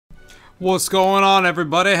What's going on,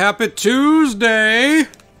 everybody? Happy Tuesday!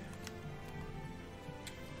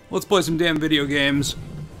 Let's play some damn video games.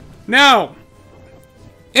 Now,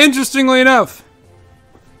 interestingly enough,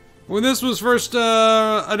 when this was first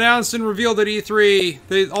announced and revealed at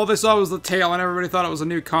E3, all they saw was the tail and everybody thought it was a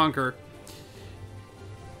new Conker.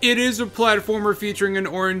 It is a platformer featuring an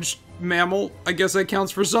orange mammal. I guess that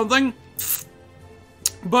counts for something.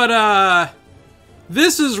 But,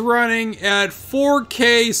 this is running at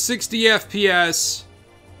 4K 60 FPS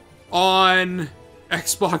on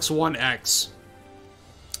Xbox One X.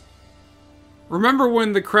 Remember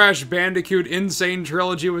when the Crash Bandicoot Insane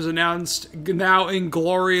Trilogy was announced, now in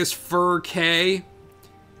glorious 4K?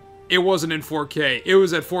 It wasn't in 4K. It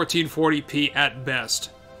was at 1440p at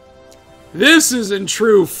best. This is in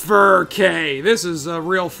true 4K. This is a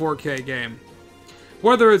real 4K game.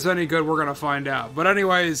 Whether it's any good, we're gonna find out. But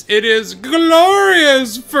anyways, it is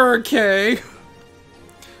glorious 4K!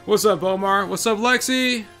 What's up, Omar? What's up,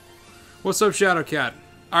 Lexi? What's up, Shadowcat?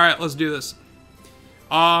 Alright, let's do this.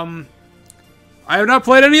 I have not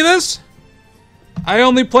played any of this. I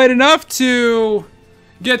only played enough to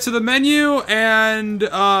get to the menu and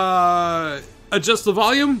adjust the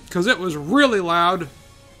volume, because it was really loud.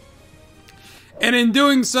 And in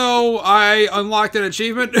doing so, I unlocked an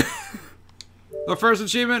achievement. The first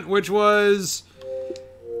achievement, which was,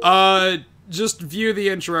 just view the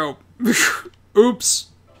intro. Oops.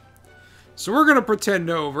 So we're gonna pretend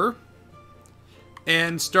over,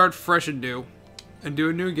 and start fresh and do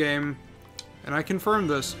a new game, and I confirmed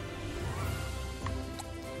this.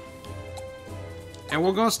 And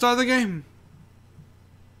we're gonna start the game.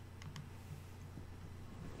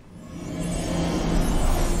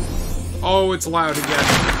 Oh, it's loud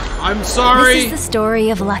again. I'm sorry. This is the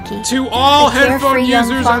story of Lucky. To all headphone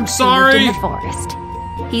users, I'm sorry. In the forest.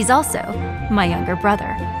 He's also my younger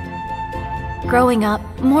brother. Growing up,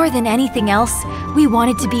 more than anything else, we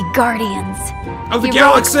wanted to be guardians of the heroic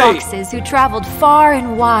galaxy. Foxes who traveled far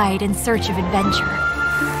and wide in search of adventure.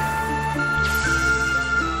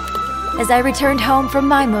 As I returned home from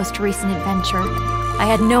my most recent adventure, I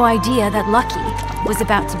had no idea that Lucky was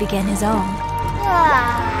about to begin his own.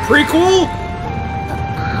 Prequel?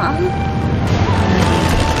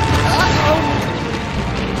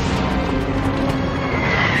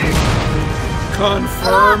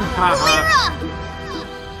 Confirm, haha.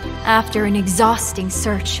 After an exhausting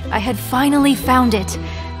search, I had finally found it.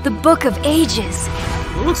 The Book of Ages.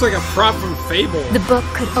 It looks like a prop from Fable. The book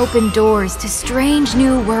could open doors to strange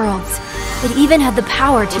new worlds. It even had the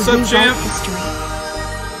power to rewrite history.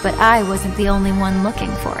 But I wasn't the only one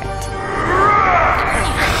looking for it.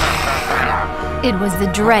 It was the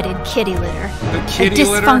dreaded kitty litter. The kitty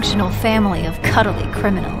litter? A dysfunctional family of cuddly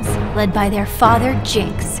criminals, led by their father,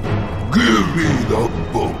 Jinx. Give me the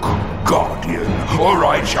book, Guardian, or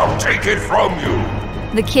I shall take it from you.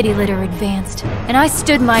 The kitty litter advanced, and I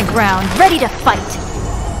stood my ground, ready to fight.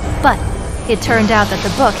 But it turned out that the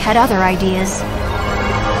book had other ideas.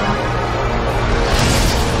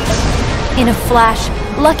 In a flash,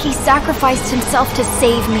 Lucky sacrificed himself to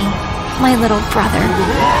save me, my little brother.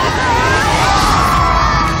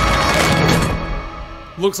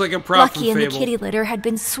 Looks like a prop from Lucky and Fable. the kitty litter had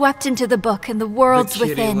been swept into the book and the worlds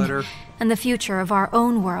within. And the future of our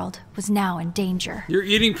own world was now in danger. You're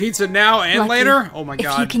eating pizza now and Lucky, later? Oh my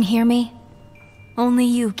god. If you can hear me, only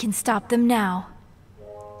you can stop them now.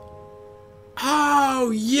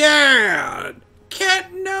 Oh yeah!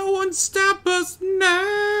 Can't no one stop us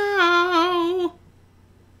now?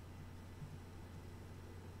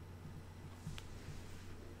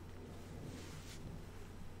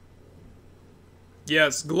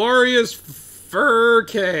 Yes, glorious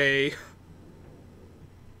 4K.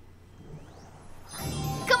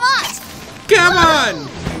 Come on! Come on!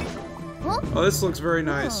 Oh, this looks very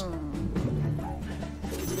nice.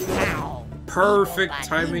 Perfect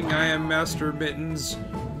timing. I am Master Mittens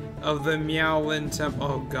of the Meowlin Temple.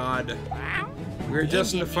 Oh god. We're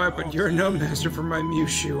just in a fight, but you're no master for my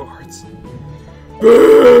Mewshu arts.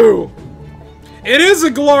 Boo! It is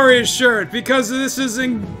a glorious shirt because this is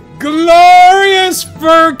in glorious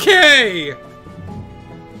 4K!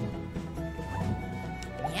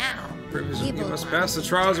 Previously, you must pass the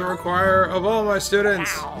trials I require of all my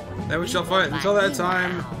students. Then we shall fight. Until that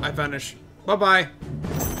time, I vanish. Bye-bye.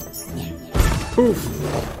 Poof.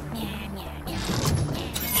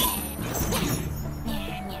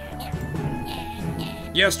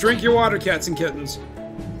 Yes, drink your water, cats and kittens.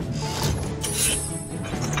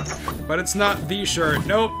 But it's not the shirt.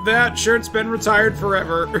 Nope, that shirt's been retired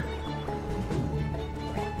forever.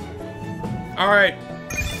 Alright.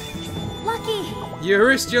 Lucky! You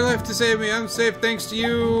risked your life to save me. I'm safe thanks to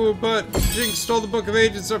you, but Jinx stole the Book of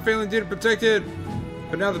Ages, so I'm failing to protect it.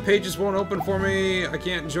 But now the pages won't open for me. I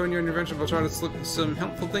can't join your intervention, but I'll try to slip some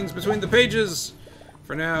helpful things between the pages.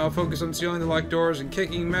 For now, focus on sealing the locked doors and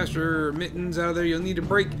kicking Master Mittens out of there. You'll need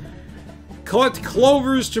to collect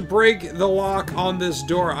clovers to break the lock on this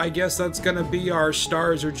door. I guess that's gonna be our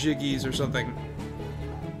stars or jiggies or something.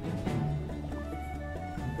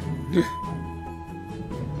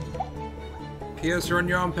 P.S. You're on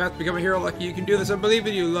your own path to become a hero. Lucky you can do this. I believe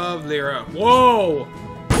in you. Love, Lyra. Whoa!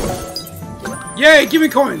 Yay! Give me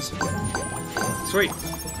coins! Sweet.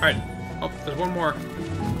 Alright. Oh, there's one more.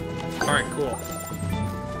 Alright, cool.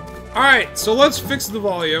 Alright, so let's fix the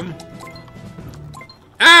volume.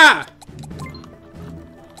 Ah!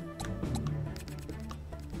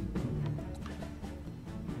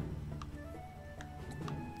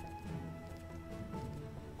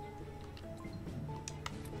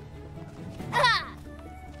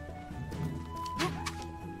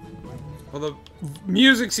 Well, the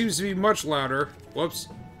music seems to be much louder. Whoops.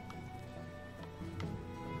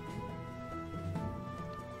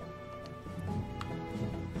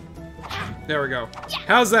 There we go.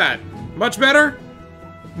 How's that? Much better?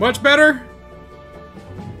 Much better?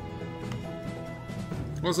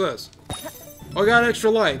 What's this? Oh, I got extra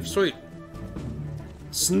life. Sweet.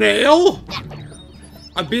 Snail?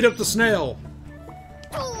 I beat up the snail.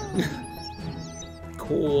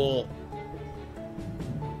 Cool.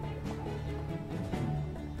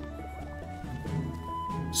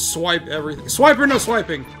 Swipe everything. Swipe or no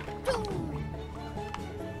swiping?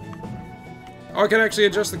 Oh, I can actually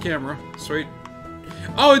adjust the camera. Sweet.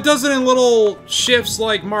 Oh, it does it in little shifts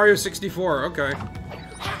like Mario 64. Okay.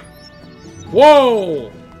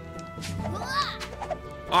 Whoa!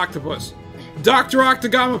 Octopus. Dr.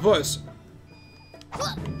 Octagamopus.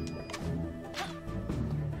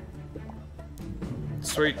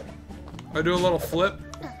 Sweet. I do a little flip.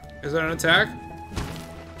 Is that an attack?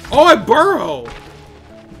 Oh, I burrow!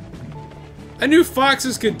 I knew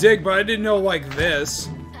foxes could dig, but I didn't know like this.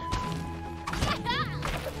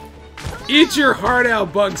 Eat your heart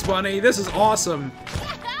out, Bugs Bunny. This is awesome.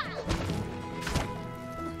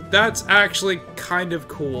 That's actually kind of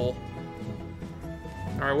cool.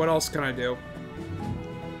 Alright, what else can I do?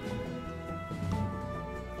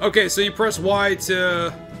 Okay, so you press Y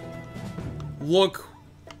to look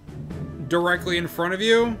directly in front of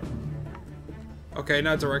you. Okay,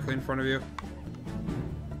 not directly in front of you.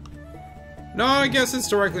 No, I guess it's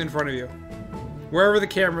directly in front of you. Wherever the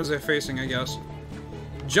cameras are facing, I guess.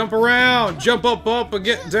 Jump around! Jump up, and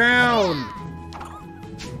get down!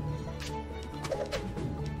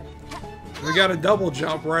 We got a double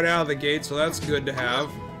jump right out of the gate, so that's good to have.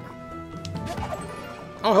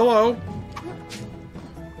 Oh, hello!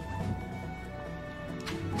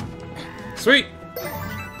 Sweet!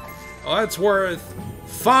 Oh, that's worth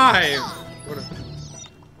 5! What a...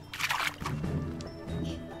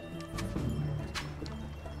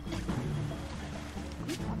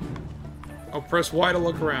 Oh, press Y to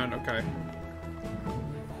look around. Okay.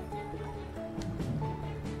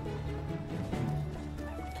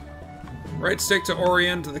 Right stick to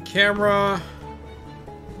orient the camera.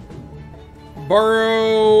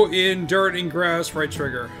 Burrow in dirt and grass. Right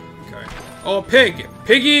trigger. Okay. Oh, pig!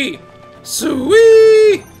 Piggy!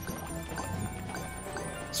 Sweet!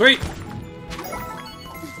 Sweet!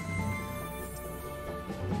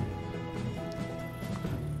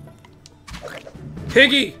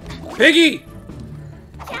 Piggy! Piggy!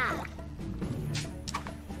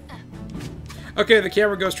 Okay, the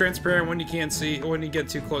camera goes transparent when you can't see, when you get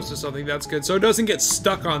too close to something. That's good. So it doesn't get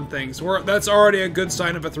stuck on things. That's already a good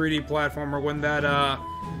sign of a 3D platformer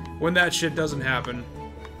when that shit doesn't happen.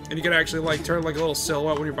 And you can actually like turn like a little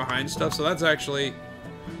silhouette when you're behind stuff. So that's actually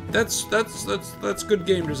that's good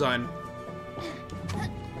game design.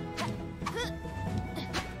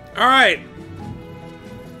 All right.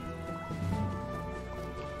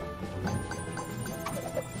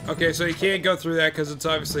 Okay, so you can't go through that because it's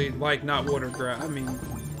obviously, like, not wood or grass. I mean...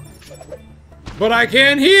 But I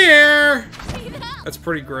can hear! That's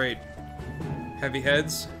pretty great. Heavy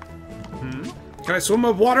heads. Hmm? Can I swim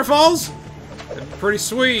up waterfalls? That'd be pretty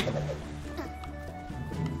sweet.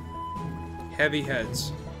 Heavy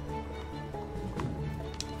heads.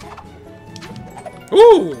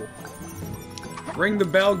 Ooh! Ring the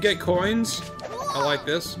bell, get coins. I like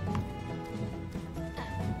this.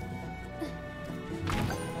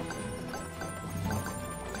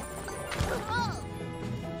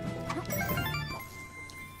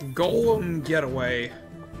 Golem getaway.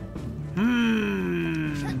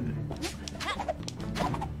 Hmm.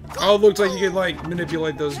 Oh, it looks like you could, like,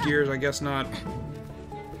 manipulate those gears. I guess not.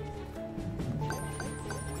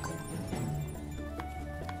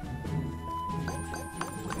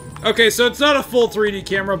 Okay, so it's not a full 3D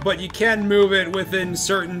camera, but you can move it within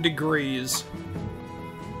certain degrees.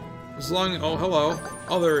 As long... Oh, hello.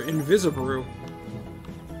 Oh, they're invisible.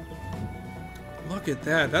 Look at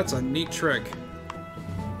that. That's a neat trick.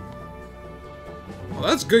 Well,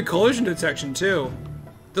 that's good collision detection, too.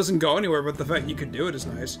 Doesn't go anywhere, but the fact you can do it is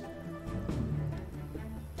nice.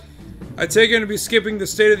 I take him to be skipping the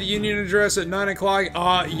State of the Union address at 9 o'clock.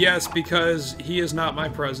 Yes, because he is not my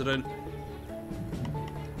president.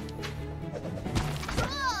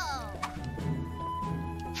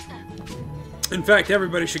 In fact,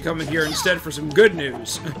 everybody should come in here instead for some good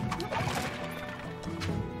news.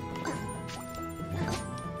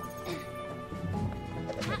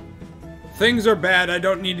 Things are bad. I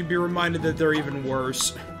don't need to be reminded that they're even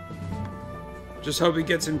worse. Just hope he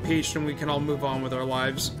gets impeached and we can all move on with our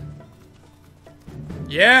lives.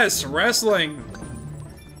 Yes, wrestling.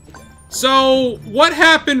 So, what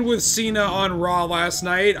happened with Cena on Raw last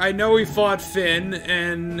night? I know he fought Finn,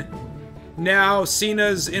 and now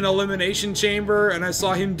Cena's in Elimination Chamber, and I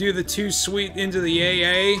saw him do the too sweet into the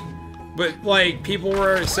AA, but, like, people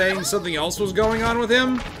were saying something else was going on with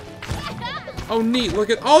him. Oh, neat. Look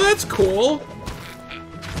at... Oh, that's cool.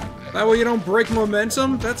 That way you don't break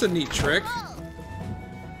momentum. That's a neat trick.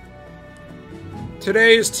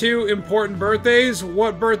 Today is 2 important birthdays.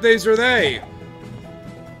 What birthdays are they?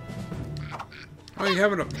 Oh, you're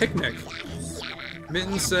having a picnic.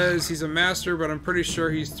 Mitten says he's a master, but I'm pretty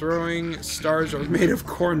sure he's throwing stars are made of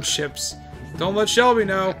corn chips. Don't let Shelby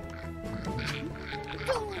know.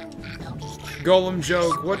 Golem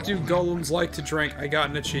joke. What do golems like to drink? I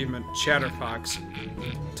got an achievement. Chatterfox.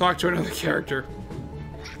 Talk to another character.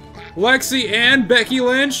 Lexi and Becky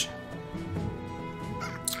Lynch.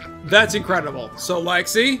 That's incredible. So,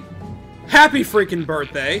 Lexi, happy freaking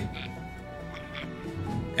birthday.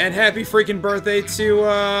 And happy freaking birthday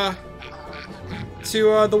to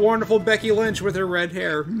the wonderful Becky Lynch with her red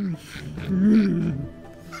hair.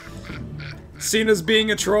 Cena's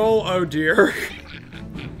being a troll? Oh, dear.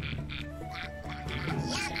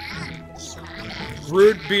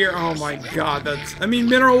 Root beer. Oh, my God. That's... I mean,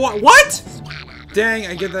 mineral water. What? Dang,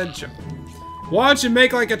 I get that joke. Why don't you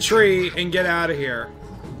make like a tree and get out of here?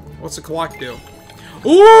 What's the clock do?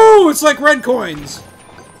 Ooh, it's like red coins.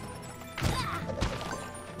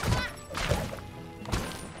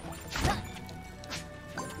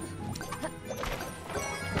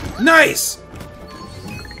 Nice!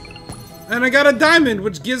 And I got a diamond,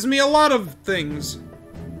 which gives me a lot of things.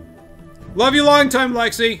 Love you long time,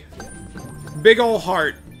 Lexi. Big ol'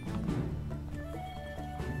 heart.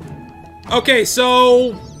 Okay,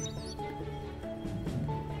 so...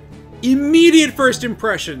 immediate first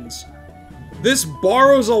impressions. This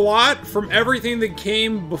borrows a lot from everything that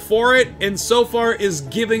came before it, and so far is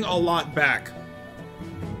giving a lot back.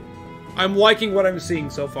 I'm liking what I'm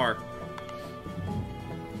seeing so far.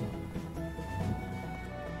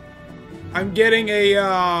 I'm getting a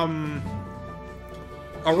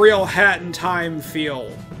real Hat in Time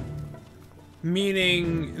feel.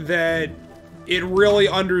 Meaning that it really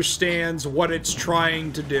understands what it's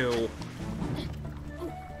trying to do.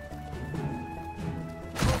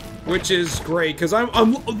 Which is great, because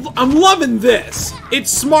I'm loving this.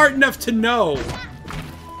 It's smart enough to know.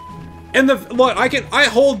 And look, I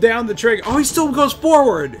hold down the trigger. Oh, he still goes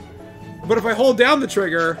forward. But if I hold down the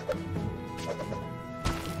trigger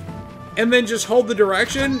and then just hold the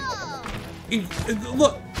direction,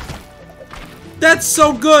 look. That's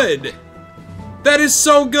so good. That is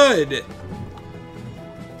so good.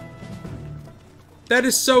 That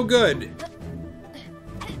is so good.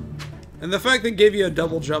 And the fact that it gave you a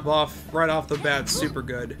double jump off right off the bat, super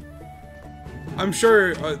good. I'm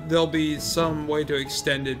sure there'll be some way to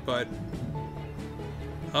extend it, but...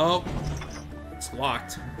 Oh. It's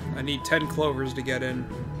locked. I need 10 clovers to get in.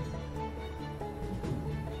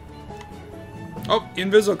 Oh,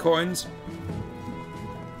 invisible coins.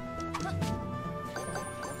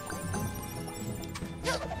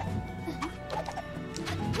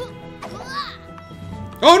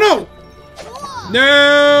 Oh no!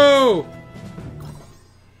 No!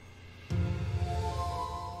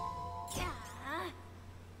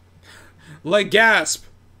 Like gasp.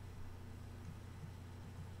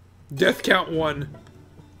 Death count 1.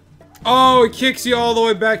 Oh, it kicks you all the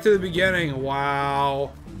way back to the beginning.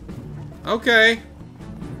 Wow. Okay.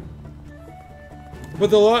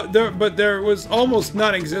 But there was almost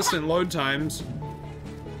non-existent load times.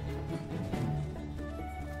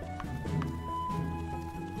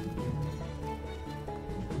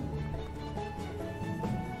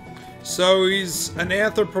 So he's an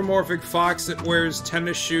anthropomorphic fox that wears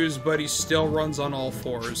tennis shoes, but he still runs on all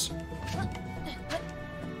fours.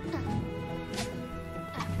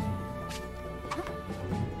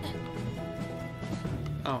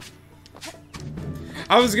 Oh.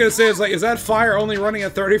 I was gonna say, it's like, is that fire only running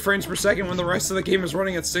at 30 frames per second when the rest of the game is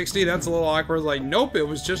running at 60? That's a little awkward. Like, nope, it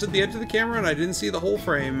was just at the edge of the camera and I didn't see the whole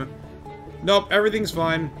frame. Nope, everything's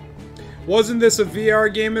fine. Wasn't this a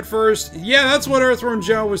VR game at first? Yeah, that's what Earthworm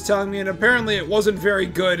Joe was telling me, and apparently it wasn't very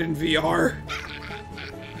good in VR.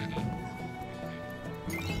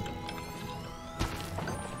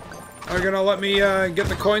 Are you gonna let me get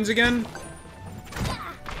the coins again?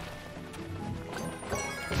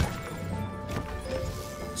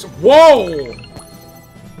 So, whoa!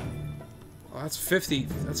 Oh, that's 50.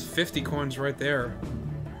 That's 50 coins right there.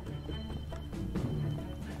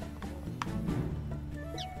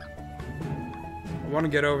 I want to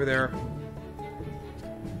get over there.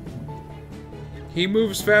 He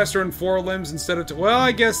moves faster in 4 limbs instead of 2. Well,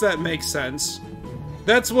 I guess that makes sense.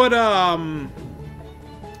 That's what,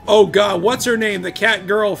 oh god, what's her name? The cat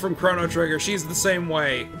girl from Chrono Trigger. She's the same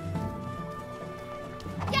way.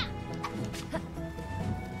 Yeah.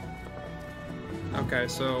 Okay,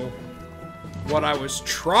 so what I was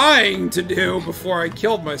trying to do before I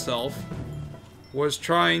killed myself was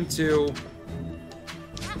trying to...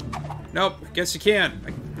 Nope, guess you can't.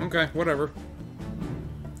 Okay, whatever.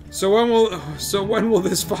 So when will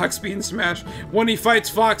this fox be in Smash? When he fights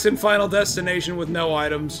Fox in Final Destination with no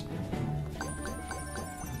items.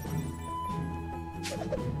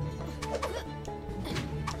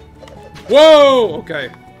 Whoa!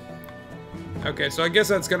 Okay. Okay, so I guess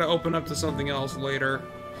that's gonna open up to something else later.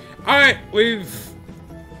 Alright, we've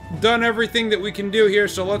done everything that we can do here,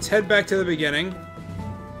 so let's head back to the beginning.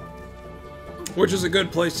 Which is a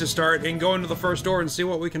good place to start, and go into the first door and see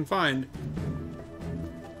what we can find.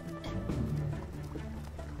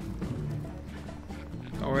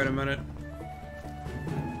 Oh, wait a minute.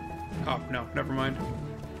 Oh, no, never mind.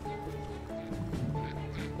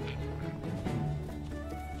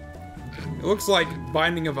 It looks like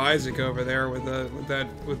Binding of Isaac over there with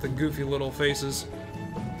the goofy little faces.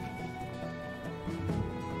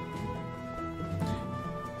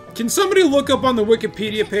 Can somebody look up on the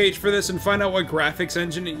Wikipedia page for this and find out what graphics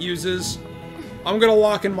engine it uses? I'm gonna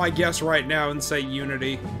lock in my guess right now and say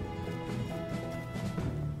Unity.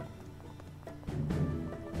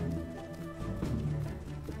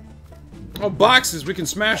 Oh, boxes! We can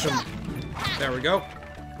smash them. There we go.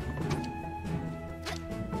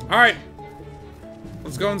 Alright.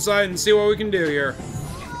 Let's go inside and see what we can do here.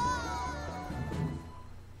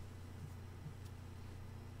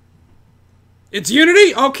 It's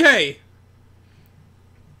Unity? Okay.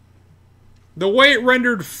 The way it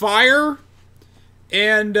rendered fire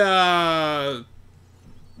and the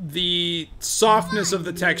softness of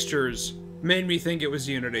the textures made me think it was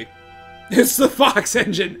Unity. It's the Fox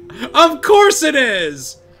engine. Of course it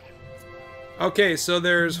is! Okay, so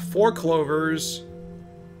there's 4 clovers.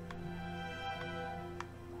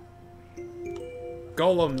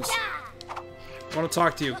 Golems. I want to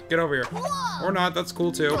talk to you. Get over here. Or not, that's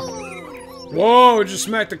cool too. Whoa, just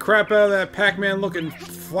smacked the crap out of that Pac-Man looking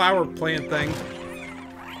flower plant thing.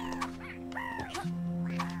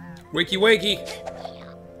 Wakey wakey.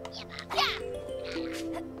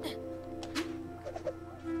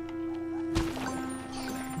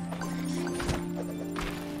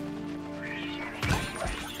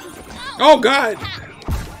 Oh god!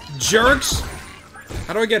 Jerks!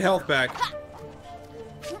 How do I get health back?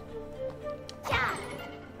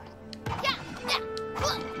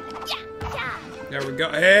 There we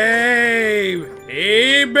go. Hey!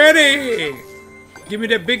 Hey, Betty! Give me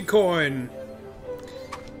that big coin.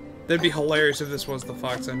 That'd be hilarious if this was the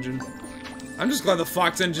Fox engine. I'm just glad the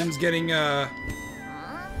Fox engine's getting,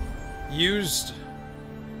 used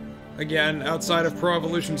again outside of Pro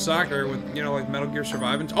Evolution Soccer with, you know, like Metal Gear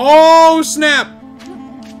Survive and... Oh, snap!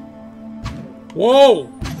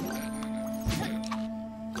 Whoa!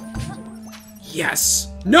 Yes!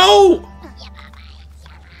 No!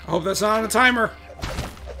 I hope that's not on a timer.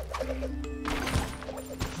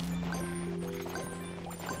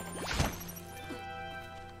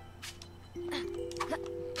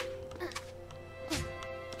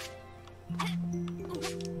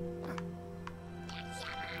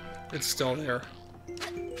 It's still there.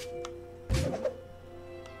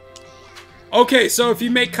 Okay, so if you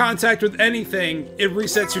make contact with anything, it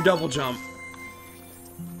resets your double jump.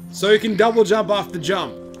 So you can double jump off the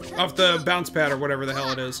jump. Off the bounce pad or whatever the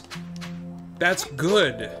hell it is. That's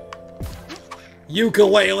good.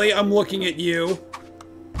 Ukulele, I'm looking at you.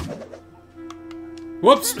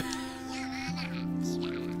 Whoops.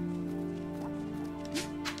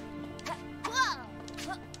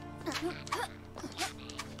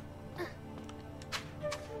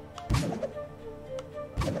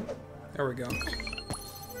 There we go.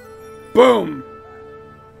 Boom!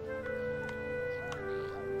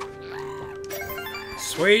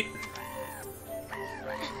 Sweet.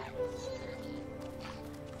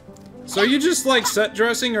 So are you just like set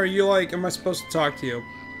dressing, or are you like, am I supposed to talk to you?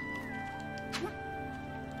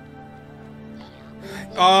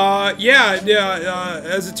 Yeah,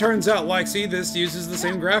 as it turns out, Lexi, this uses the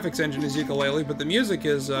same graphics engine as Ukulele, but the music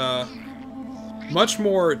is, much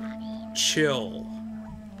more chill.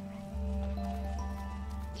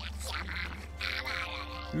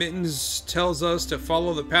 Mittens tells us to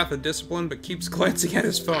follow the path of discipline, but keeps glancing at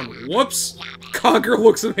his phone. Whoops! Conker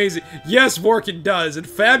looks amazing. Yes, Vork, it does. And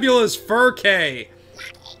fabulous Fur K.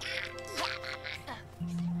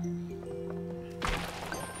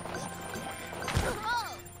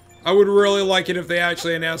 I would really like it if they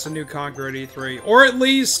actually announced a new Conker at E3. Or at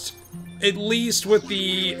least with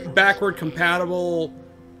the backward compatible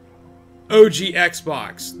OG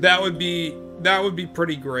Xbox. That would be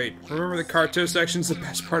pretty great. Remember the cartoon section's the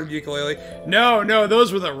best part of Ukulele? No,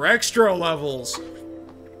 those were the Rextro levels.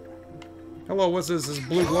 Hello, what's this? This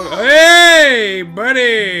blue glow. Hey,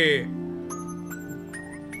 buddy!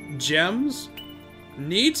 Gems?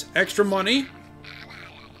 Neat. Extra money.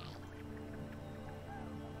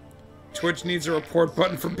 Twitch needs a report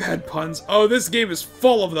button for bad puns. Oh, this game is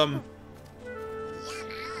full of them.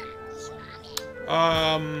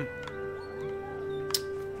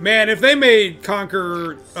 Man, if they made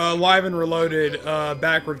Conker Live and Reloaded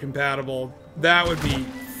backward compatible, that would be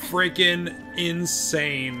freaking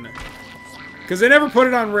insane. Because they never put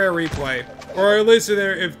it on Rare Replay. Or at least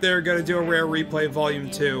if they're going to do a Rare Replay Volume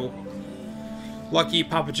 2. Lucky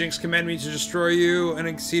Papa Jinx commanded me to destroy you. An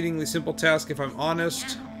exceedingly simple task, if I'm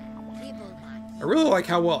honest. I really like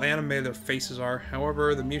how well animated their faces are.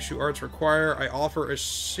 However, the Mushu arts require I offer a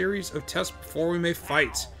series of tests before we may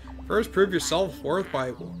fight. First, prove your self-worth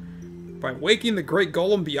by waking the Great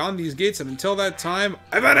Golem beyond these gates, and until that time,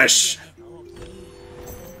 I vanish!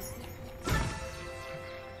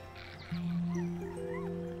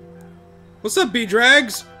 What's up,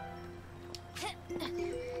 B-Drags?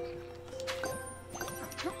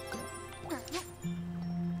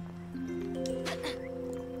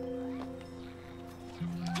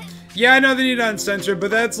 Yeah, I know they need to uncensor, but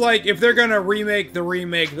that's like, if they're gonna remake the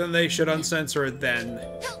remake, then they should uncensor it then.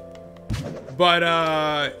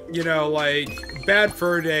 But, you know, like, Bad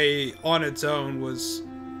Fur Day on its own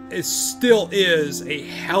it still is a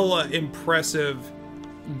hella impressive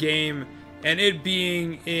game, and it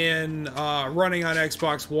being in, running on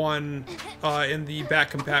Xbox One, in the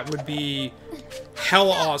back compat would be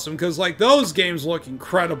hella awesome, because, like, those games look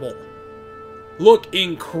incredible.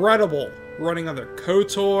 Running on their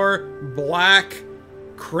KOTOR, Black,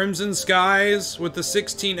 Crimson Skies with the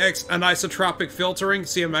 16x anisotropic filtering.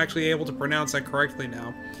 See, I'm actually able to pronounce that correctly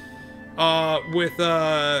now. With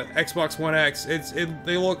Xbox One X,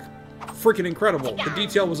 they look freaking incredible. The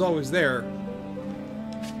detail was always there.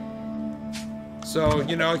 So,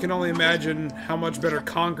 you know, I can only imagine how much better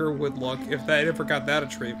Conker would look if that ever got that a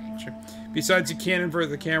treat. Besides, you can't invert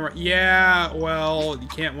the camera. Yeah, well, you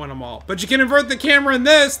can't win them all. But you can invert the camera in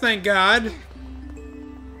this, thank God.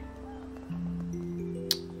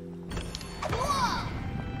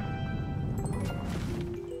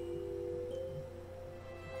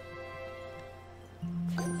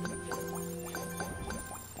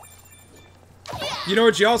 You know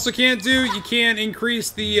what you also can't do? You can't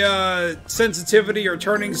increase the sensitivity or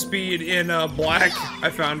turning speed in Black. I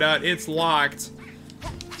found out it's locked.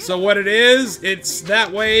 So what it is, it's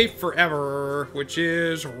that way forever, which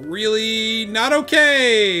is really not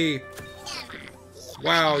okay.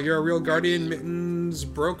 Wow, you're a real guardian. Mittens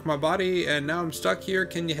broke my body, and now I'm stuck here.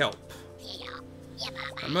 Can you help?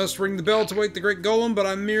 I must ring the bell to wake the Great Golem, but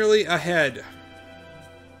I'm merely ahead.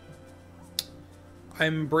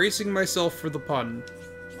 I'm bracing myself for the pun.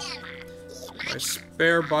 My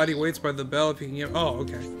spare body waits by the bell if you can get... Oh,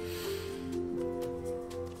 okay.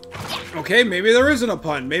 Okay, maybe there isn't a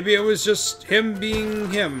pun. Maybe it was just him being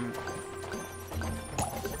him.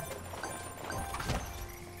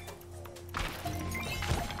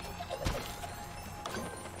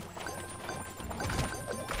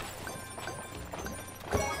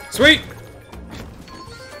 Sweet!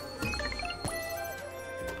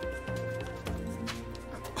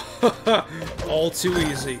 All too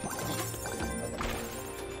easy.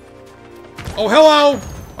 Oh, hello!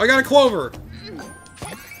 I got a clover.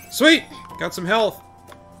 Sweet! Got some health.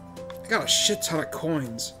 I got a shit ton of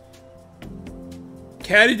coins.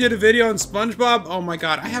 Caddy did a video on SpongeBob? Oh my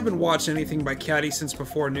god, I haven't watched anything by Caddy since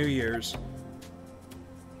before New Year's.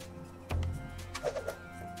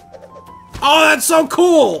 Oh, that's so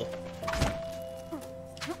cool!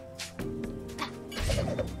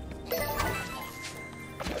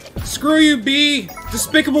 Screw you, B!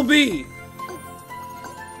 Despicable B!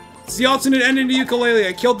 the alternate ending to Ukulele.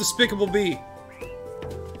 I killed Despicable Me.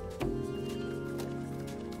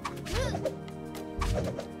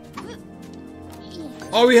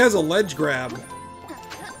 Oh, he has a ledge grab.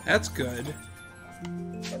 That's good.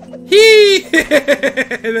 Hee!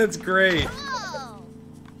 That's great.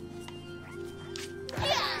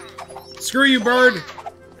 Screw you, bird.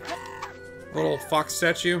 Little fox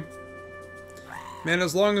statue. Man,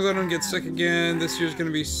 as long as I don't get sick again, this year's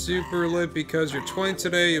gonna be super lit because you're 20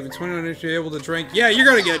 today, you'll be 21 if you're able to drink. Yeah, you're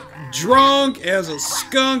gonna get drunk as a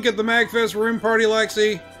skunk at the MagFest room party,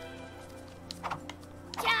 Lexi.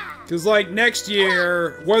 Because, like, next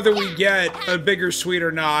year, whether we get a bigger suite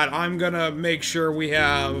or not, I'm gonna make sure we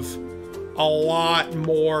have a lot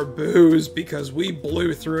more booze because we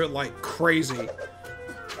blew through it like crazy.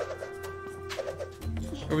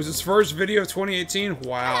 It was his first video of 2018?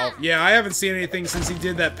 Wow. Yeah, I haven't seen anything since he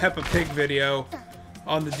did that Peppa Pig video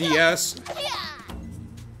on the DS.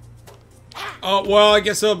 Oh, well, I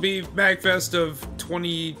guess it'll be MagFest of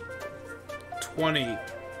 2020.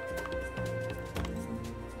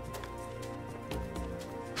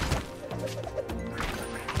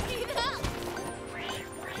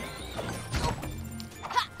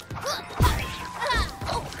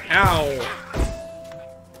 Ow.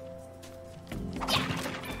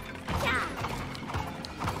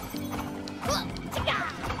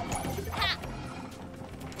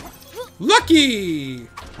 Lucky!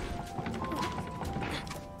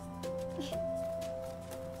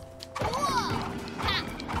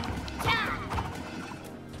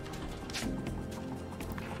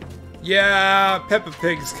 Yeah, Peppa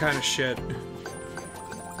Pig's kind of shit.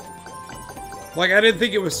 Like, I didn't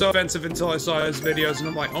think it was so offensive until I saw his videos, and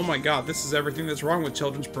I'm like, oh my god, this is everything that's wrong with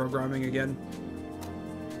children's programming again.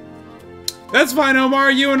 That's fine,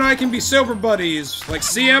 Omar. You and I can be sober buddies, like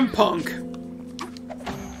CM Punk.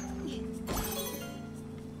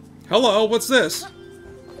 Hello, what's this?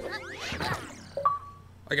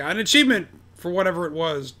 I got an achievement for whatever it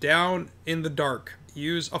was. Down in the dark.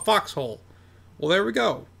 Use a foxhole. Well, there we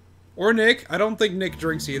go. Or Nick. I don't think Nick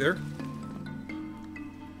drinks either.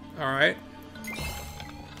 Alright.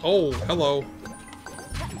 Oh, hello.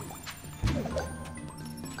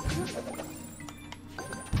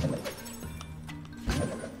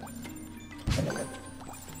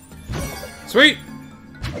 Sweet!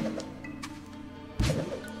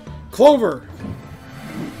 Clover!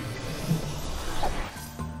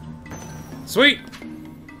 Sweet!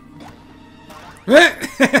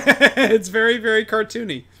 It's very, very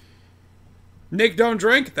cartoony. Nick don't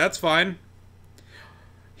drink? That's fine.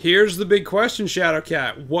 Here's the big question,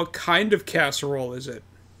 Shadowcat. What kind of casserole is it?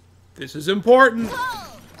 This is important.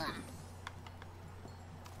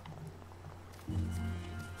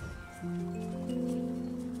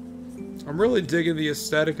 I'm really digging the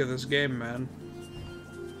aesthetic of this game, man.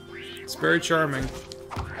 It's very charming.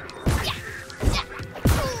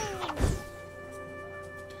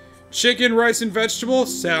 Chicken, rice, and vegetable?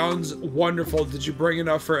 Sounds wonderful. Did you bring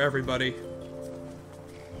enough for everybody?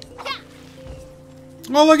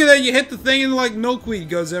 Oh, look at that. You hit the thing and, like, milkweed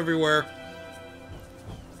goes everywhere.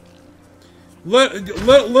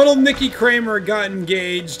 Little Nikki Kramer got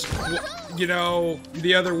engaged, you know,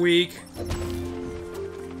 the other week.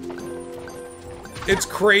 It's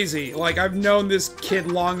crazy. Like, I've known this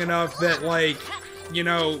kid long enough that, like, you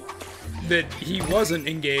know, that he wasn't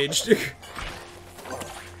engaged.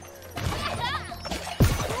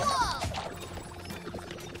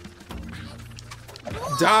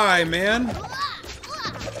 Die, man.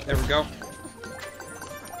 There we go.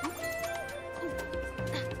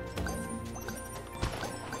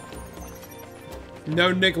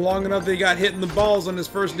 No Nick long enough that he got hit in the balls on his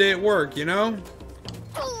first day at work, you know?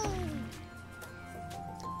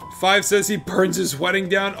 5 says he burns his wedding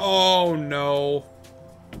down. Oh, no.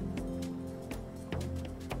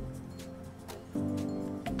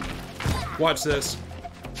 Watch this.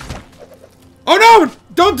 Oh, no!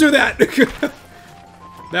 Don't do that! That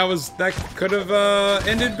could have,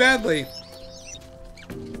 ended badly.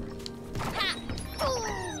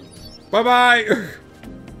 Bye-bye!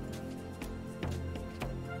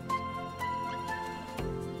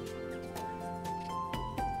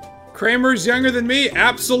 Kramer's younger than me?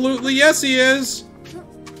 Absolutely yes, he is!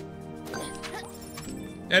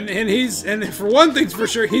 And for one thing's for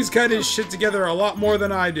sure, he's got his shit together a lot more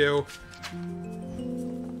than I do.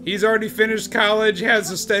 He's already finished college, has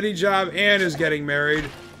a steady job, and is getting married.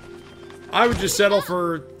 I would just settle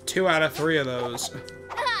for 2 out of 3 of those.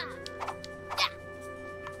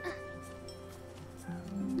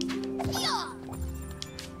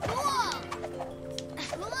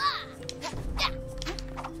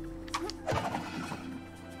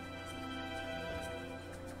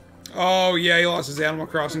 Oh, yeah, he lost his Animal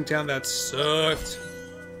Crossing town. That sucked.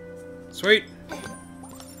 Sweet.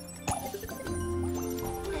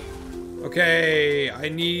 Okay, I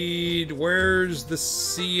need... Where's the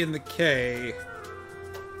C and the K?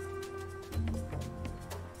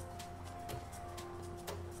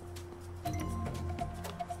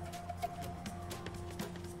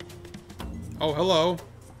 Oh, hello.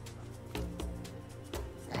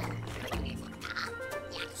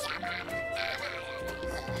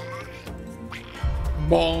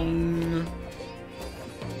 Bong.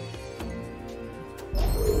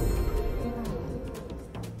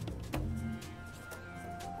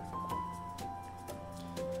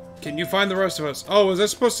 Can you find the rest of us? Oh, was I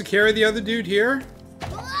supposed to carry the other dude here?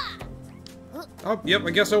 Oh, yep, I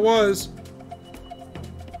guess I was.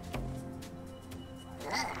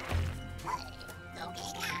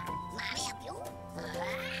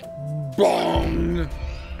 Bong!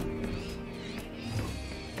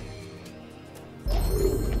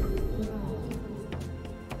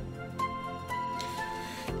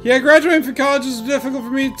 Yeah, graduating from college is difficult for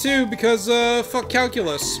me too because, fuck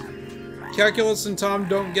calculus. Calculus and Tom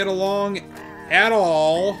don't get along at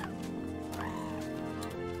all.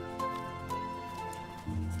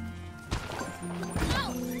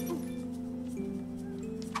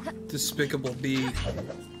 Despicable B.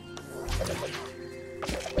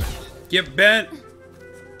 Get bent.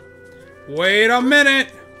 Wait a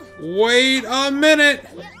minute. Wait a minute.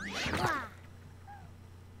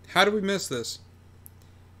 How did we miss this?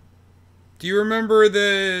 Do you remember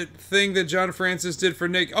the thing that John Francis did for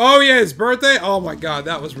Nick? Oh yeah, his birthday? Oh my god,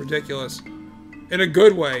 that was ridiculous. In a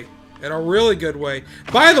good way. In a really good way.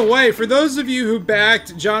 By the way, for those of you who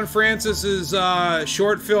backed John Francis's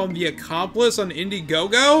short film The Accomplice on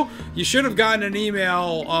Indiegogo, you should have gotten an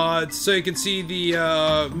email so you can see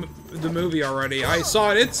the movie already. I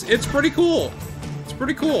saw it. It's pretty cool. It's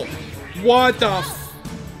pretty cool. What the f...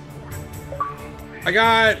 I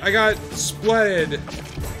got splatted.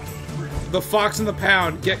 The Fox and the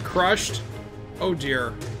Pound get crushed. Oh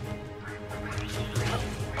dear.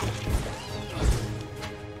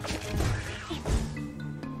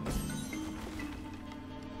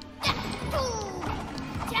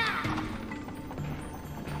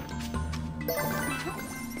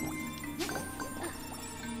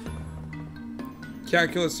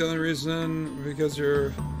 Calculus, the only reason because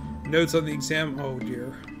your notes on the exam. Oh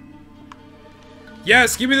dear.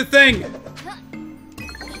 Yes, give me the thing.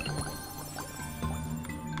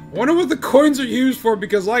 I wonder what the coins are used for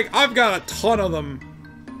because, like, I've got a ton of them.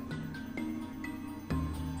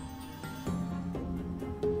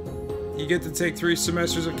 You get to take 3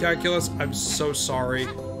 semesters of calculus? I'm so sorry.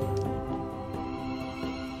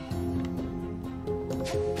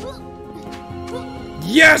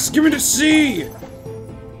 Yes! Give me the C!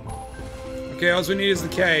 Okay, all we need is the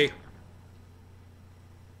K.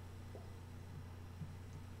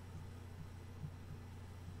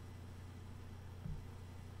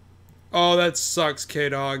 Oh, that sucks,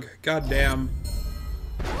 K-Dog. God damn.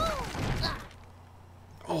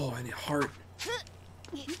 Oh, I need heart.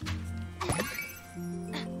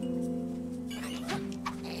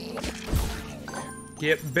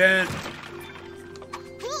 Get bent.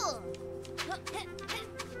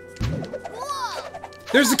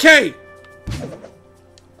 There's the K!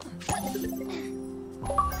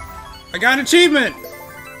 I got an achievement!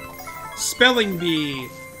 Spelling bee.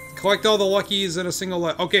 Collect all the luckies in a single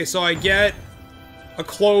okay, so I get a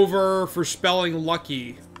clover for spelling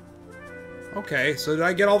lucky. Okay, so did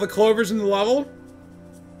I get all the clovers in the level?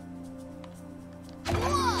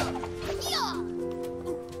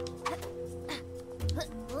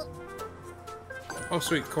 Oh,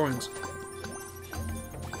 sweet, coins.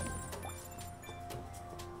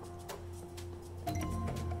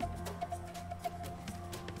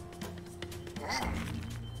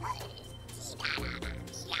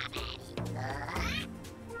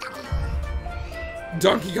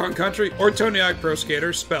 Donkey Kong Country or Tony Hawk Pro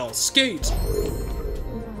Skater spell skate.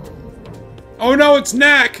 Oh no, it's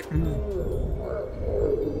Knack!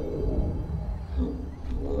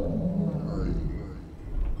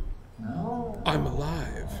 I'm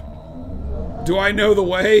alive. Do I know the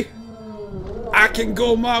way? I can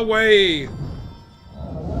go my way!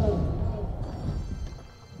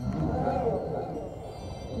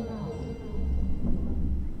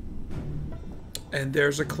 And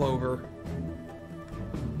there's a clover.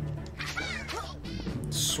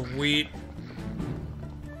 Sweet.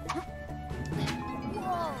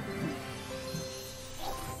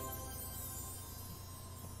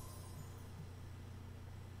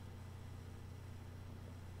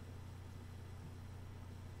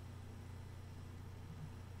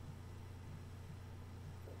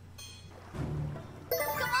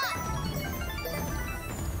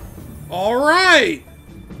 Alright!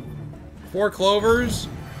 4 clovers.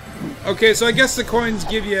 Okay, so I guess the coins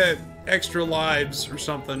give you extra lives or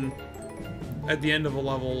something at the end of a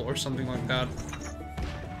level or something like that.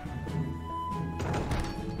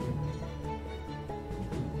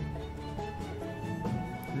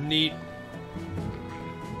 Neat.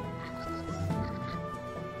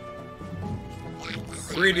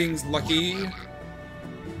 Greetings, Lucky.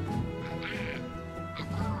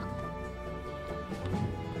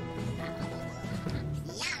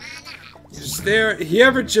 You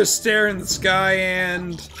ever just stare in the sky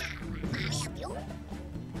and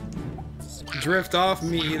drift off?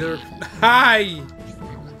 Me either. Hi!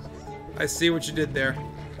 I see what you did there.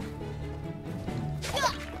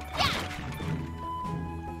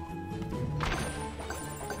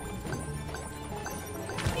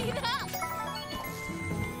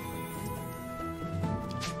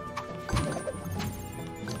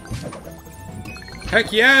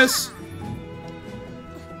 Heck yes!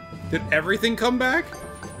 Did everything come back?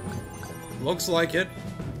 Looks like it.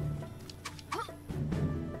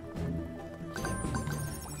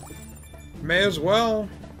 May as well.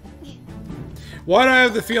 Why do I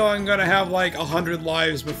have the feeling I'm gonna have like 100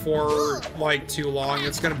 lives before like too long?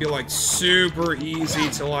 It's gonna be like super easy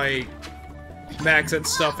to like max that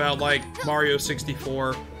stuff out like Mario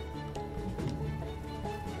 64.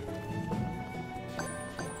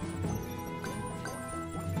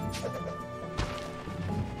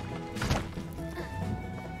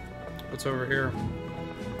 What's over here?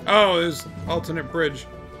 Oh, there's alternate bridge.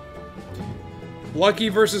 Lucky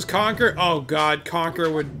versus Conker? Oh god,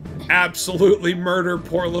 Conker would absolutely murder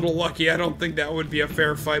poor little Lucky. I don't think that would be a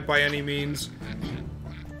fair fight by any means.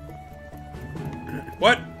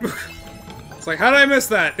 What? It's like, how did I miss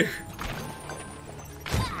that?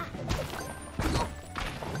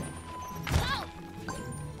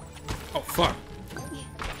 Oh, fuck.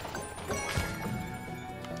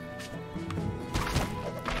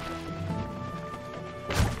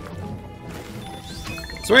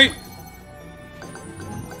 Sweet!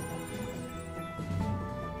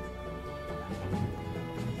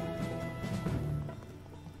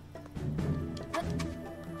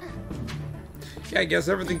 Yeah, I guess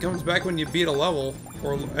everything comes back when you beat a level,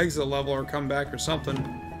 or exit a level, or come back, or something.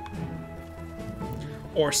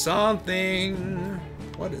 Or something!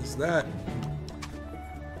 What is that?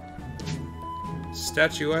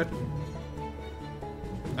 Statuette?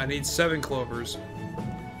 I need 7 clovers.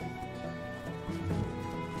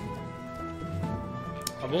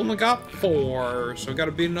 I've only got 4, so I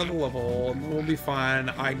gotta beat another level, and we'll be fine,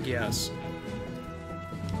 I guess.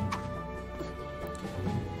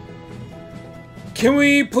 Can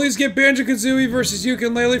we please get Banjo-Kazooie versus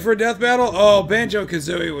Yooka-Laylee for a death battle? Oh,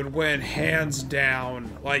 Banjo-Kazooie would win, hands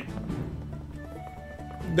down. Like,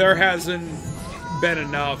 there hasn't been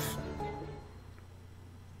enough.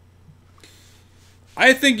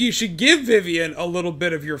 I think you should give Vivian a little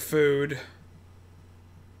bit of your food.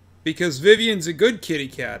 Because Vivian's a good kitty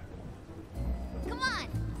cat. Come on.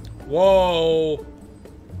 Whoa.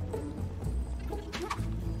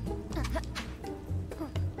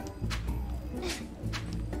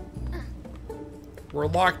 We're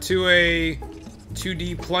locked to a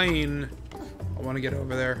 2D plane. I want to get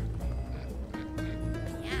over there.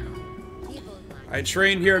 I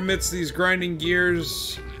trained here amidst these grinding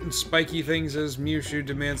gears and spiky things as Mewtwo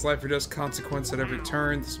demands life or death consequence at every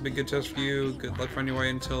turn. This will be a good test for you. Good luck finding your way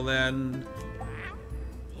until then.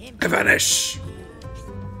 I vanish!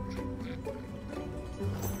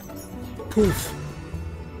 Poof.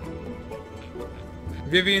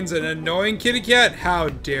 Vivian's an annoying kitty cat? How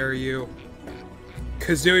dare you?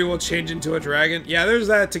 Kazooie will change into a dragon? Yeah, there's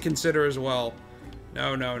that to consider as well.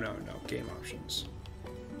 No, no, no, no. Game options.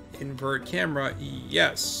 Invert camera?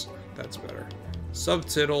 Yes. That's better.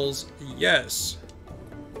 Subtitles? Yes.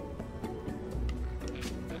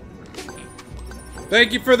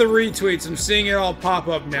 Thank you for the retweets. I'm seeing it all pop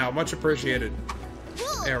up now. Much appreciated.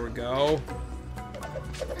 There we go.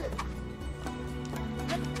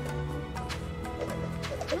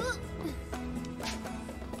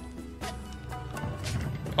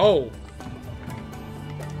 Oh.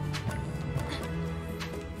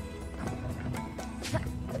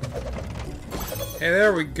 Hey,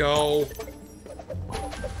 there we go.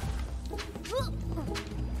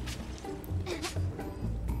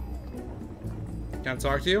 Can I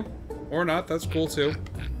talk to you? Or not, that's cool too.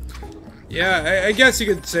 Yeah, I guess you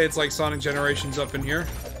could say it's like Sonic Generations up in here.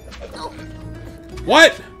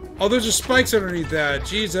 What? Oh, there's just spikes underneath that.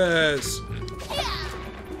 Jesus.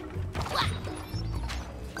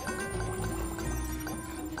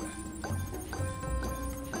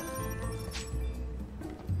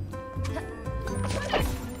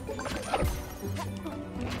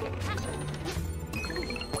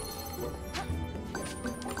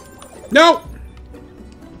 No!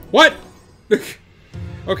 What?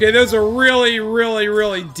 Okay, there's a really, really,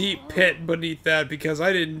 really deep pit beneath that because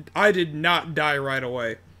I did not die right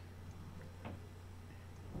away.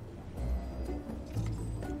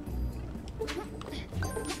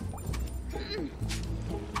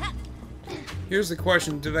 Here's the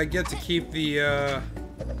question, did I get to keep the,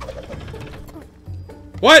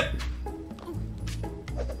 What?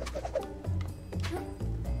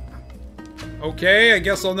 Okay, I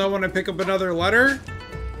guess I'll know when I pick up another letter.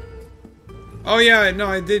 Oh yeah, no,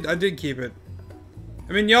 I did keep it.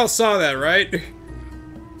 I mean, y'all saw that, right?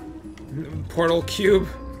 Portal cube,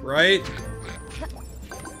 right?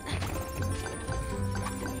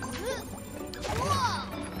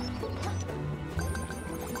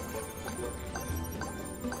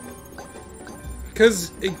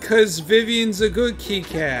 Cause Vivian's a good key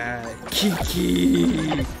cat.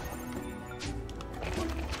 Kiki.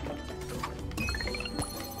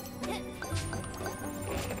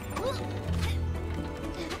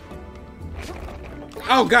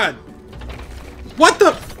 Oh god! What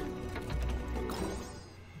the?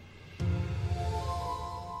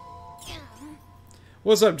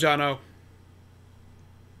 What's up, Jono?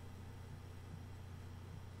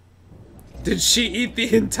 Did she eat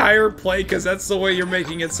the entire plate? Because that's the way you're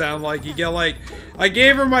making it sound like. You get like, I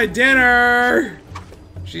gave her my dinner!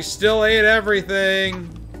 She still ate everything.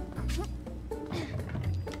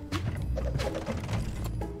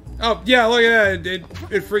 Oh, yeah, look at that.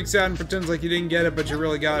 It freaks out and pretends like you didn't get it, but you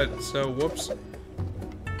really got it. So, whoops.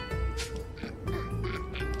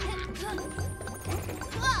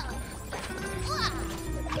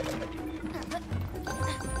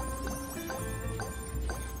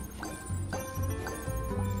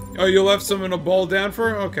 Oh, you left some in a bowl down for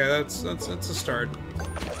her? Okay, that's a start.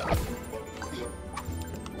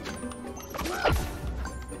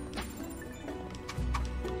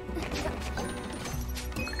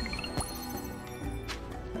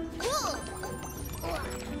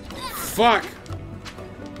 Fuck!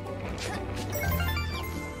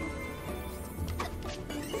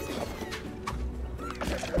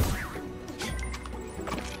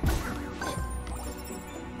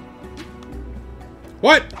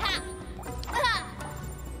 What?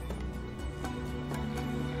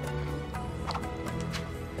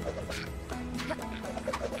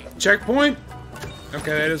 Checkpoint?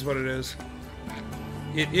 Okay, that is what it is.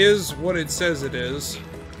 It is what it says it is.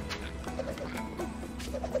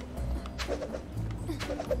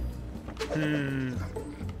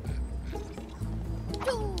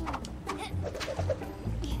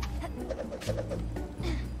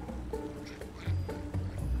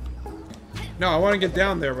 No, I want to get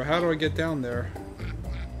down there, but how do I get down there?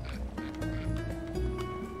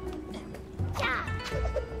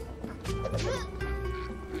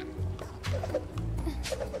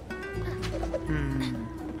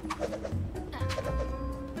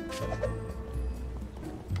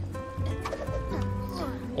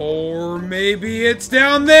 Or maybe it's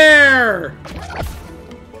down there!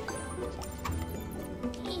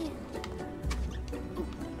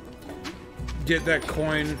 Get that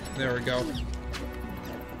coin. There we go.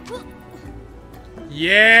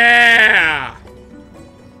 Yeah!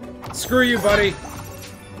 Screw you, buddy.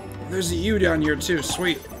 There's a U down here, too.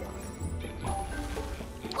 Sweet.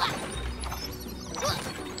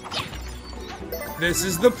 This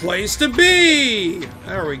is the place to be!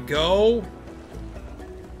 There we go.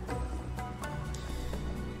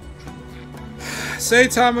 Say,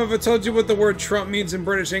 Tom, have I told you what the word Trump means in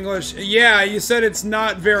British English? Yeah, you said it's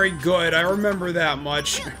not very good. I remember that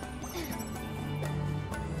much.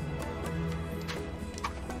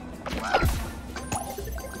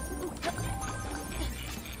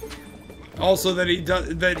 Also, that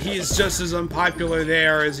he is just as unpopular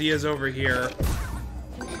there as he is over here.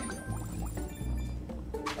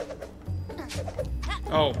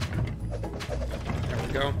 Oh. There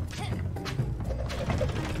we go.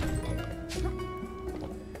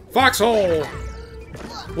 Foxhole!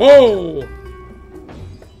 Whoa!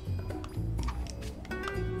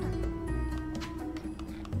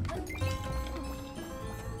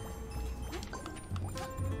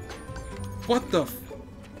 What the f-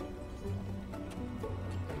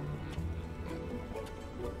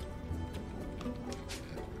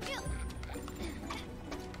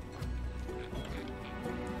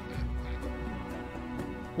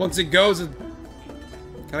 Once it goes,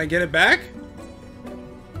 can I get it back?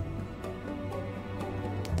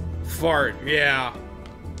 Fart, yeah.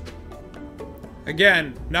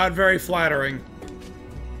 Again, not very flattering.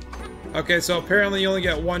 Okay, so apparently you only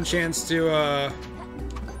get one chance to,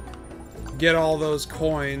 get all those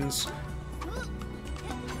coins.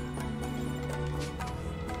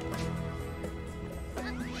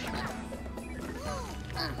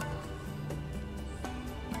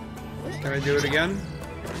 Can I do it again?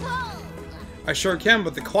 I sure can,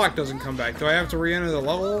 but the clock doesn't come back. Do I have to re-enter the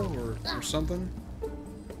level or something?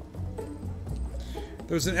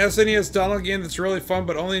 There's an SNES Donald game that's really fun,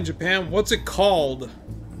 but only in Japan. What's it called?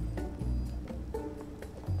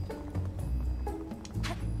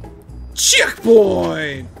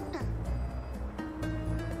 Checkpoint!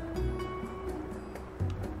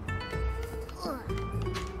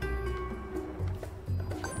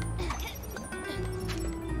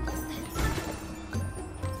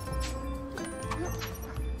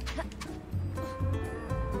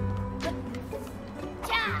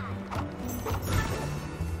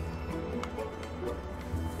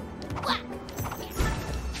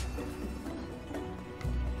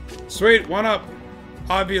 Sweet, one up.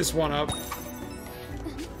 Obvious one up.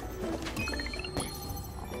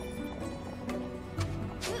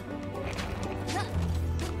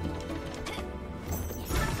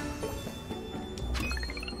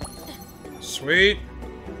 Sweet.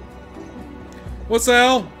 What's the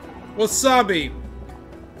hell? Wasabi.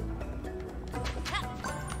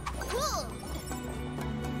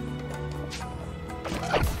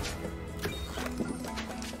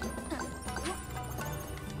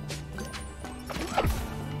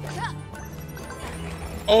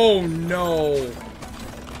 Oh no.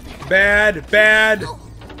 Bad, bad.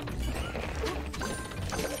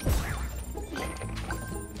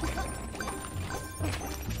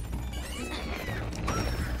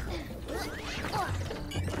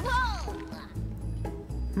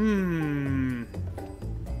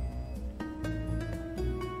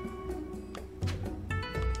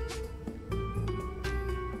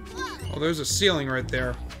 Oh, there's a ceiling right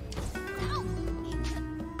there.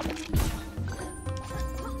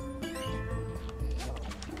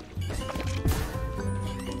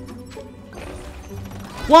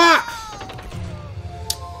 What?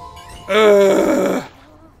 Ugh.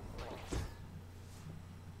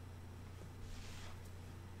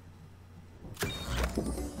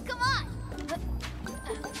 Come on.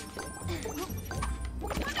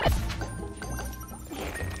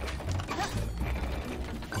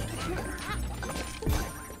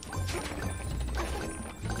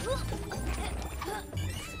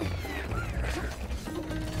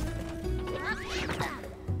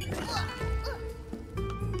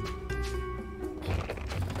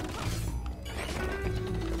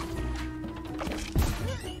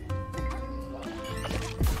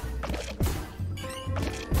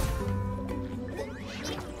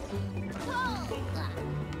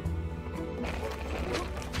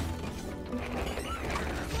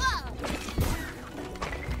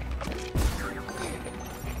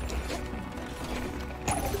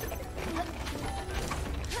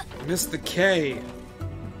 Missed the K.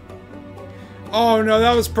 Oh no,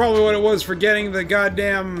 that was probably what it was for getting the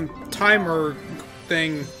goddamn timer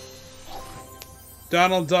thing.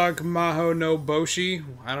 Donald Duck Maho no Boshi.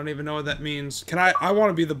 I don't even know what that means. I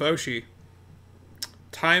want to be the Boshi.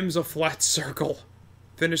 Times a flat circle.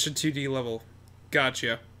 Finish a 2D level.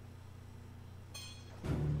 Gotcha.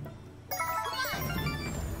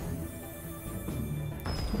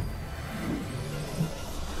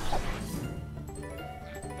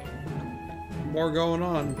 More going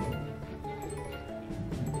on.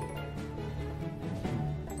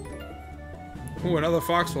 Ooh, another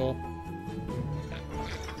foxhole.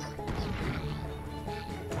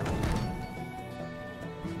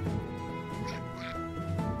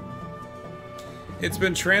 It's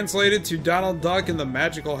been translated to Donald Duck and the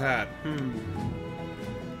Magical Hat.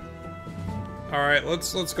 Alright,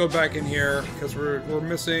 let's go back in here, because we're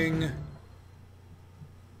missing...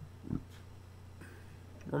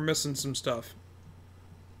 We're missing some stuff.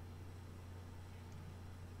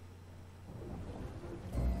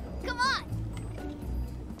 Come on.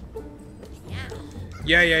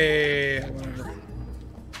 Yeah, whatever.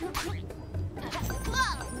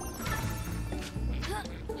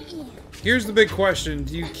 Here's the big question.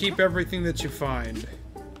 Do you keep everything that you find?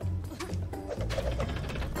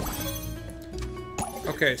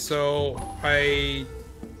 Okay, so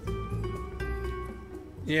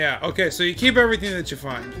yeah, okay, so you keep everything that you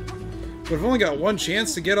find. But I've only got one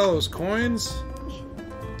chance to get all those coins?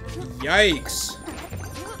 Yikes.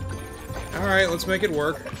 Alright, let's make it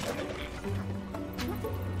work.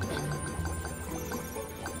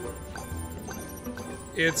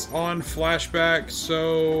 It's on flashback,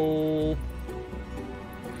 so...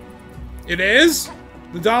 It is?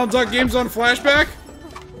 The Donald Duck game's on flashback?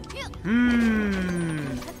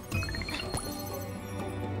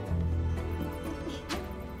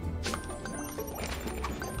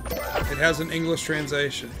 It has an English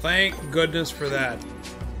translation. Thank goodness for that.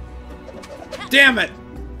 Damn it!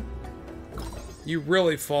 You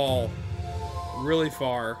really fall. really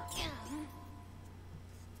far.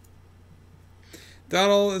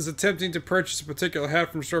 Donald is attempting to purchase a particular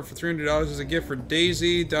hat from a store for $300 as a gift for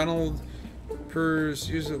Daisy. Donald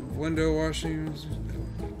use a window washing.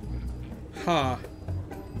 Huh.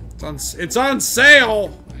 It's on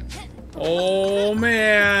sale! Oh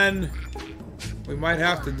man. We might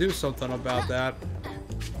have to do something about that.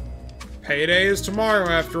 Payday is tomorrow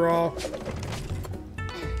after all.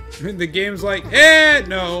 The game's like,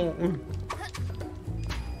 no.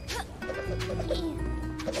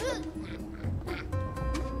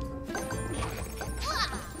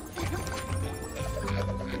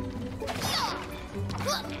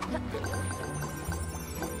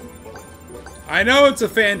 I know it's a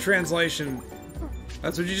fan translation.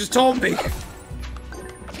 That's what you just told me.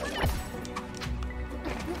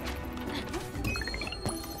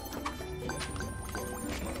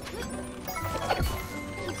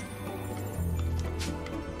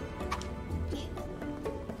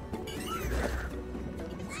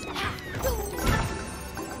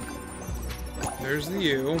 There's the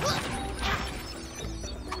U.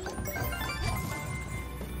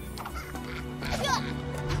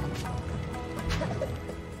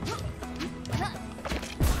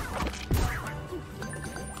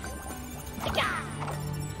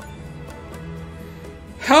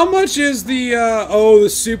 How much is the, the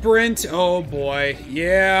Super Int? Oh boy,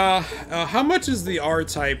 yeah. How much is the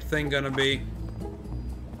R-Type thing gonna be?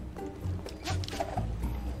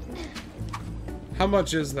 How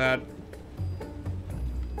much is that?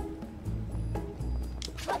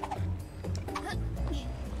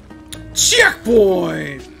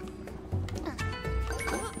 Checkpoint!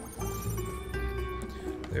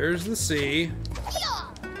 There's the C.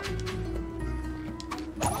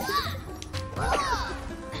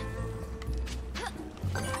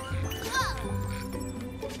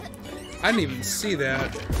 I didn't even see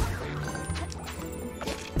that.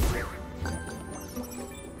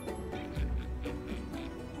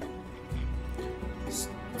 It's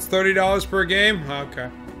 $30 per game? Okay.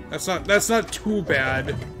 That's not too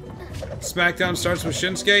bad. SmackDown starts with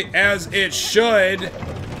Shinsuke, as it should.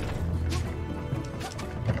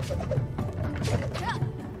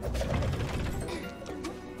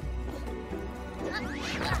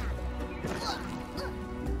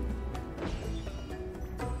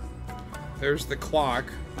 There's the clock.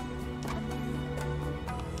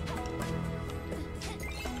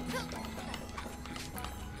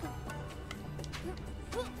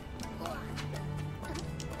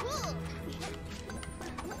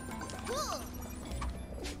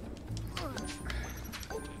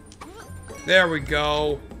 There we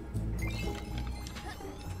go.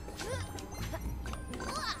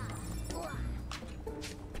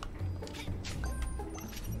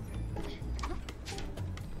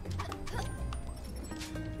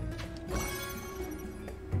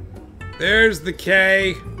 There's the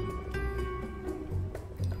K.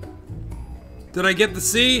 Did I get the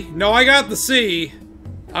C? No, I got the C.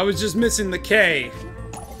 I was just missing the K.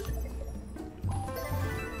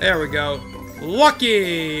 There we go.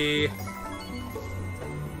 Lucky!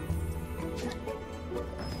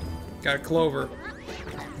 Got a clover.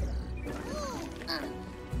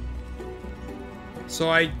 So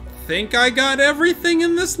I think I got everything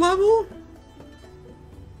in this level?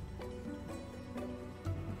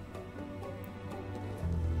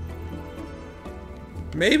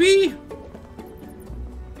 Maybe?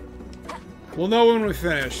 We'll know when we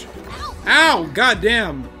finish. Ow!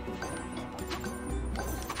 Goddamn!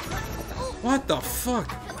 What the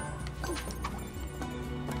fuck?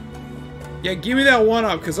 Yeah, give me that one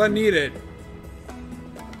up, because I need it.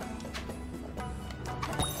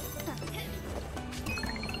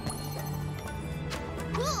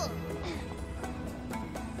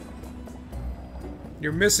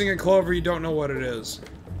 You're missing a clover, you don't know what it is.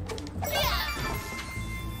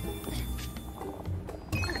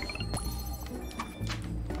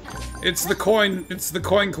 It's the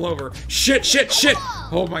coin clover. Shit, shit, shit!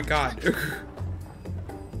 Oh my god.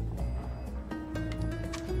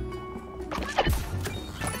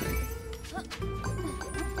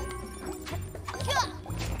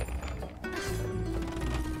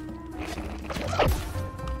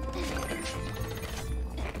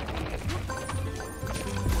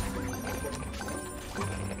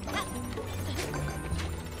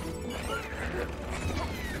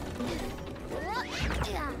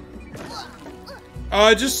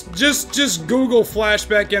 Just Google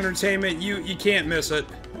Flashback Entertainment. You can't miss it.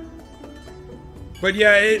 But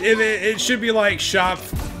yeah, it should be like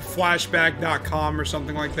shopflashback.com or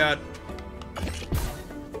something like that.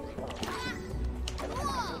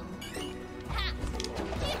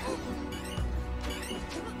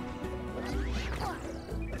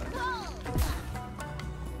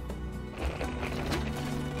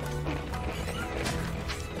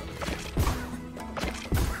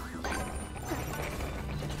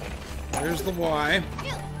 There's the Y.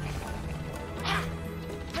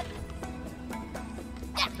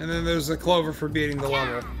 And then there's the clover for beating the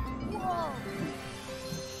level.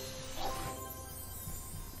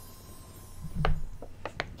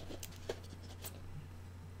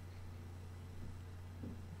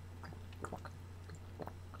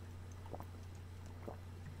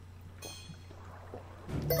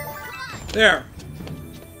 There.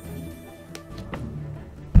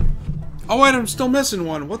 Oh wait, I'm still missing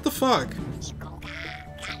one. What the fuck?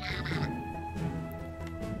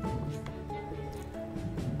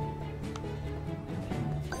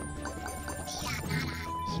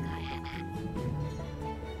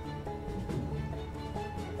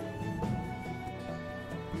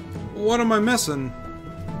 What am I missing?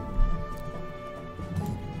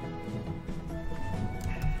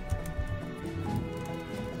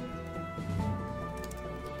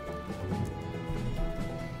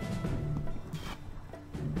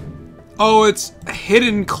 Oh, it's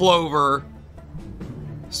hidden clover.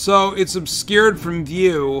 So it's obscured from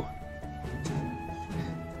view.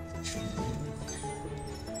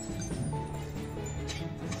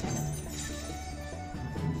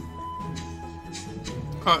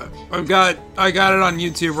 I got it on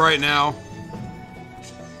YouTube right now.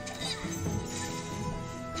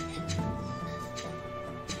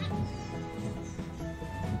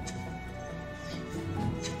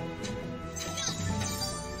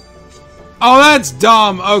 Oh, that's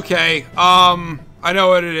dumb. Okay. I know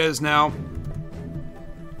what it is now.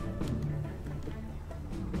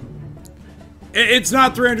 It's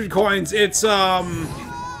not 300 coins. It's the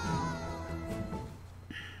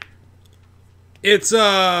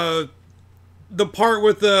part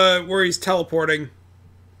with where he's teleporting.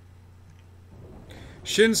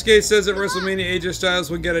 Shinsuke says at WrestleMania AJ Styles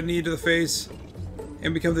would get a knee to the face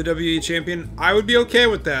and become the WWE champion. I would be okay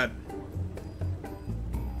with that.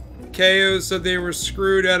 KO said they were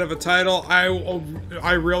screwed out of a title. I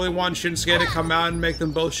really want Shinsuke to come out and make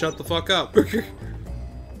them both shut the fuck up.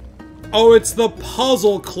 Oh, it's the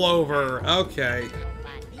puzzle clover. Okay.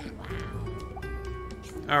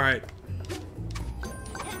 Alright.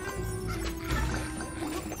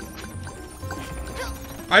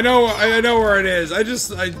 I know where it is.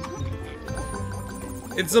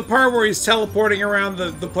 It's the part where he's teleporting around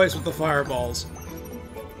the place with the fireballs.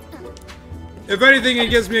 If anything, it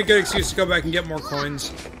gives me a good excuse to go back and get more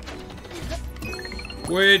coins.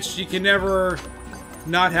 Which you can never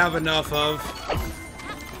not have enough of.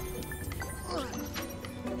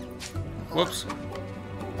 Whoops.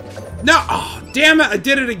 No! Oh, damn it! I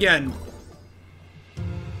did it again!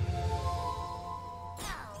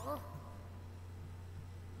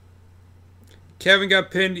 Kevin got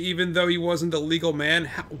pinned even though he wasn't the legal man.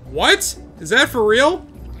 What? Is that for real?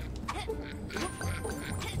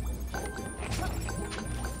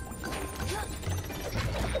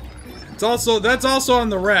 That's also on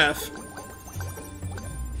the ref.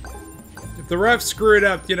 If the ref screwed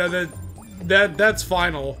up, you know, that's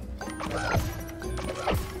final.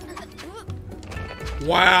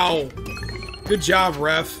 Wow. Good job,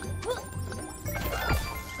 ref.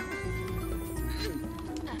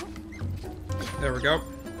 There we go.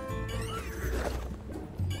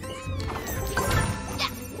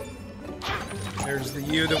 There's the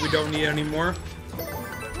U that we don't need anymore.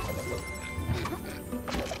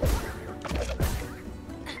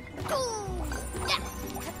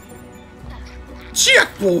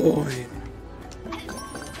 Checkpoint!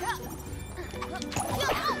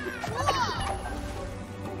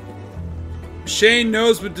 Shane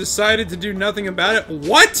knows but decided to do nothing about it.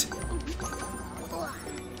 What?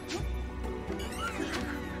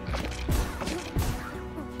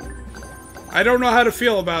 I don't know how to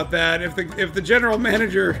feel about that. If the general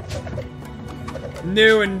manager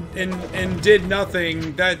knew and did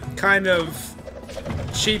nothing, that kind of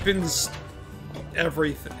cheapens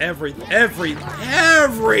everything.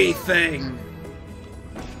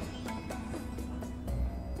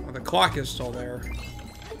 Well, the clock is still there.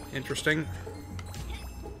 Interesting.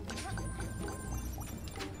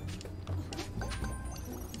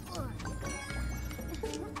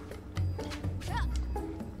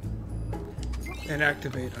 And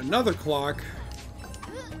activate another clock.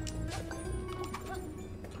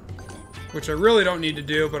 Which I really don't need to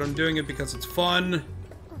do, but I'm doing it because it's fun.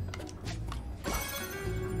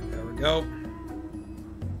 There we go.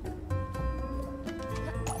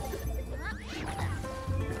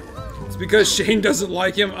 It's because Shane doesn't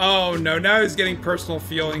like him. Oh no, now he's getting personal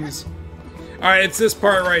feelings. Alright, it's this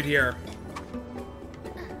part right here.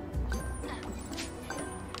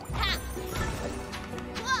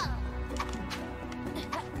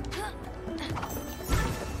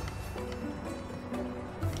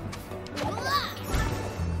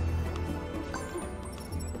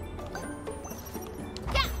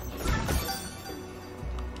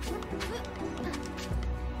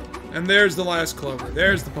 And there's the last clover.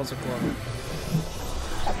 There's the puzzle clover.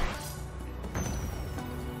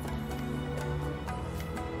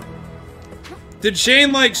 Did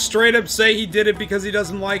Shane, like, straight up say he did it because he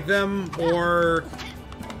doesn't like them, or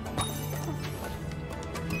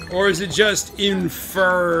is it just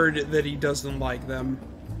inferred that he doesn't like them?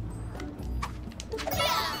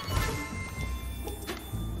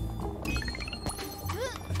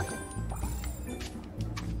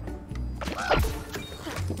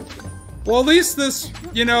 Well, at least this,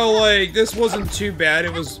 you know, like, this wasn't too bad.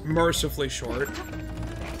 It was mercifully short.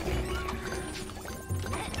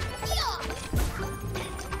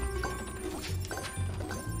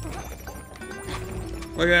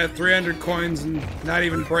 Look at that, 300 coins and not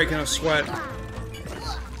even breaking a sweat.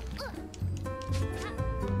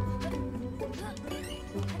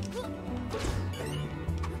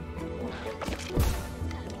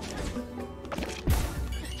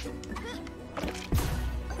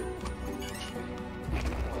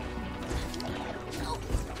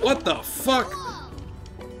 What the fuck?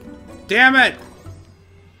 Damn it!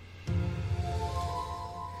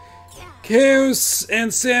 Chaos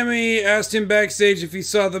and Sammy asked him backstage if he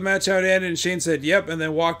saw the match how it ended, and Shane said yep, and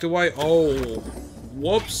then walked away. Oh,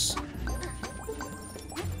 whoops.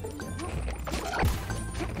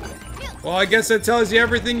 Well, I guess that tells you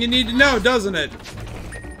everything you need to know, doesn't it?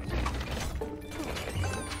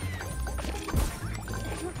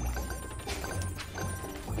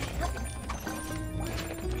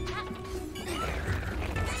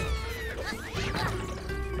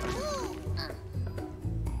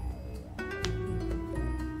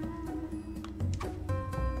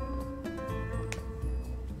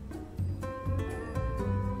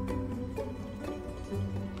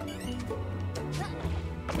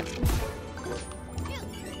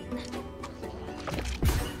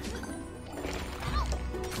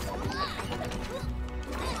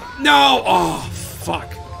 No! Oh,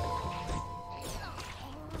 fuck.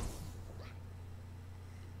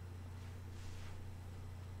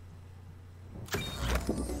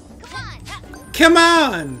 Come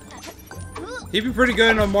on! He'd be pretty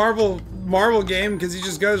good in a Marvel game because he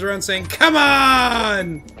just goes around saying, "Come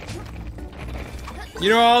on!" You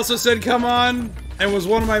know who also said "come on" and was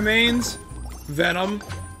one of my mains? Venom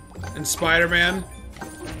and Spider-Man.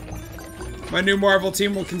 My new Marvel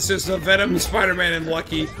team will consist of Venom, Spider-Man, and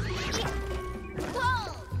Lucky.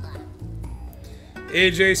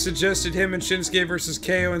 AJ suggested him and Shinsuke versus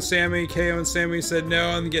KO and Sammy. KO and Sammy said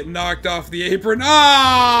no and get knocked off the apron.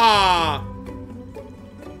 Ah!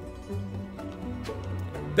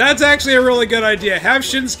 That's actually a really good idea. Have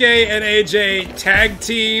Shinsuke and AJ tag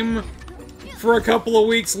team for a couple of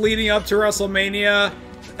weeks leading up to WrestleMania,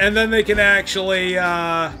 and then they can actually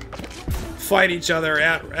fight each other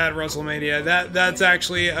at WrestleMania. That's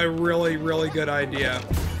actually a really, really good idea.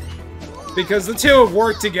 Because the two have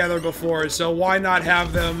worked together before, so why not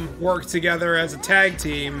have them work together as a tag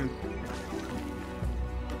team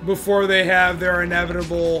before they have their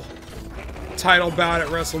inevitable title bout at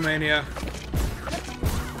WrestleMania?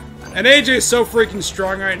 And AJ's so freaking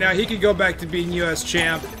strong right now, he could go back to being US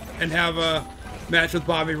champ and have a match with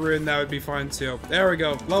Bobby Roode, and that would be fine too. There we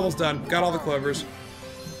go. Level's done. Got all the clovers.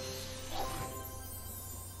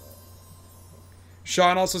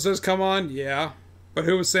 Sean also says, come on. Yeah. But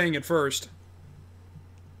who was saying it first?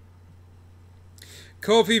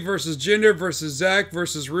 Kofi versus Jinder versus Zack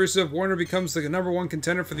versus Rusev. Warner becomes the #1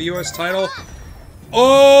 contender for the US title.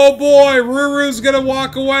 Oh boy, Ruru's gonna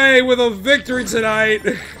walk away with a victory tonight.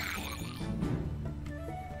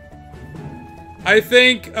 I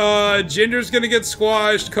think Jinder's gonna get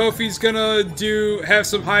squashed. Kofi's gonna have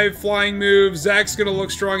some high flying moves. Zack's gonna look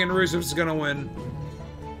strong, and Rusev's gonna win.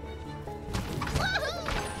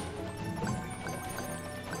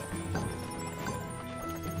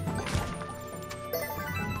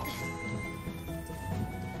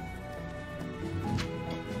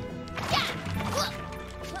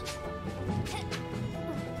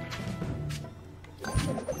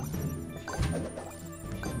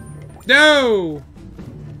 No!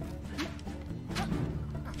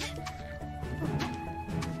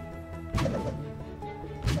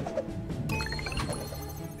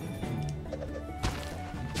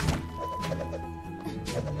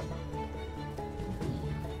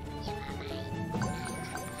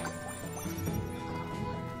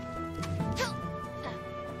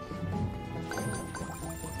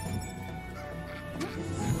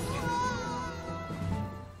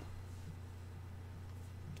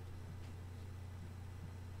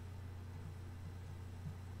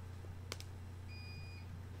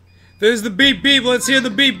 There's the beep beep. Let's hear the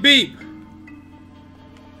beep beep.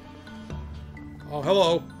 Oh,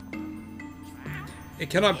 hello. It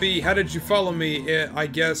cannot be. How did you follow me? I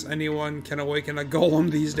guess anyone can awaken a golem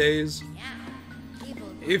these days.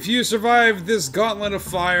 If you survive this gauntlet of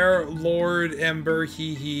fire, Lord Ember,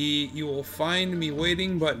 you will find me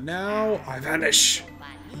waiting, but now I vanish.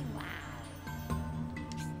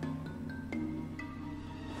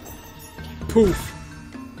 Poof.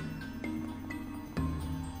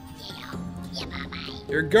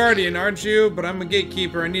 You're a guardian, aren't you? But I'm a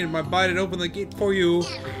gatekeeper. I needed my body to open the gate for you.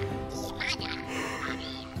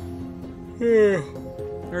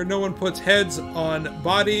 Or no one puts heads on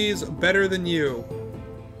bodies better than you.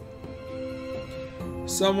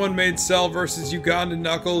 Someone made Cell versus Uganda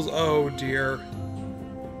Knuckles. Oh dear.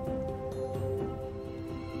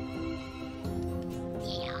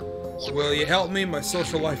 Will you help me? My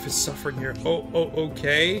social life is suffering here. Oh,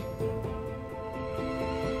 okay.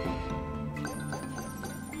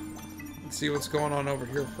 Let's see what's going on over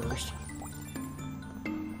here first.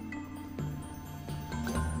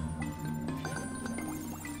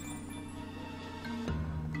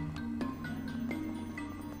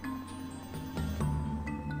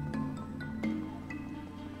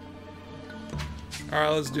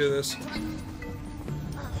 Alright, let's do this.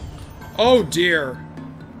 Oh dear.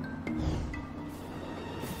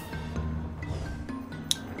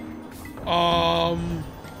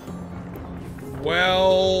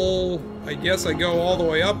 Well, I guess I go all the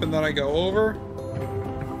way up and then I go over.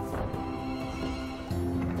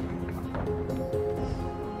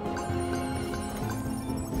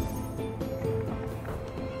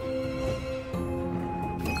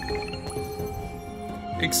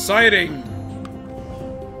 Exciting!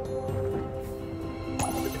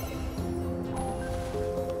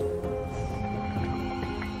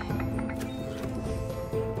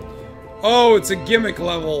 Oh, it's a gimmick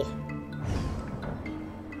level.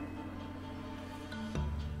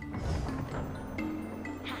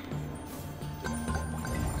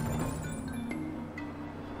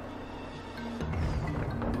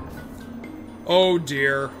 Oh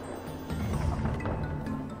dear.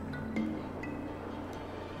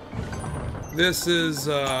 This is,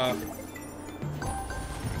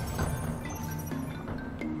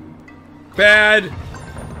 bad.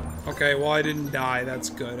 Okay, well I didn't die. That's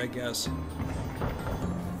good, I guess.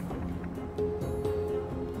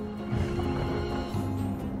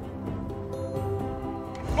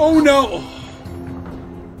 Oh no!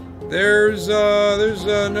 There's no,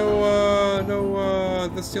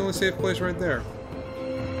 that's the only safe place right there.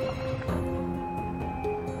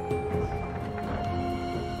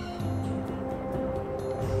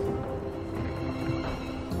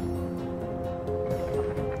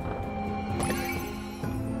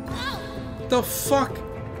 The fuck?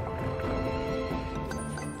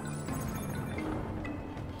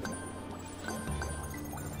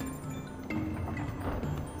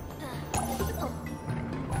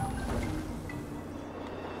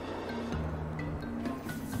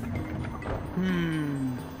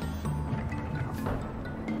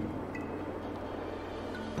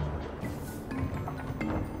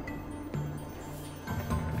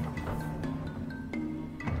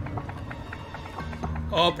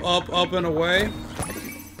 Up and away.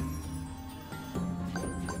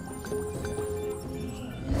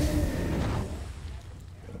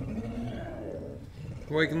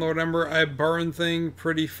 Awaken Lord Ember, I burn thing,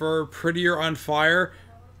 pretty fur, prettier on fire.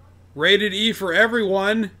 Rated E for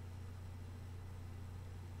everyone.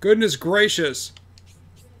 Goodness gracious.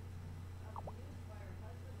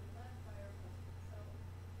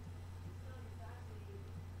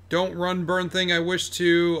 Don't run, burn thing. I wish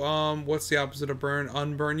to, what's the opposite of burn?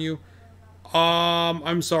 Unburn you?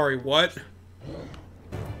 I'm sorry, what?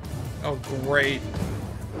 Oh, great.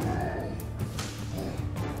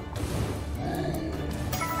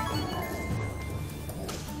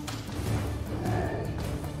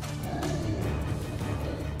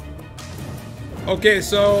 Okay,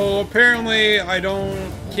 so apparently I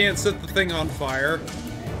can't set the thing on fire.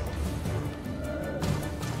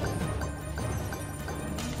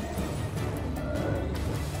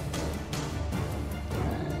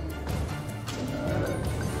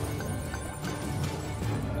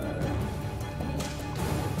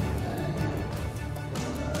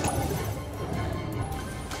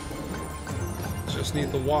 Just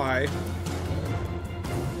need the Y.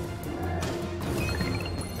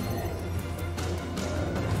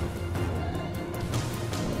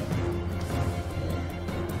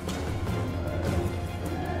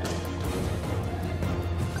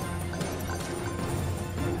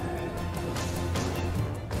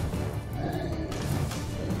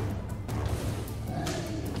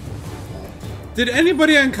 Did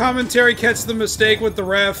anybody on commentary catch the mistake with the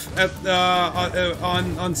ref at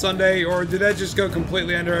on Sunday, or did that just go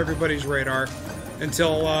completely under everybody's radar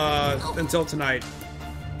until tonight?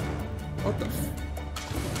 What the?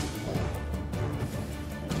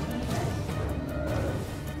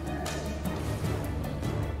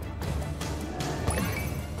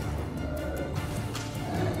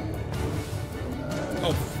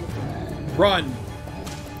 Oh, run!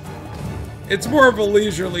 It's more of a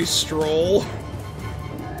leisurely stroll.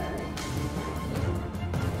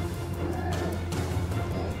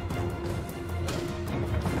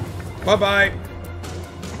 Bye-bye.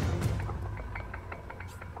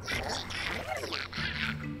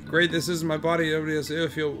 Great, this isn't my body. Nobody has to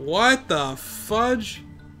feel. What the fudge?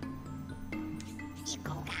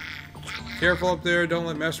 Careful up there. Don't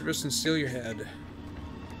let Master Biston steal your head.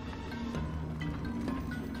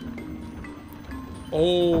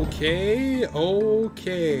 Okay,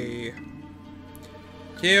 okay.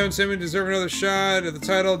 KO and Sammy deserve another shot at the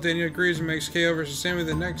title. Daniel agrees and makes KO versus Sammy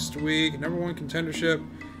the next week. #1 contendership.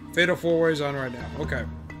 Fatal 4-Ways on right now. Okay.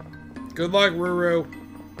 Good luck, Ruru.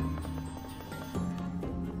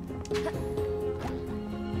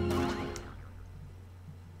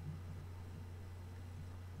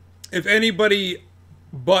 If anybody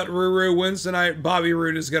but Ruru wins tonight, Bobby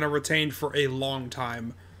Roode is going to retain for a long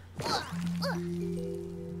time.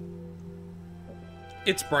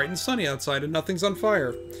 It's bright and sunny outside and nothing's on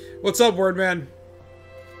fire. What's up, Wordman?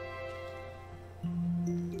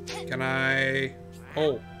 Can I...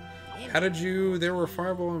 Oh. How did you... There were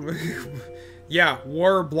fireball... Yeah,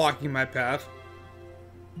 war blocking my path.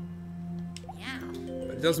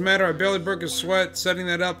 But it doesn't matter, I barely broke a sweat setting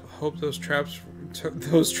that up. Hope those traps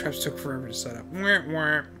took forever to set up.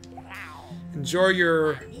 Enjoy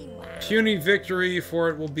your puny victory, for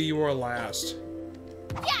it will be your last.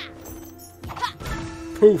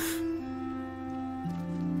 Poof.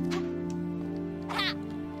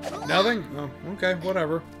 Nothing? Oh, okay,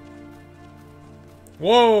 whatever.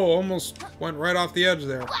 Whoa, almost went right off the edge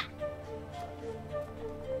there.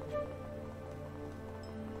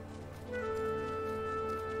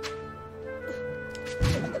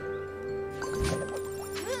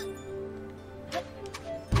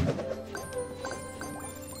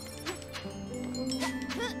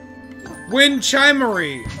 Wind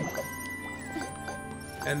Chimery!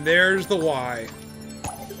 And there's the Y.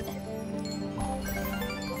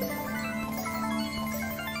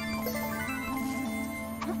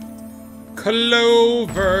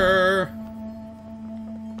 Clover.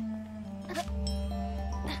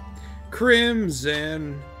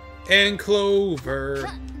 Crimson and clover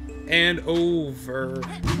and over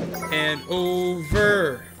and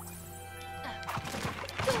over.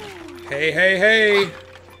 Hey, hey, hey.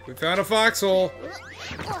 We found a foxhole.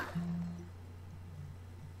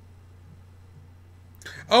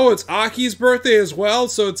 Oh, it's Aki's birthday as well,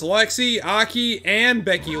 so it's Lexi, Aki, and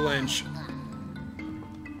Becky Lynch.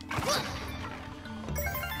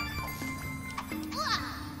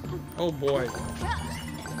 Oh boy.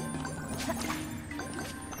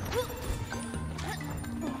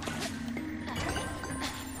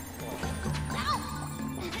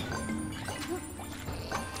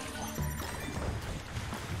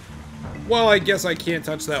 Well, I guess I can't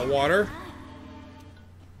touch that water.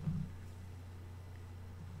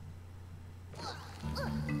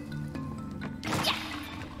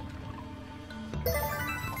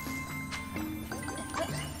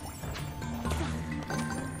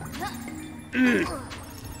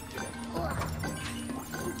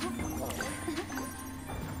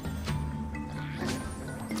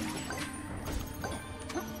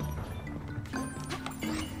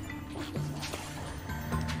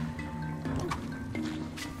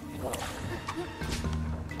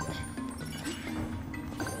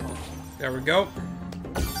 There we go.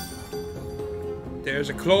 There's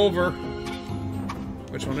a clover.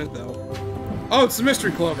 Which one is it, though? Oh, it's the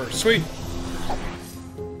mystery clover. Sweet.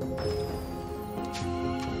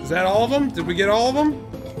 Is that all of them? Did we get all of them?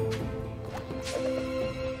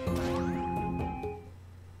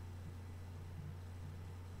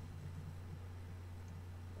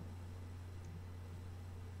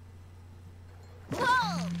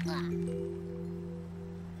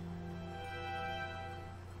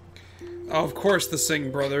 Oh, of course the Singh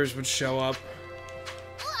brothers would show up.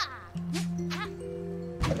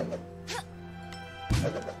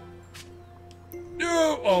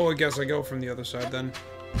 No! Oh, I guess I go from the other side then.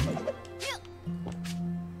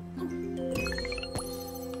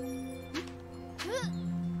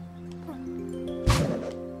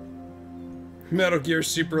 Metal Gear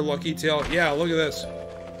Super Lucky Tail. Yeah, look at this.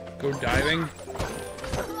 Go diving.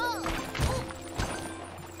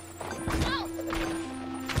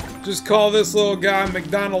 Just call this little guy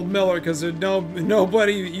McDonald Miller, because there's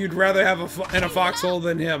nobody you'd rather have in a foxhole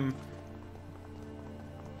than him.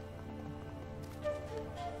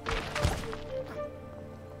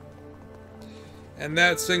 And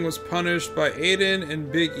that thing was punished by Aiden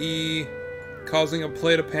and Big E, causing a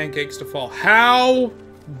plate of pancakes to fall. How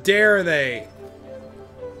dare they?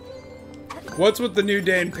 What's with the New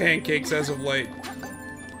Day and pancakes as of late?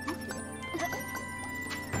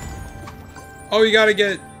 Oh, you gotta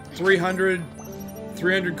get 300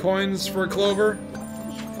 coins for a clover?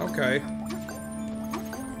 Okay.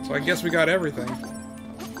 So I guess we got everything.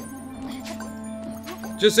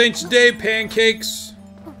 Just ain't your day, pancakes.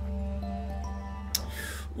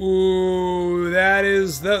 Ooh,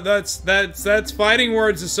 that's fighting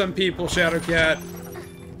words to some people, Shadowcat.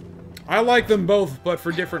 I like them both, but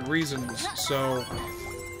for different reasons, so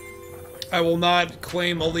I will not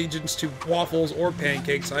claim allegiance to waffles or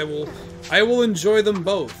pancakes. I will enjoy them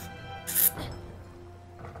both.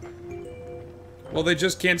 Well, they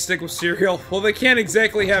just can't stick with cereal. Well, they can't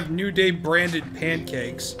exactly have New Day branded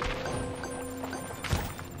pancakes.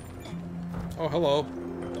 Oh, hello.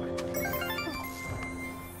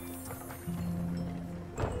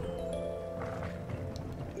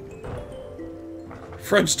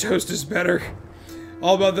 French toast is better.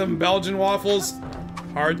 All about them Belgian waffles.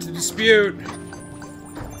 Hard to dispute.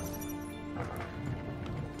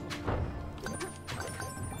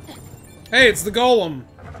 Hey, it's the golem.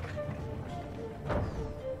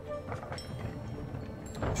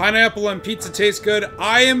 Pineapple and pizza taste good.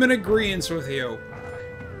 I am in agreement with you.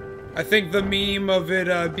 I think the meme of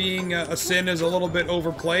it being a sin is a little bit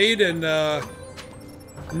overplayed and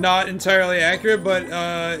not entirely accurate, but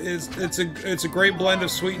it's a great blend of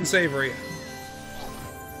sweet and savory.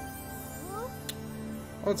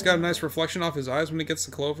 Oh, it's got a nice reflection off his eyes when he gets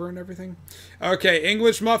the clover and everything. Okay,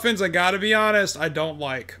 English muffins, I gotta be honest, I don't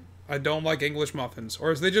like English muffins.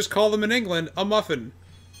 Or as they just call them in England, a muffin.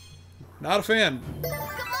 Not a fan.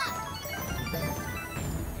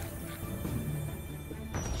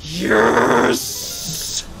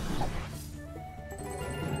 Yes!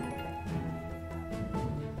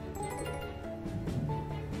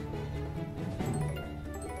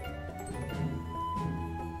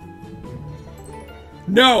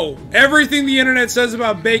 No! Everything the internet says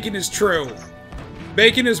about bacon is true.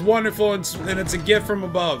 Bacon is wonderful and it's a gift from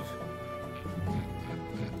above.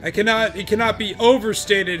 It cannot be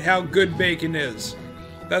overstated how good bacon is.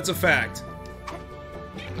 That's a fact.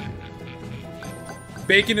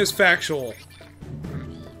 Bacon is factual.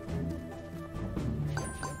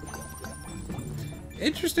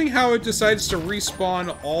 Interesting how it decides to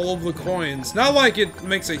respawn all of the coins. Not like it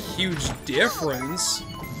makes a huge difference.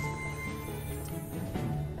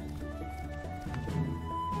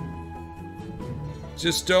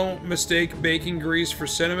 Just don't mistake bacon grease for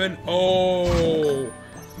cinnamon. Oh,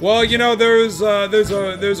 well, you know, there's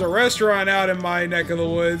a restaurant out in my neck of the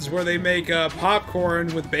woods where they make popcorn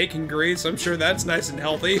with bacon grease. I'm sure that's nice and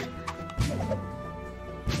healthy.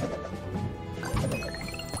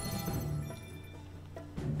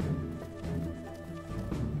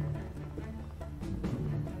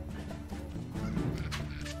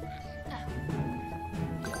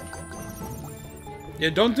 Yeah,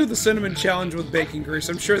 don't do the cinnamon challenge with bacon grease.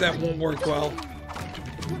 I'm sure that won't work well.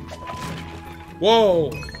 Whoa!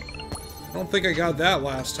 I don't think I got that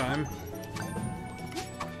last time.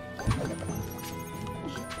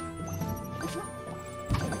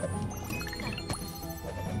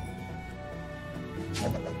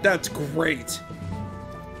 That's great.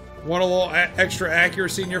 Want a little extra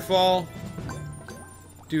accuracy in your fall?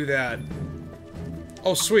 Do that.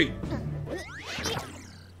 Oh, sweet.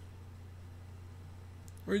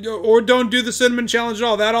 Or don't do the cinnamon challenge at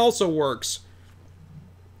all. That also works.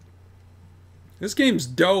 This game's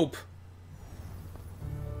dope.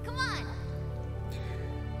 Come on.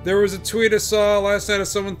 There was a tweet I saw last night of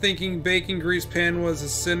someone thinking bacon grease pan was a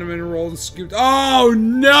cinnamon roll and scooped. Oh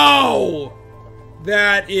no!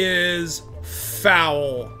 That is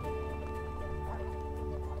foul.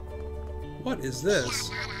 What is this?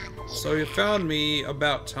 So you found me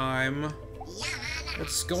about time.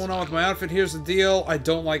 What's going on with my outfit? Here's the deal. I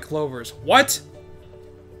don't like clovers. What?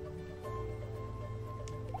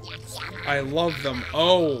 I love them.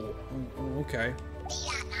 Oh. Okay.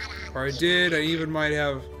 Or I did. I even might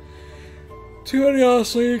have... To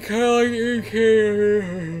honestly, kind of like...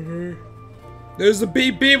 There's the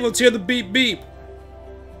beep beep. Let's hear the beep beep.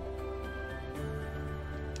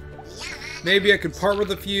 Maybe I could part with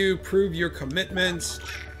a few. Prove your commitment.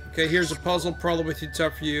 Okay, here's a puzzle. Probably too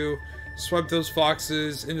tough for you. Swipe those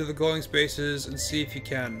foxes into the glowing spaces and see if you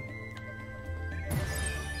can.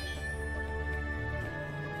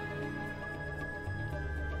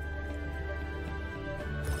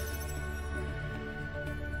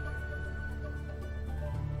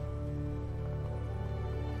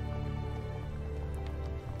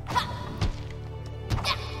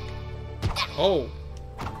 Oh.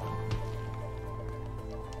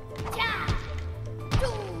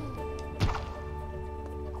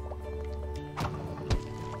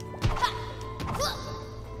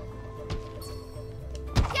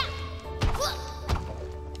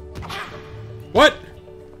 What?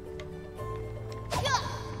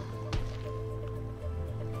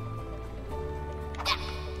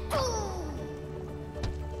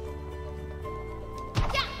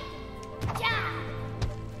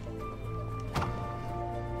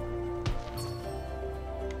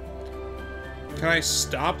 Can I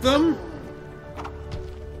stop them?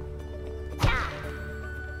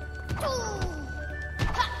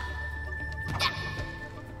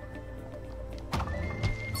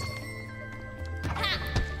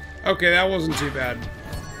 Okay, that wasn't too bad.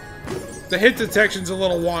 The hit detection's a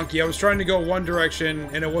little wonky. I was trying to go one direction,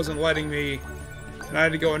 and it wasn't letting me, and I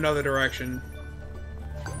had to go another direction.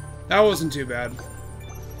 That wasn't too bad.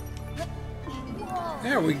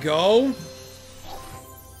 There we go.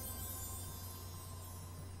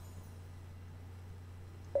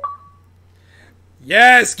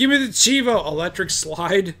 Yes! Give me the Chivo! Electric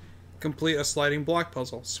slide. Complete a sliding block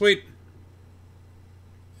puzzle. Sweet.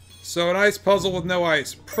 So an ice puzzle with no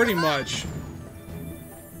ice. Pretty much.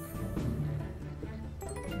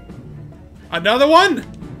 Another one?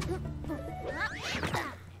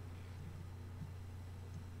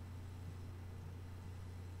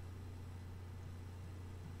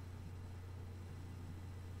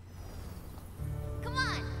 Come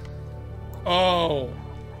on. Oh.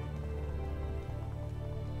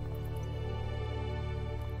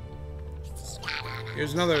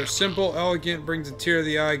 Here's another. Simple, elegant, brings a tear to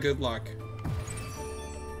the eye. Good luck.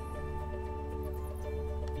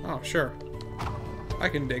 Oh, sure. I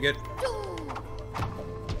can dig it.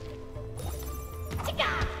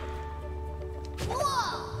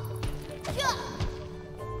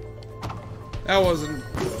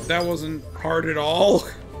 That wasn't hard at all.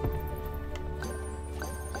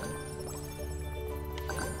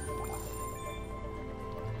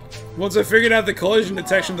 Once I figured out the collision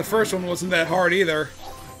detection, the first one wasn't that hard either.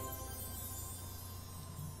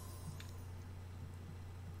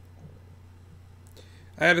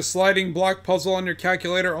 I had a sliding block puzzle on your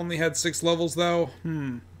calculator, only had 6 levels though.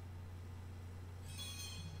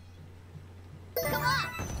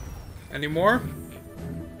 Any more?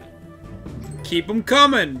 Keep them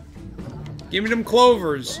coming! Give me them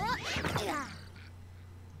clovers.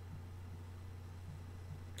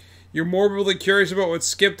 You're morbidly curious about what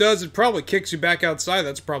Skip does? It probably kicks you back outside.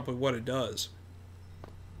 That's probably what it does.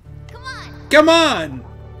 Come on! Come on!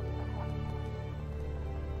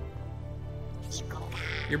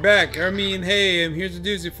 You're back. I mean, hey, here's a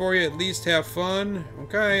doozy for you. At least have fun.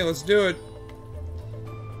 Okay, let's do it.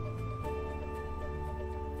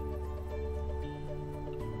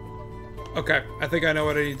 Okay, I think I know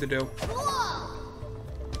what I need to do.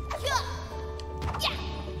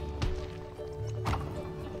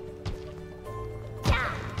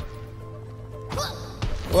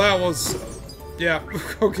 Well, that was... yeah,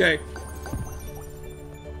 okay.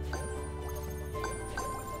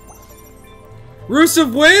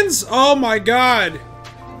 Rusev wins? Oh my god.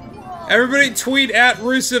 Everybody tweet at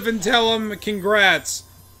Rusev and tell him congrats.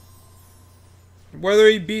 Whether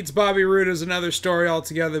he beats Bobby Roode is another story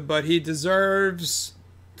altogether, but he deserves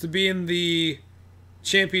to be in the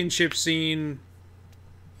championship scene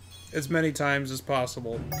as many times as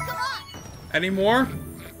possible. Any more?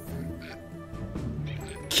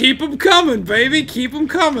 Keep them coming, baby! Keep them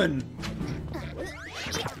coming!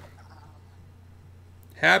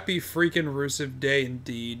 Happy freaking Rusev Day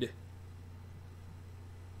indeed.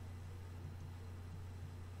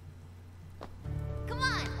 Come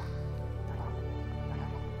on.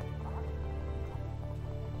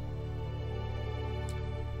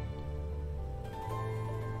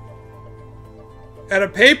 At a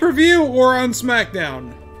pay-per-view or on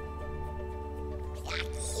SmackDown?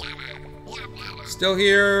 Still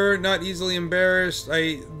here, not easily embarrassed.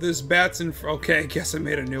 This bat's in. Okay, I guess I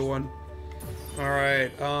made a new one.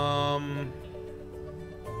 Alright, I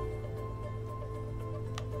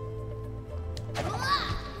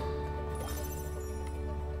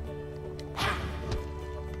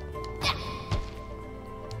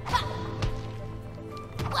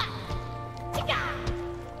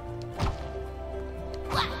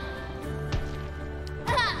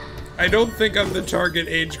don't think I'm the target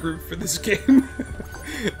age group for this game.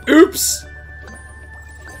 Oops!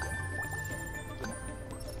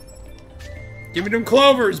 Give me them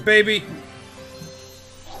clovers, baby!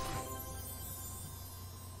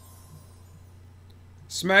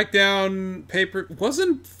 SmackDown paper...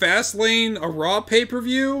 Wasn't Fastlane a Raw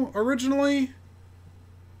pay-per-view originally?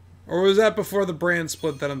 Or was that before the brand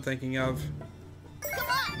split that I'm thinking of?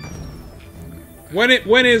 When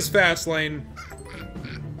is Fastlane?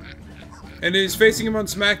 And he's facing him on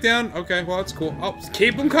SmackDown? Okay, well that's cool. Oh,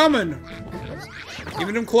 keep him coming!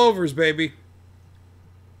 Giving him clovers, baby.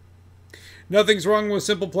 Nothing's wrong with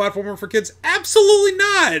simple platformer for kids? Absolutely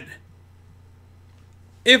not!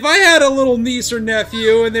 If I had a little niece or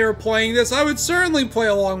nephew and they were playing this, I would certainly play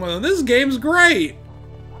along with them. This game's great!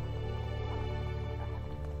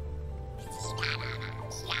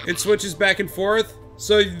 It switches back and forth.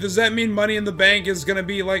 So does that mean Money in the Bank is gonna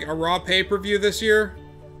be like a Raw pay-per-view this year?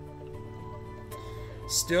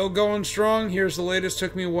 Still going strong. Here's the latest.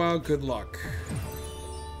 Took me a while. Good luck.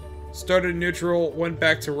 Started neutral. Went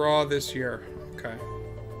back to Raw this year. Okay.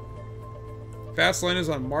 Fastlane is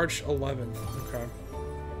on March 11th. Okay.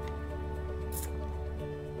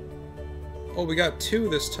 Oh, we got 2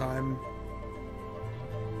 this time.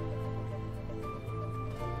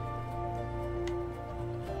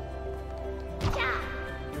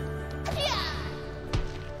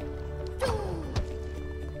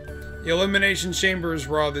 The Elimination Chamber is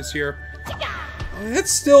Raw this year.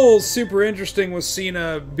 That's still super interesting with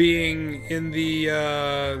Cena being in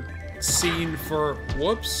the scene for...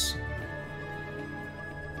 Whoops.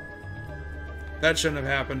 That shouldn't have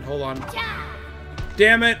happened. Hold on.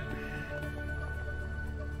 Damn it.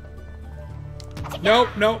 Nope,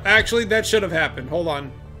 nope. Actually, that should have happened. Hold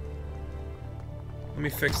on. Let me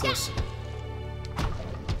fix this.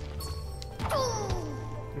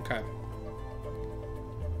 Okay.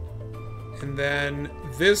 And then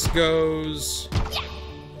this goes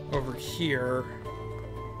over here.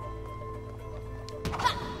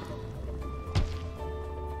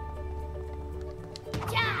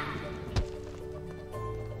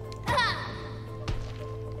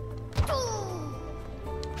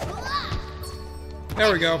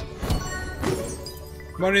 There we go.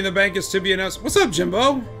 Money in the Bank is to be announced. What's up,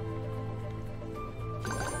 Jimbo?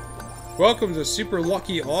 Welcome to Super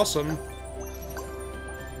Lucky Awesome.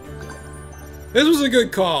 This was a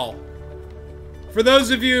good call. For those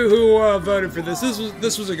of you who voted for this,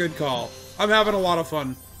 this was a good call. I'm having a lot of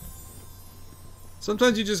fun.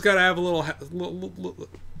 Sometimes you just gotta have a little,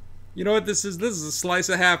 you know what this is? This is a slice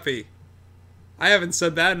of happy. I haven't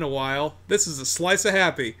said that in a while. This is a slice of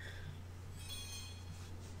happy.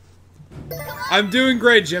 I'm doing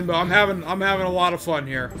great, Jimbo. I'm having a lot of fun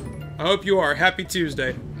here. I hope you are. Happy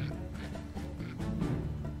Tuesday.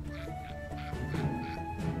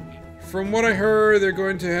 From what I heard, they're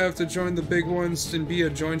going to have to join the big ones and be a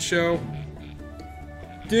joint show.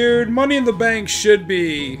 Dude, Money in the Bank should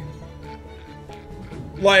be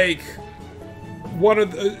like one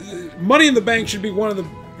of the Money in the Bank should be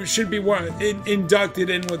inducted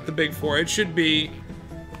in with the big 4. It should be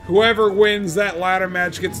whoever wins that ladder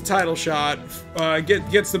match gets a title shot,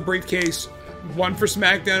 gets the briefcase, one for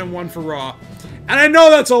SmackDown and one for Raw. And I know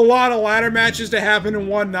that's a lot of ladder matches to happen in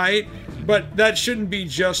one night, but that shouldn't be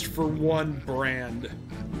just for one brand.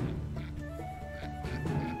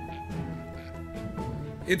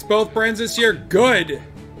 It's both brands this year. Good!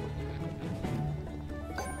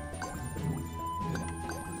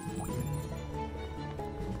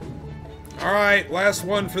 Alright, last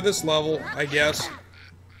one for this level, I guess.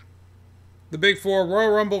 The Big 4,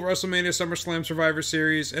 Royal Rumble, WrestleMania, SummerSlam, Survivor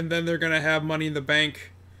Series, and then they're gonna have Money in the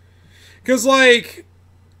Bank. Cause, like,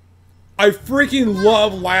 I freaking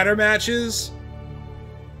love ladder matches.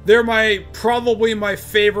 They're probably my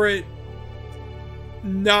favorite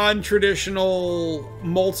non-traditional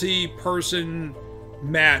multi-person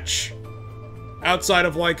match outside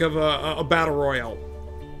of like a battle royale,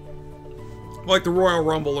 like the Royal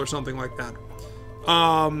Rumble or something like that.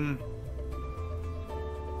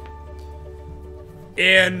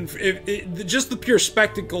 And just the pure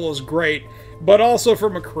spectacle is great. But also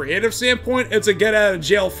from a creative standpoint, it's a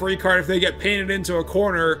get-out-of-jail-free card. If they get painted into a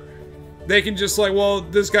corner, they can just like, well,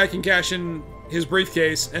 this guy can cash in his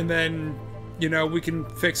briefcase, and then, you know, we can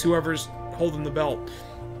fix whoever's holding the belt,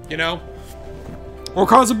 you know? Or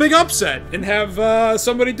cause a big upset and have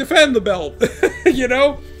somebody defend the belt, you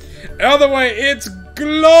know? Either way, it's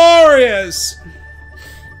glorious!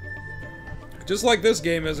 Just like this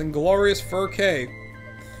game is in glorious 4K.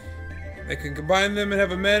 They can combine them and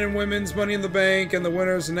have a men and women's Money in the Bank, and the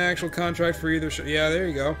winner is an actual contract for either show. Yeah, there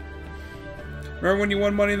you go. Remember when you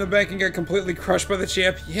won Money in the Bank and got completely crushed by the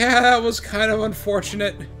champ? Yeah, that was kind of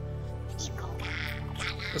unfortunate.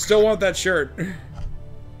 I still want that shirt.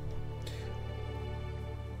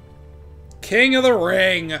 King of the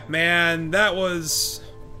Ring. Man, that was...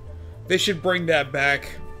 They should bring that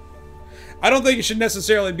back. I don't think it should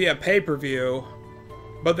necessarily be a pay-per-view,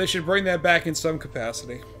 but they should bring that back in some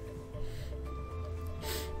capacity.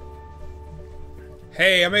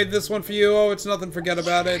 Hey, I made this one for you. Oh, it's nothing. Forget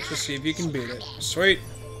about it. Just see if you can beat it. Sweet.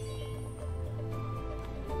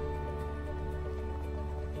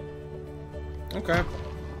 Okay.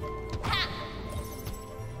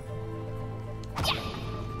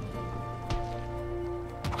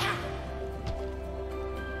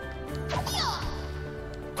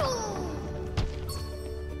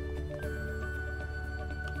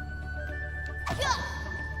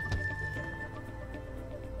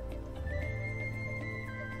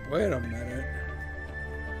 Wait a minute.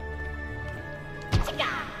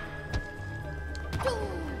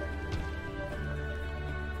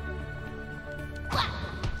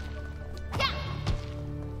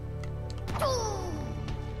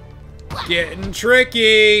 Getting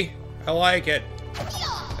tricky. I like it.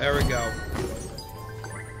 There we go.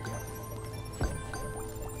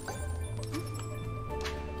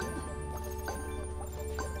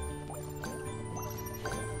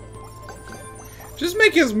 Just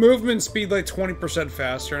make his movement speed like 20%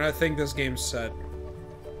 faster, and I think this game's set.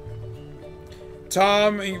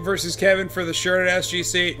 Tom versus Kevin for the shirt at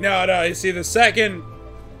SGC. No, you see, the second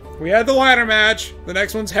we had the ladder match, the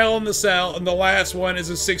next one's Hell in the Cell, and the last one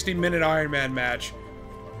is a 60-minute Iron Man match.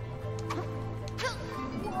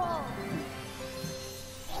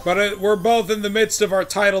 But we're both in the midst of our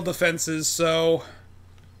title defenses, so...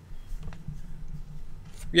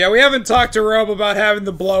 Yeah, we haven't talked to Rob about having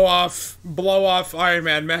the blow-off Iron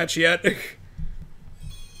Man match yet.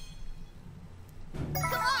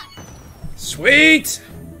 Sweet!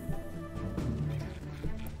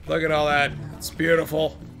 Look at all that. It's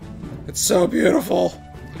beautiful. It's so beautiful.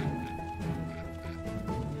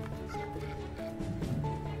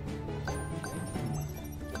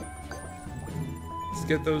 Let's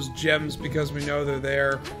get those gems because we know they're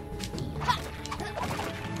there.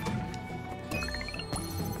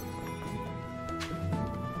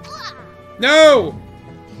 No!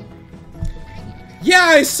 Yeah,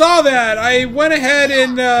 I saw that! I went ahead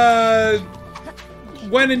and,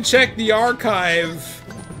 went and checked the archive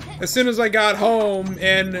as soon as I got home,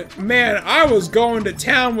 and, man, I was going to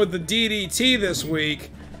town with the DDT this week.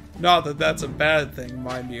 Not that that's a bad thing,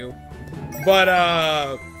 mind you. But,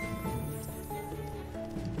 I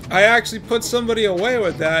actually put somebody away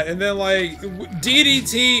with that, and then, like,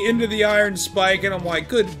 DDT into the Iron Spike, and I'm like,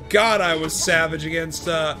 good God, I was savage against,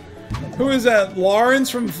 who is that? Lawrence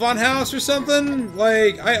from Funhouse or something?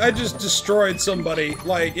 Like, I just destroyed somebody.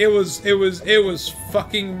 Like, it was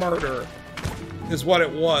fucking murder. Is what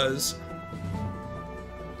it was.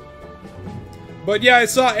 But yeah, I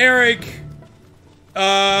saw Eric,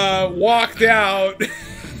 walked out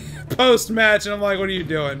post-match, and I'm like, what are you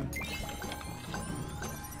doing?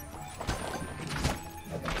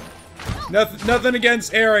 Nothing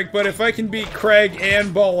against Eric, but if I can beat Craig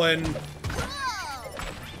and Bolin,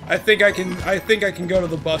 I think I can go to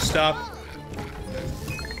the bus stop.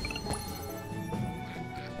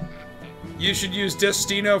 You should use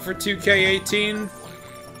Destino for 2K18.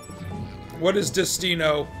 What is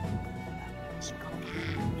Destino?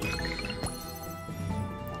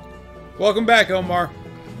 Welcome back, Omar.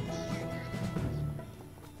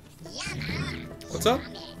 What's up?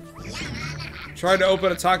 Tried to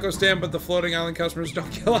open a taco stand, but the floating island customers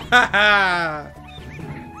don't kill. Haha.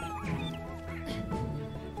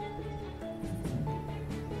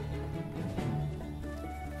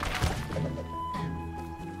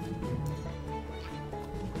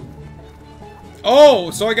 Oh,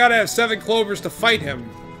 so I gotta have 7 clovers to fight him.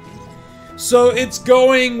 So it's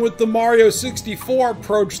going with the Mario 64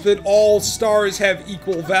 approach that all stars have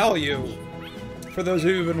equal value. For those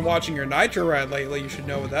who've been watching your Nitro Ride lately, you should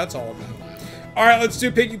know what that's all about. Alright, let's do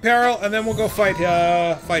Piggy Peril, and then we'll go fight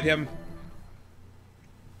him.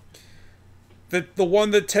 The one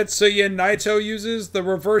that Tetsuya Naito uses, the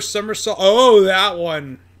reverse somersault. Oh, that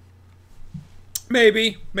one.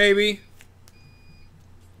 Maybe.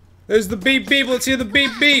 There's the beep beep, let's hear the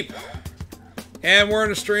beep beep! And we're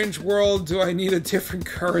in a strange world, do I need a different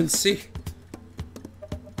currency?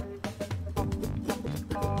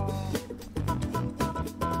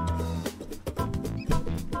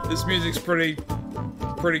 This music's pretty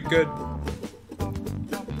good.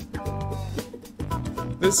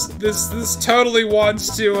 This totally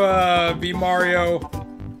wants to, be Mario.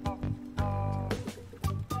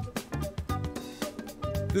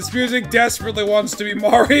 This music desperately wants to be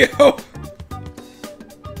Mario.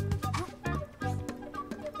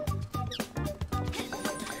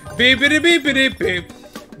 Beep beep beep beep beep beep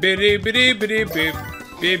beep beep beep beep beep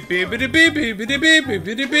beep beep beep beep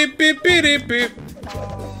beep beep beep beep beep.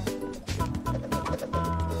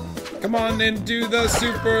 Come on and do the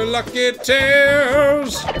super lucky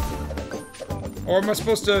tails. Or am I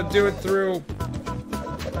supposed to do it through?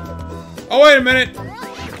 Oh, wait a minute.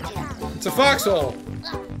 It's a foxhole.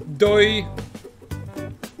 Doi.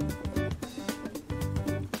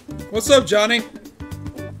 What's up, Johnny?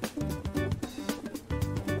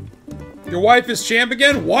 Your wife is champ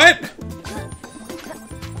again? What?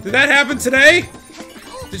 Did that happen today?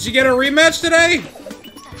 Did she get a rematch today?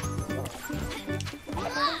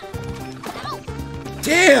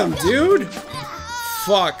 Damn, dude!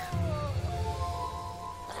 Fuck.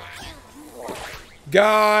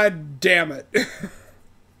 God damn it.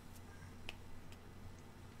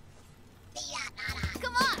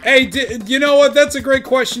 Hey, you know what? That's a great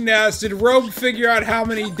question to ask. Did Rogue figure out how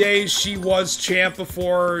many days she was champ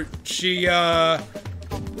before she,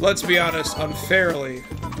 let's be honest, unfairly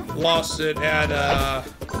lost it at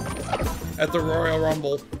the Royal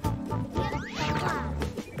Rumble?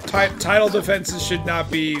 Title defenses should not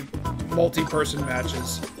be multi-person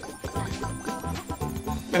matches.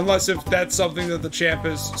 Unless if that's something that the champ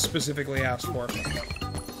has specifically asked for.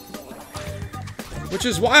 Which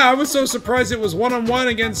is why I was so surprised it was one-on-one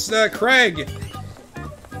against Craig.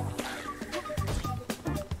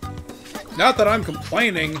 Not that I'm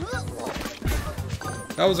complaining.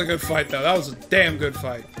 That was a good fight, though. That was a damn good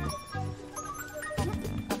fight.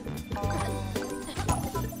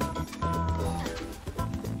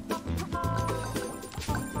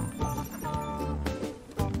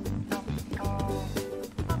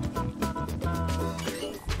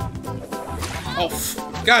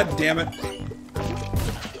 Oh, god damn it.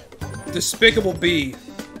 Despicable B.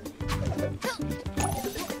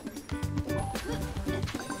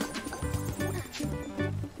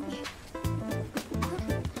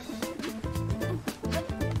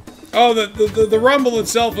 Oh, the Rumble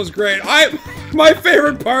itself was great. My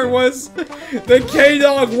favorite part was that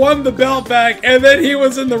K-Dog won the belt back, and then he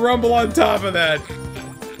was in the Rumble on top of that.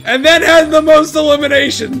 And then had the most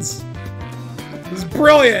eliminations. It was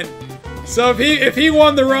brilliant. So if he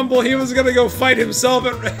won the Rumble, he was gonna go fight himself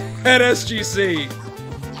at SGC.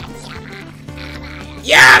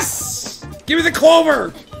 Yes! Give me the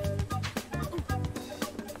clover!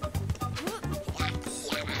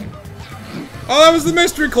 Oh, that was the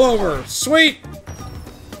mystery clover! Sweet!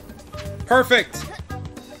 Perfect!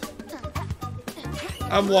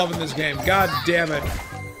 I'm loving this game. God damn it.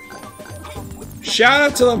 Shout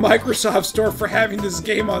out to the Microsoft Store for having this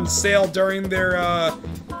game on sale during their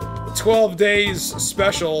 12 days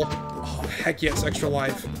special. Oh, heck yes, Extra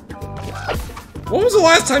Life. When was the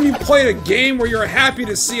last time you played a game where you're happy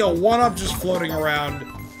to see a 1-up just floating around?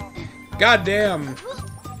 God damn.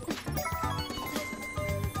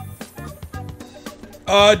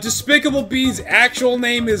 Despicable B's actual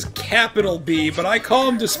name is Capital B, but I call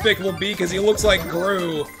him Despicable B because he looks like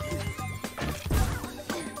Gru.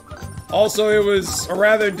 Also, it was a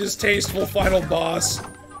rather distasteful final boss.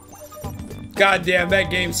 God damn,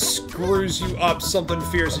 that game screws you up something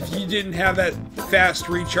fierce. If you didn't have that fast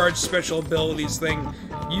recharge special abilities thing,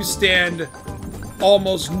 you stand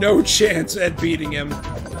almost no chance at beating him.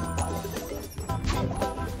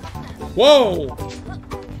 Whoa!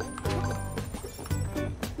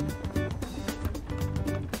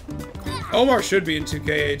 Omar should be in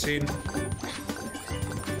 2K18.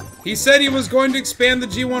 He said he was going to expand the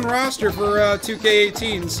G1 roster for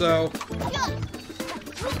 2K18, so...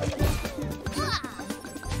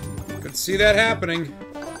 could see that happening.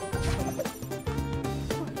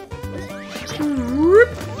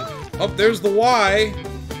 Oh, there's the Y.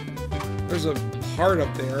 There's a heart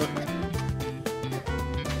up there.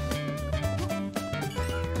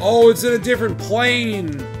 Oh, it's in a different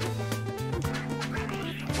plane.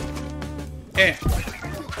 Eh.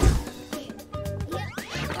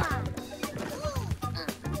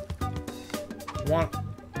 Want.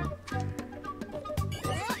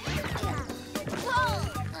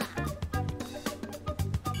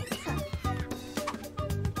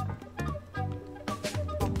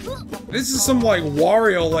 This is some like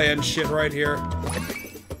Wario Land shit right here.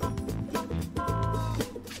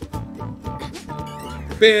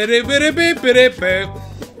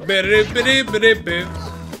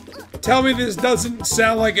 Tell me this doesn't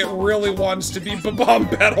sound like it really wants to be Bomb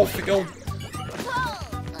Battlefield.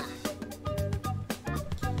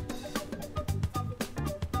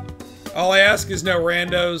 All I ask is no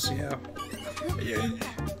randos. Yeah.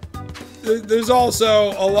 There's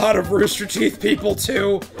also a lot of Rooster Teeth people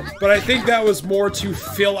too, but I think that was more to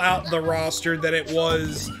fill out the roster than it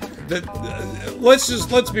was that.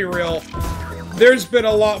 Let's be real. There's been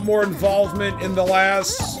a lot more involvement in the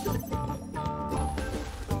last.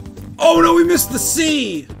 Oh no, we missed the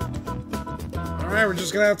C! Alright, we're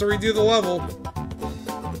just gonna have to redo the level.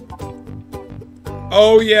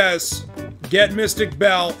 Oh yes, get Mystic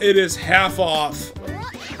Bell, it is half off.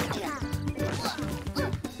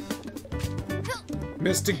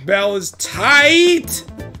 Mystic Bell is tight!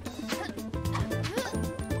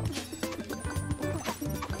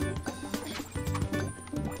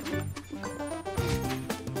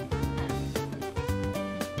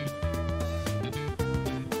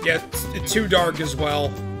 Yeah, it's too dark as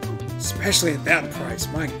well. Especially at that price.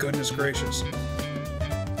 My goodness gracious.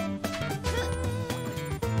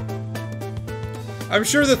 I'm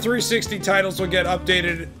sure the 360 titles will get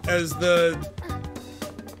updated as the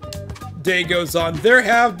day goes on. There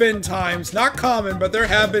have been times, not common, but there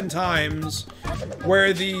have been times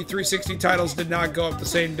where the 360 titles did not go up the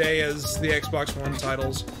same day as the Xbox One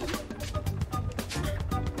titles.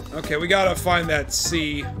 Okay, we gotta find that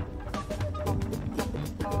C.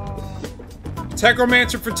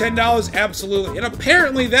 Techromancer for $10? Absolutely. And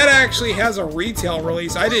apparently that actually has a retail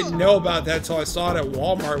release. I didn't know about that until I saw it at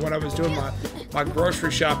Walmart when I was doing my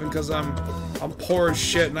grocery shopping, because I'm poor as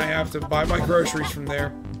shit and I have to buy my groceries from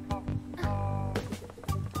there.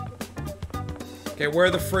 Okay, where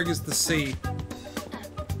the frig is the C?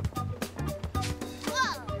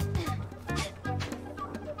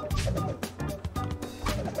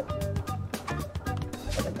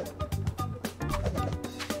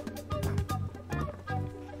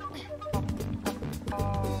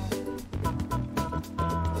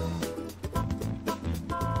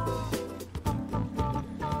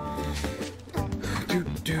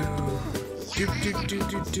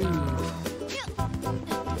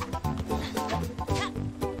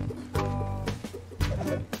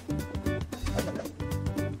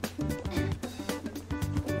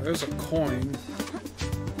 There's a coin.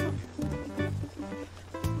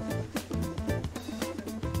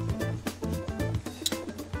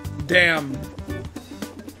 Damn.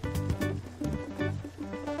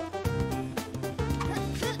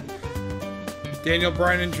 Daniel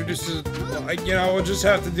Bryan introduces, you know, we'll just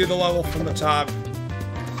have to do the level from the top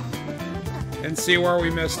and see where we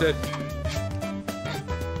missed it.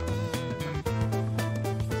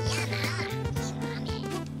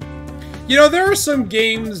 You know, there are some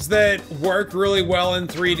games that work really well in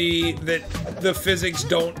 3D that the physics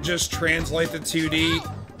don't just translate to 2D.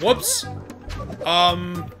 Whoops.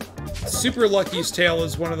 Super Lucky's Tale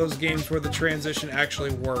is one of those games where the transition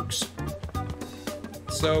actually works.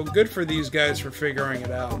 So, good for these guys for figuring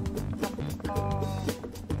it out.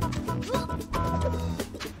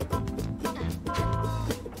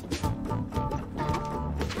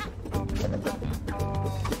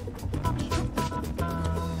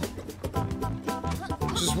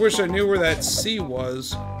 Just wish I knew where that C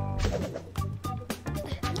was. I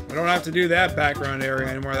don't have to do that background area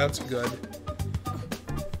anymore, that's good.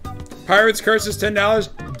 Pirate's Curse is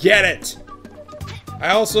 $10? Get it!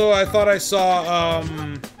 I thought I saw,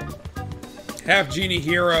 Half Genie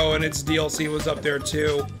Hero and its DLC was up there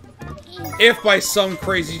too. If by some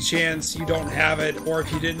crazy chance you don't have it, or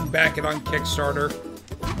if you didn't back it on Kickstarter.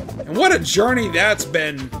 And what a journey that's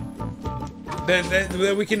been.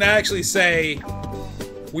 That we can actually say,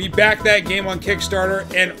 we backed that game on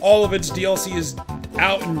Kickstarter and all of its DLC is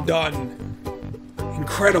out and done.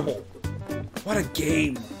 Incredible. What a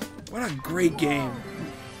game. What a great game.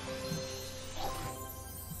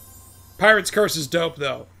 Pirate's Curse is dope,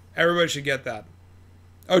 though. Everybody should get that.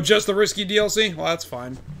 Oh, just the risky DLC? Well, that's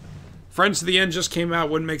fine. Friends to the End just came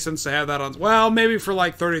out. Wouldn't make sense to have that on... Well, maybe for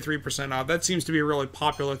like 33% off. That seems to be a really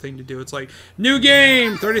popular thing to do. It's like, new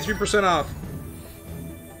game! 33% off.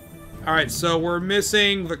 Alright, so we're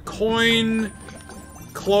missing the coin,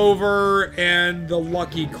 clover, and the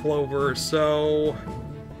lucky clover. So...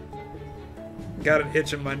 got an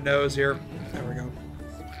itch in my nose here. There we go.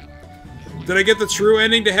 Did I get the true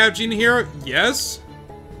ending to Half Genie Hero? Yes.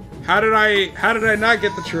 How did I not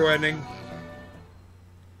get the true ending?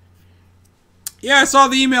 Yeah, I saw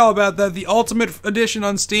the email about that. The Ultimate Edition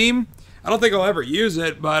on Steam. I don't think I'll ever use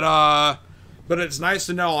it, but it's nice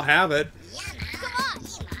to know I'll have it.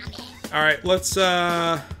 All right, let's.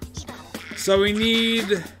 So we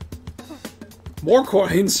need more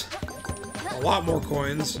coins. A lot more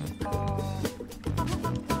coins.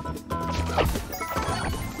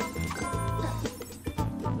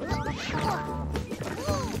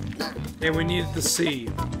 And we need the C.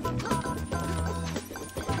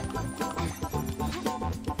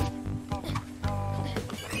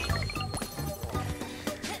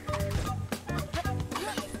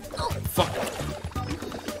 Fuck.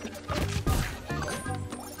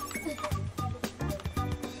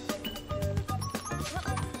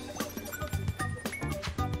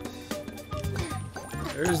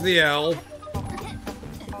 There's the L.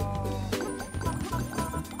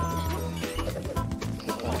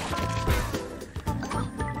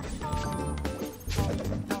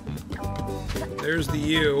 There's the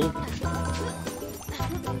U.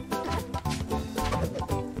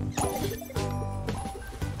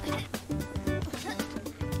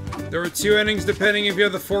 There were 2 endings depending if you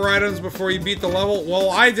have the 4 items before you beat the level. Well,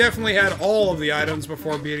 I definitely had all of the items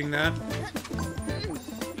before beating that.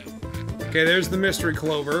 Okay, there's the mystery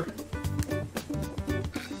clover.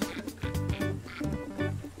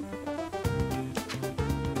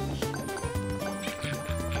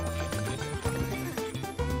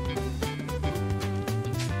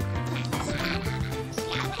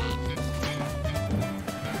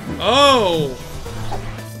 Oh!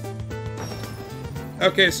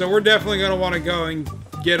 Okay, so we're definitely going to want to go and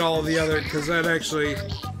get all of the other, because that actually...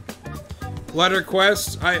 Letter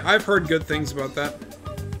quest, I've heard good things about that.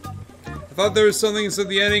 I thought there was something that said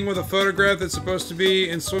the ending with a photograph that's supposed to be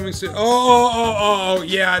in swimming suit. Oh,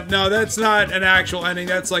 yeah, no, that's not an actual ending,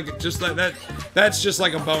 that's like, just that's just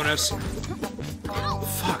like a bonus.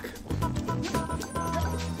 Fuck.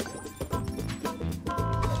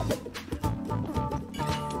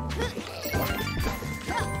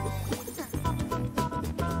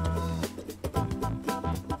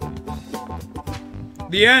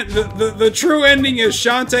 The true ending is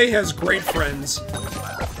Shantae has great friends.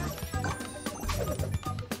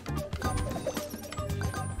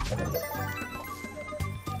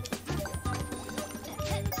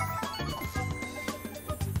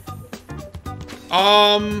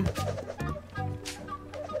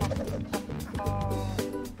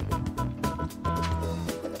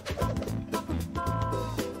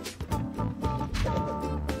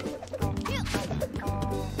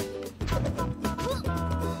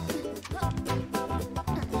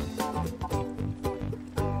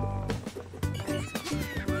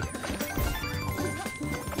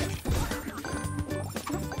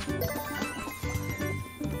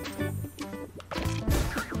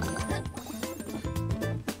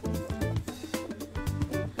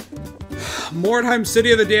 Mordheim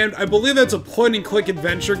City of the Damned. I believe that's a point-and-click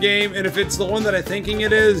adventure game, and if it's the one that I'm thinking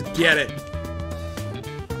it is, get it.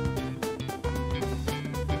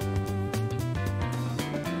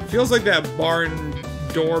 Feels like that barn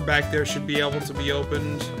door back there should be able to be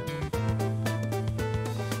opened.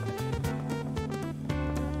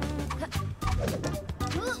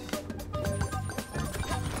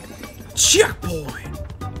 Checkpoint!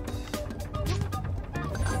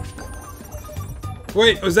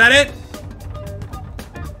 Wait, was that it?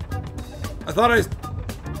 I thought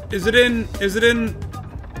is it in,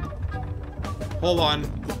 hold on.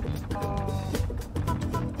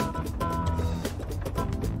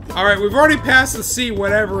 Alright, we've already passed the C,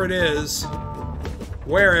 whatever it is.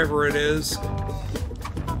 Wherever it is.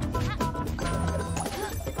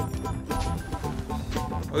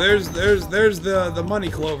 Well, there's the money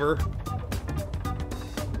clover.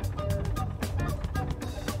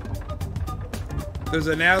 There's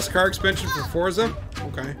a NASCAR expansion for Forza?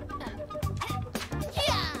 Okay.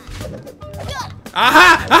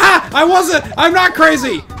 Aha! Aha! I'm not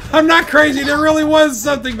crazy! I'm not crazy! There really was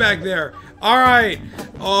something back there! Alright!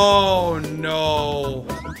 Oh no.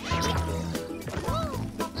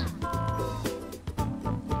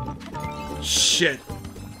 Shit.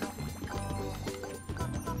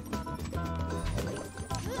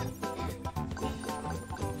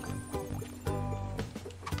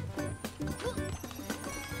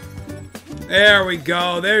 There we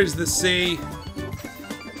go. There's the C.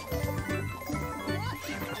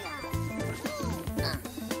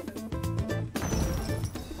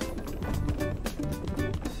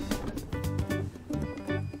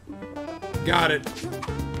 Got it.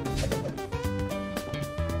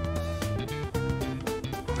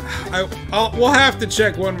 We'll have to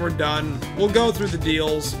check when we're done. We'll go through the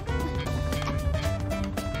deals.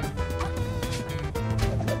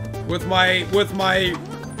 With my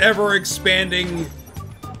ever-expanding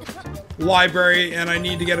library, and I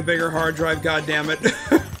need to get a bigger hard drive, goddammit.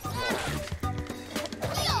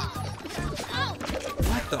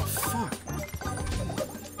 What the fuck?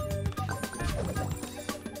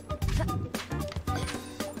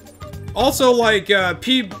 Also, like,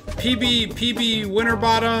 PB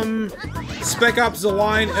Winterbottom, Spec Ops: The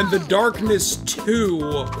Line, and The Darkness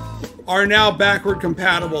 2 are now backward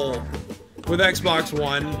compatible with Xbox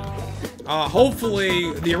One.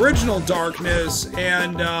 Hopefully, the original Darkness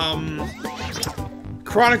and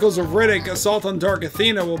Chronicles of Riddick, Assault on Dark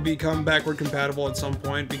Athena will become backward compatible at some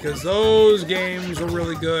point, because those games are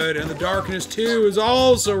really good, and The Darkness 2 is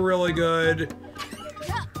also really good.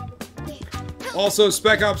 Also,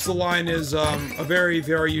 Spec Ops: The Line is a very,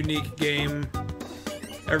 very unique game.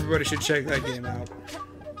 Everybody should check that game out.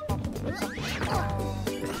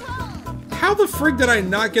 How the frig did I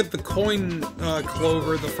not get the coin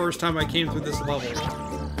clover the first time I came through this level?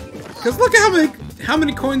 Because look at how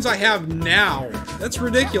many coins I have now. That's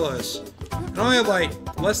ridiculous. I only have like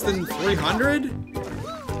less than 300?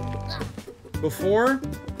 before.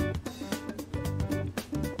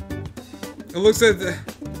 It looks like the...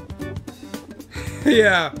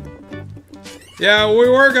 yeah. Yeah, we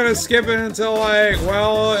were gonna skip it until, like,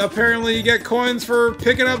 well, apparently you get coins for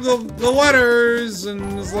picking up the letters,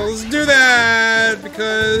 and so let's do that,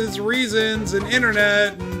 because reasons and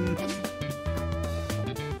internet, and...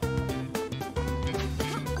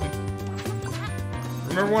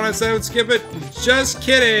 Remember when I said I would skip it? Just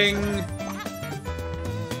kidding!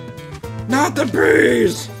 Not the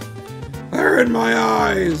bees! They're in my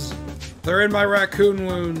eyes! They're in my raccoon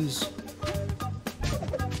wounds.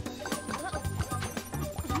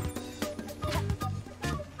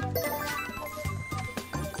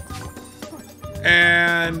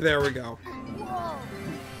 And there we go.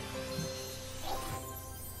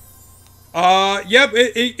 Yep,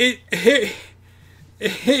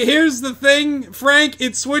 here's the thing, Frank,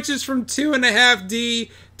 it switches from 2.5D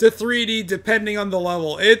to 3D depending on the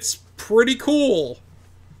level. It's pretty cool.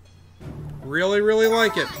 Really, really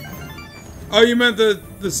like it. Oh, you meant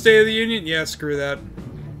the State of the Union? Yeah, screw that.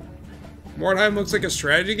 Mordheim looks like a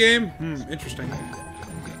strategy game? Interesting.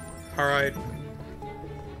 Alright.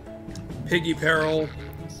 Piggy Peril.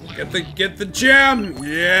 Get the gem!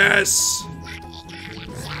 Yes!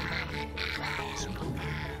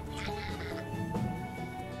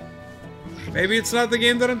 Maybe it's not the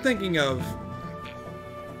game that I'm thinking of.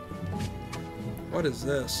 What is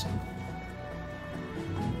this?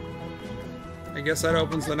 I guess that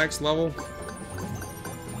opens the next level.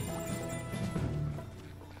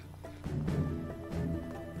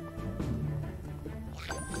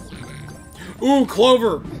 Ooh,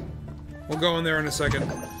 Clover! We'll go in there in a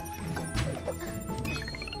second.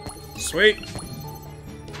 Sweet.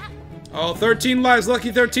 Oh, 13 lives.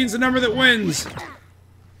 Lucky 13's the number that wins.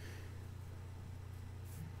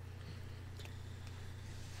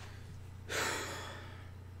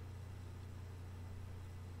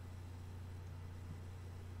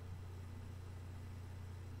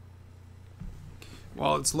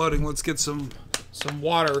 While it's loading, let's get some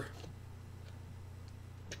water.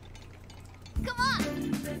 Come on.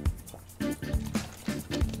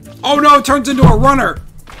 Oh no, it turns into a runner.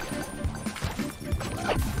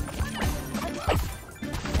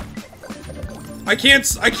 I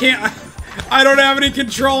don't have any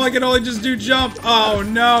control. I can only just do jump. Oh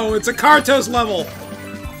no, it's a Kartos level.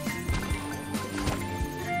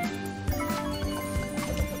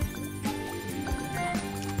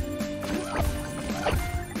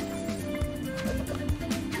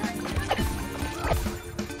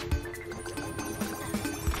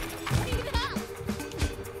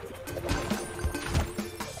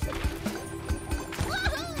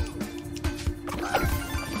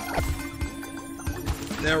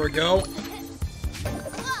 There we go.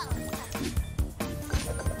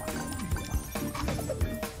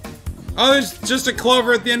 Oh, there's just a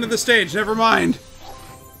clover at the end of the stage. Never mind.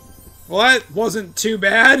 Well, that wasn't too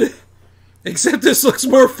bad. Except this looks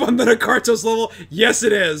more fun than a Kartos level. Yes,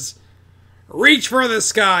 it is. Reach for the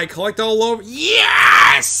sky. Collect all over.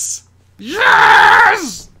 Yes!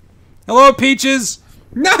 Yes! Hello, Peaches.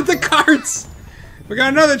 Not the carts. We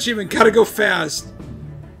got another achievement. Gotta go fast.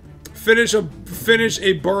 Finish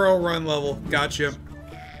a burrow run level. Gotcha.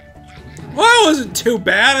 Well, that wasn't too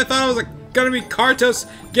bad. I thought it was gonna be Kartos.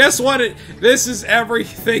 Guess what? This is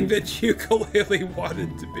everything that Ukulele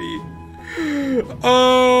wanted to be.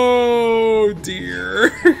 Oh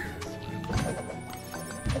dear.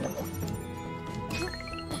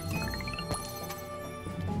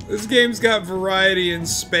 This game's got variety in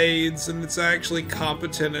spades, and it's actually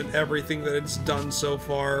competent at everything that it's done so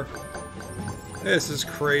far. This is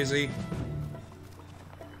crazy.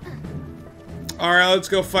 Alright, let's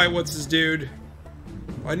go fight what's his dude.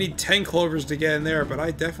 I need 10 clovers to get in there, but I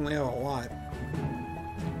definitely have a lot.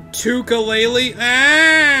 Ukulele?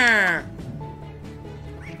 Ah!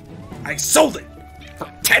 I sold it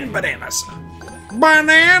for 10 bananas.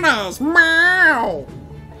 Bananas! Meow!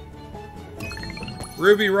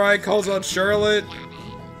 Ruby Riot calls out Charlotte.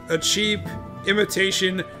 A cheap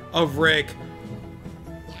imitation of Rick.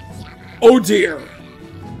 Oh dear.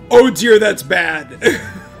 Oh dear, that's bad.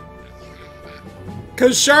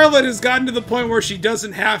 Because Charlotte has gotten to the point where she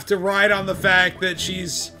doesn't have to ride on the fact that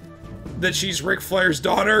she's Ric Flair's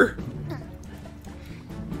daughter.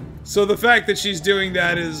 So the fact that she's doing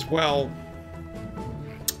that is, well,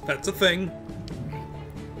 that's a thing.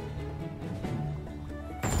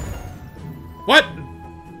 What?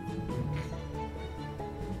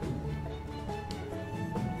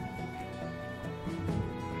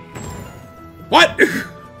 What?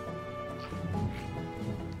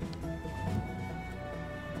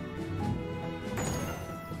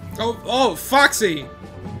 Oh, Foxy!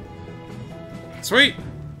 Sweet.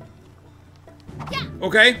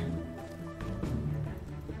 Okay.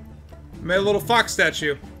 Made a little fox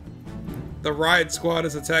statue. The riot squad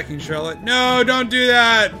is attacking Charlotte. No, don't do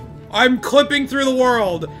that. I'm clipping through the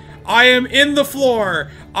world. I am in the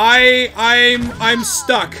floor. I'm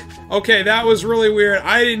stuck. Okay, that was really weird.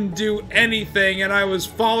 I didn't do anything and I was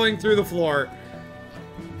falling through the floor.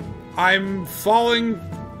 I'm falling.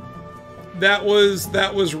 That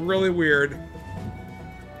was really weird.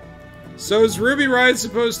 So is Ruby Riott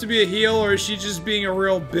supposed to be a heel or is she just being a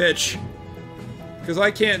real bitch? Because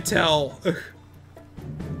I can't tell.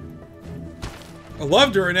 I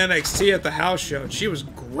loved her in NXT at the house show. She was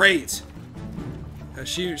great.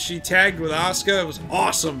 She tagged with Asuka. It was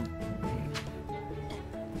awesome.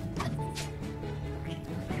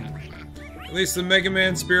 At least the Mega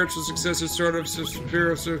Man spiritual successor, sort of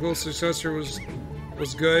spiritual successor, was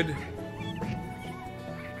good.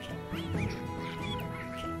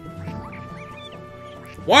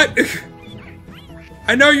 What?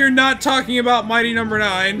 I know you're not talking about Mighty Number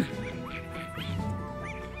 9.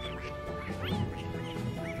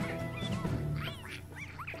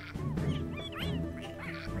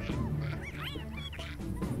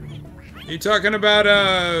 You talking about,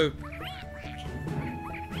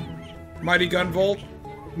 Mighty Gunvolt?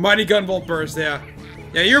 Mighty Gunvolt Burst, yeah.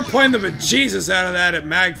 Yeah, you're playing the bejesus out of that at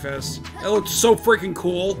MagFest. That looked so freaking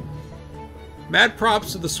cool. Mad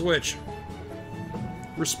props to the Switch.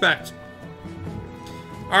 Respect.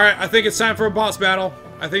 Alright, I think it's time for a boss battle.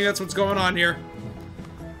 I think that's what's going on here.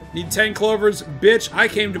 Need 10 clovers. Bitch, I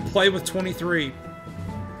came to play with 23.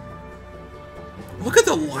 Look at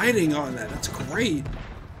the lighting on that. That's great.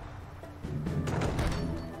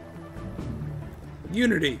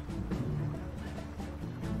 Unity.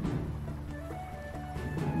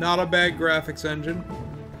 Not a bad graphics engine.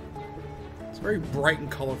 It's very bright and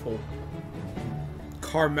colorful.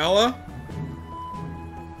 Carmella?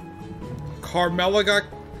 Carmella got...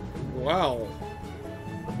 Wow.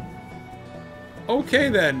 Okay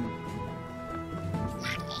then.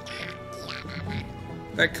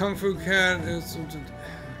 That Kung Fu Cat is...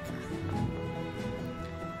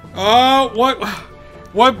 Oh,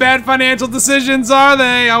 what bad financial decisions are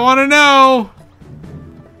they? I want to know.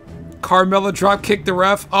 Carmella drop kicked the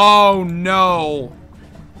ref. Oh no.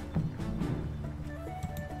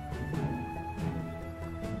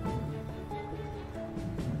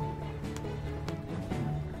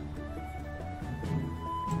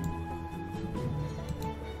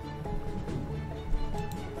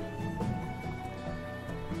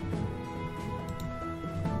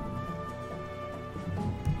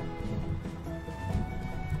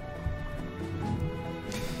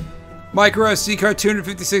 Micro SD card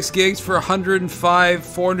 256 gigs for 105,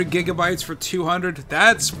 400 gigabytes for 200.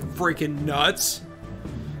 That's freaking nuts.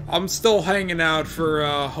 I'm still hanging out for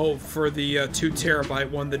hope for the 2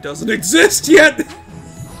 terabyte one that doesn't exist yet.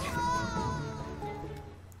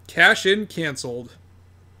 Cash in canceled.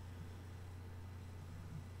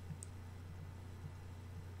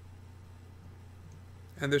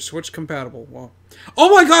 And they're Switch compatible. Wow.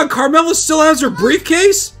 Oh my god, Carmella still has her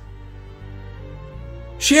briefcase?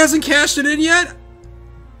 She hasn't cashed it in yet?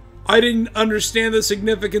 I didn't understand the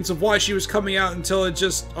significance of why she was coming out until it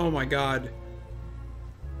just... Oh my god.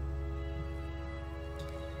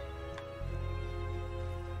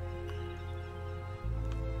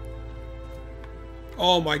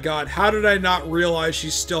 Oh my god, how did I not realize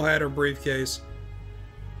she still had her briefcase?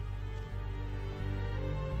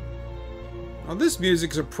 Oh, this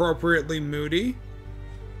music's appropriately moody.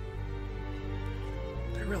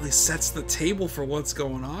 Really sets the table for what's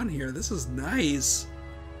going on here. This is nice.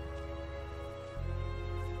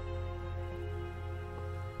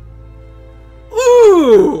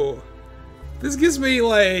 Ooh! This gives me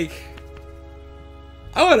like...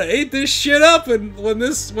 I would have ate this shit up and when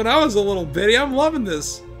I was a little bitty. I'm loving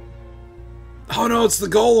this. Oh no, it's the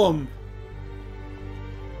golem.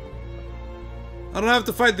 I don't have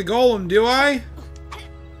to fight the golem, do I?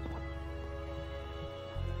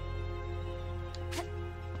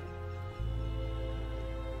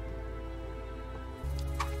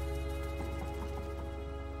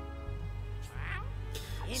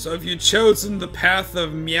 So have you chosen the path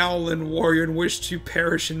of Meowlin warrior and wish to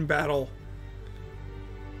perish in battle?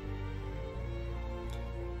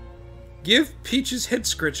 Give Peaches head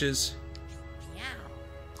scritches.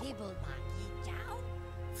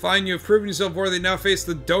 Fine, you have proven yourself worthy. Now face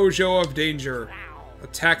the dojo of danger.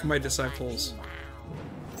 Attack my disciples.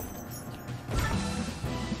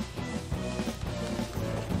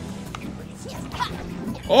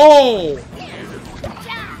 Oh!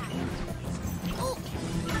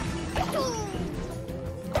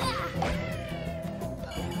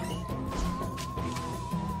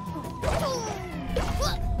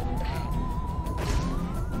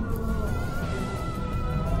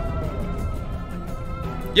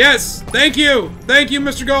 Yes! Thank you! Thank you,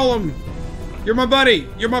 Mr. Golem! You're my buddy!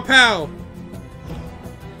 You're my pal!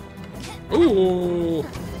 Ooh!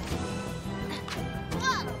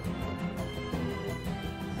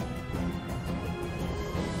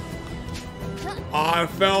 I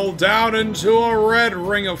fell down into a red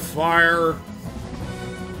ring of fire.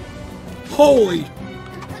 Holy!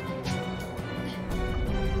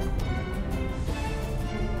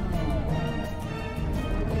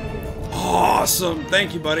 Awesome!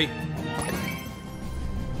 Thank you, buddy.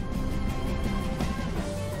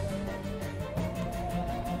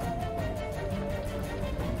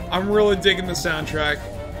 I'm really digging the soundtrack.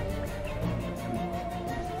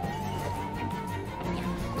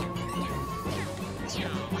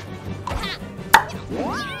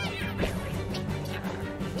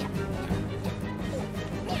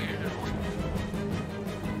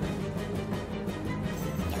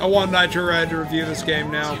 I want Nitro Red to review this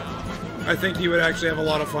game now. I think he would actually have a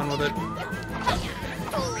lot of fun with it.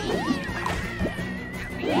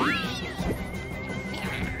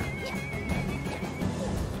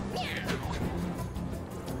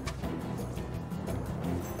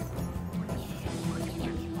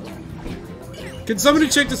 Can somebody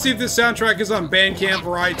check to see if this soundtrack is on Bandcamp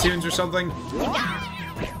or iTunes or something?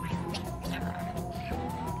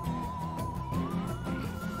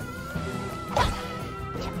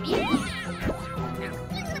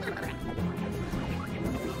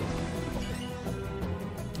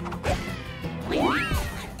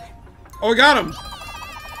 Oh, I got him!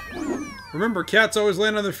 Remember, cats always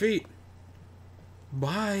land on their feet.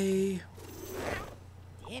 Bye.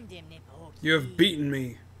 You have beaten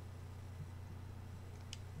me.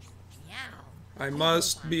 I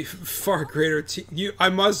must be far greater. I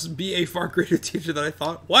must be a far greater teacher than I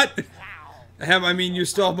thought. What? I mean, you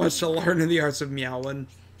still have much to learn in the arts of meowing.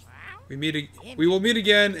 We will meet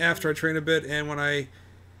again after I train a bit, and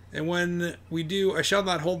when we do, I shall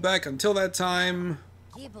not hold back. Until that time,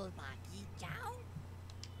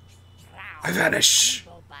 I vanish.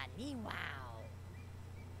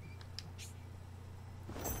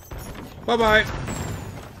 Bye bye.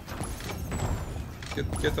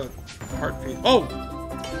 Get the heartbeat. Oh!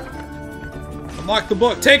 Unlock the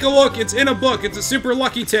book. Take a look. It's in a book. It's a super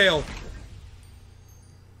lucky tale.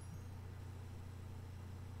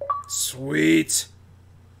 Sweet.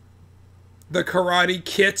 The karate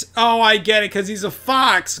kit. Oh, I get it, because he's a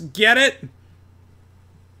fox. Get it?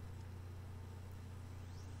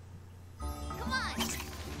 Come on.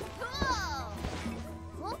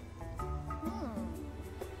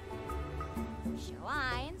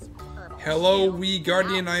 Hello, wee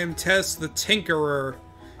guardian. I am Tess, the Tinkerer.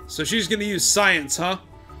 So she's gonna use science, huh?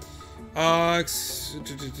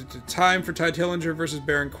 Time for Ty Dillinger versus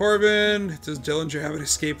Baron Corbin. Does Dillinger have an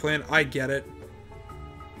escape plan? I get it.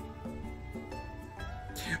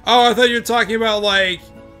 Oh, I thought you were talking about like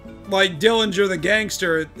Dillinger the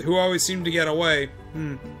gangster who always seemed to get away.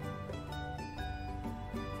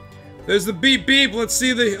 There's the beep beep. Let's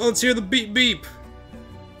hear the beep beep.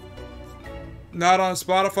 Not on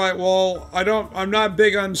Spotify. Well, I'm not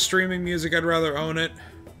big on streaming music. I'd rather own it.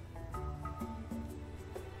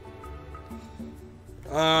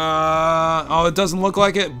 Oh, it doesn't look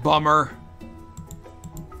like it? Bummer.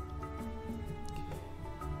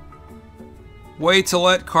 Wait to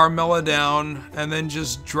let Carmella down and then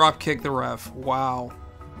just drop kick the ref. Wow.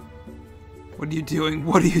 What are you doing?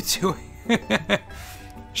 What are you doing?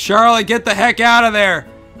 Charlotte, get the heck out of there!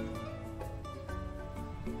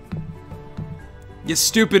 You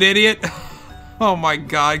stupid idiot. Oh my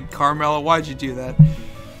god, Carmella, why'd you do that?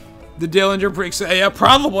 The Dillinger breaks. Yeah,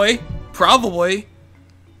 probably. Probably.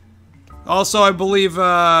 Also, I believe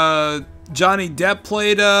Johnny Depp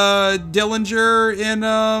played Dillinger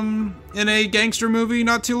in a gangster movie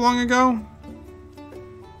not too long ago.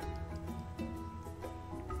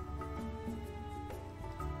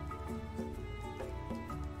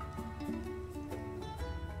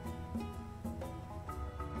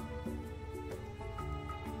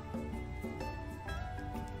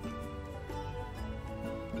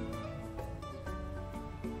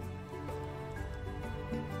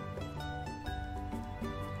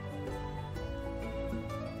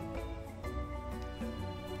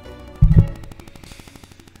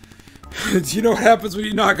 Do you know what happens when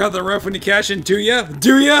you knock out the ref when you cash in? Do ya?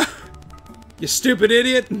 Do ya? You stupid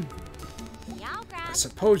idiot. I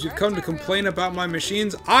suppose you've come to complain about my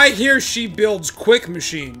machines. I hear she builds quick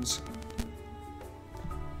machines.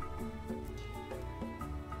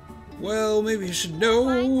 Well, maybe you should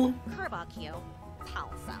know.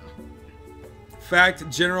 Fact,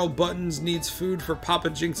 General Buttons needs food for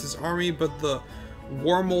Papa Jinx's army, but the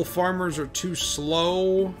Wormel farmers are too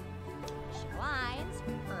slow.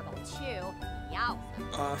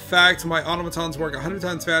 Fact, my automatons work 100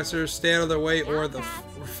 times faster. Stay out of their way, or the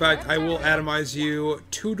fact I will atomize you.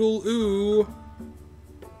 Toodle-oo.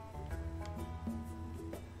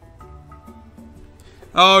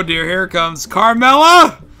 Oh dear, here comes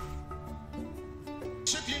Carmella!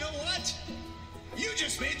 You know what? You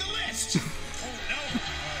just made the list! Oh no!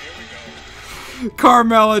 Here we go.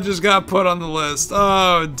 Carmella just got put on the list.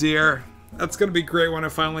 Oh dear. That's gonna be great when I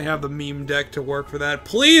finally have the meme deck to work for that.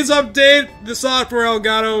 Please update the software,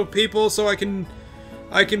 Elgato people, so I can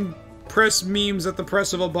press memes at the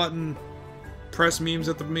press of a button. Press memes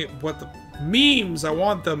at the memes? I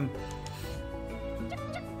want them.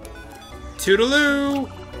 Toodaloo!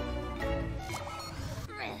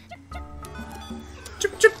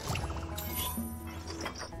 Chip chip.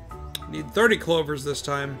 Need 30 clovers this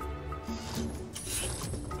time.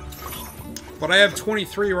 But I have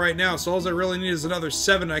 23 right now, so all I really need is another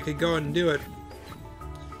 7. I could go and do it.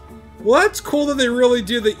 Well, that's cool that they really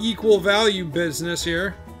do the equal value business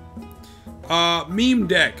here. Meme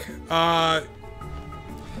deck.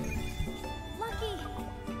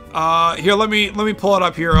 Here, let me pull it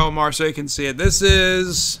up here, Omar, so you can see it. This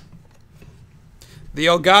is the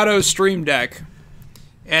Elgato Stream Deck.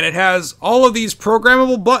 And it has all of these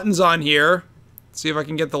programmable buttons on here. Let's see if I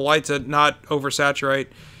can get the light to not oversaturate.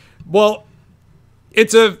 Well,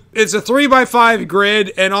 it's a 3x5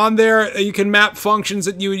 grid, and on there you can map functions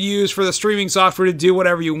that you would use for the streaming software to do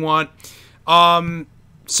whatever you want.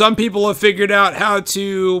 Some people have figured out how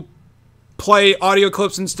to play audio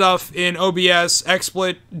clips and stuff in OBS.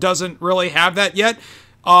 XSplit doesn't really have that yet.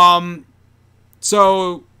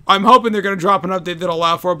 So I'm hoping they're going to drop an update that'll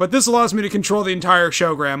allow for it, but this allows me to control the entire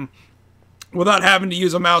showgram without having to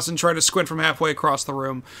use a mouse and try to squint from halfway across the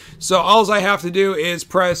room. So all I have to do is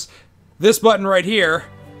press this button right here,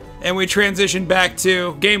 and we transition back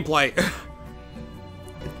to gameplay.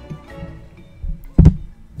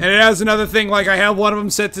 And it has another thing, like I have one of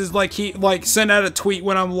them set to like send out a tweet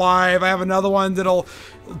when I'm live. I have another one that'll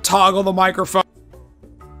toggle the microphone,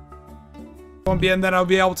 and then I'll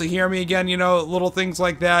be able to hear me again, you know, little things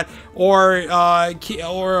like that. Or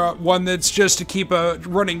one that's just to keep a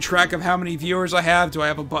running track of how many viewers I have. Do I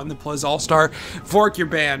have a button that plays All-Star? Fork your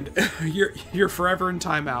band. You're forever in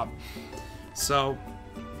timeout. So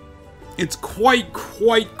it's quite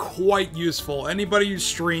useful. Anybody who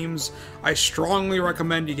streams, I strongly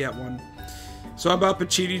recommend you get one. So how about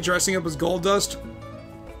Pachiti dressing up as Goldust?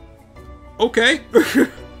 Okay.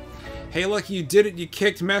 Hey, Lucky, you did it. You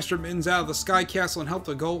kicked Master Mittens out of the Sky Castle and helped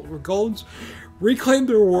the Golds reclaim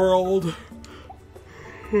their world.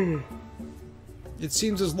 It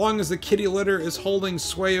seems as long as the kitty litter is holding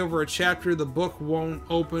sway over a chapter, the book won't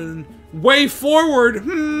open. Way forward!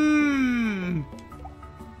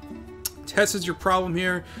 Tess is your problem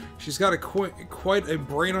here. She's got quite a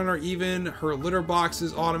brain on her even. Her litter box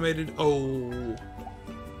is automated. Oh.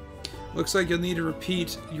 Looks like you'll need to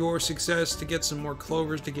repeat your success to get some more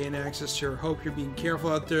clovers to gain access to her. Hope you're being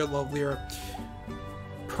careful out there, lovelier.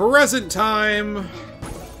 Present time!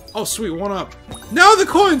 Oh, sweet, 1 up. No, the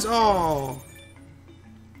coins! Oh.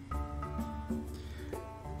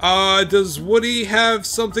 Does Woody have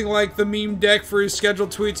something like the meme deck for his scheduled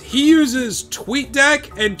tweets? He uses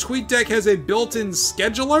TweetDeck, and TweetDeck has a built-in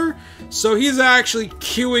scheduler, so he's actually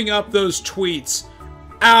queuing up those tweets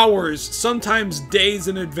hours, sometimes days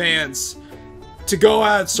in advance, to go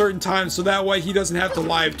out at certain times, so that way he doesn't have to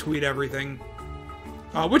live tweet everything.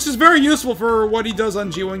 Which is very useful for what he does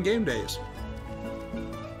on G1 game days.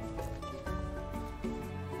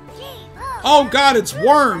 Oh god, it's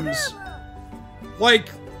worms!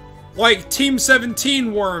 Like Team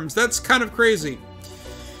 17 worms. That's kind of crazy.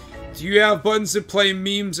 Do you have buttons that play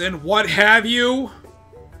memes and what have you?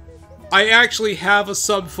 I actually have a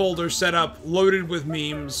subfolder set up loaded with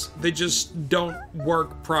memes. They just don't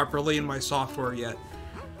work properly in my software yet.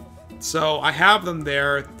 So I have them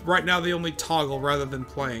there. Right now they only toggle rather than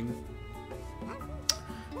playing.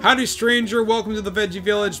 Howdy stranger, welcome to the Veggie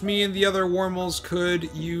Village. Me and the other Wormels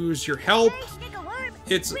could use your help.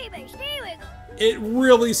 It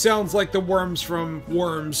really sounds like the worms from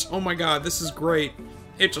Worms. Oh my god, this is great.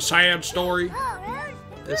 It's a sad story.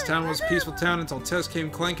 This town was a peaceful town until Tess came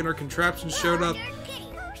clanking, her contraptions showed up.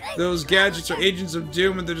 Those gadgets are agents of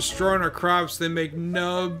doom and they're destroying our crops. They make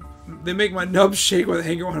my nub shake with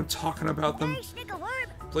anger when I'm talking about them.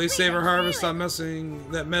 Please save our harvest, stop messing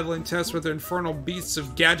that meddling Tess with their infernal beasts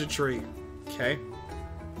of gadgetry. Okay.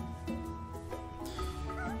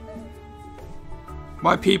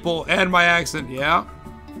 My people and my accent, yeah?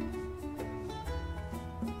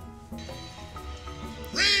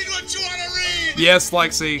 Read what you want to read! Yes,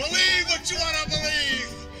 Lexi. Believe what you want to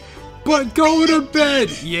believe! But go to bed!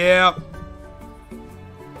 Yeah.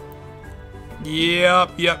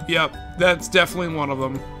 Yep. That's definitely one of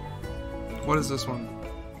them. What is this one?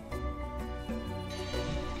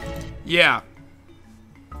 Yeah.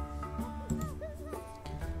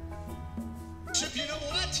 Chip, you know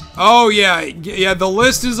what? Oh, yeah. Yeah, the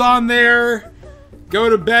list is on there. Go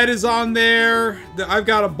to bed is on there. I've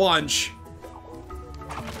got a bunch.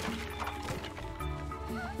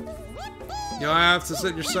 You'll have to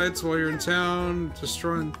set your sights while you're in town.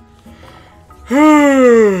 Destroying...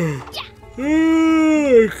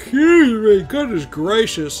 Excuse me. Goodness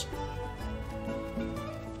gracious.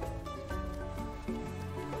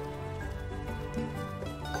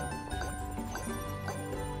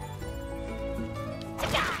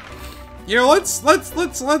 Yeah, let's.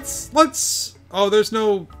 Oh, there's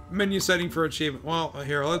no menu setting for achievement. Well,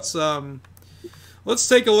 here, let's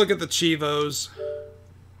take a look at the Chivos.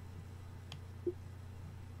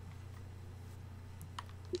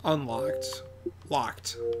 Unlocked.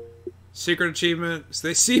 Locked. Secret achievement. So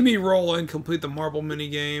they see me roll and complete the marble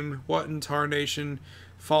minigame. What in tarnation?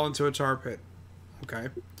 Fall into a tar pit. Okay.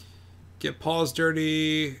 Get paws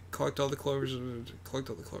dirty. Collect all the clovers. Collect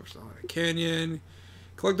all the clovers in the canyon.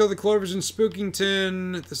 Collect all the clovers in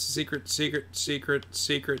Spookington. This is secret.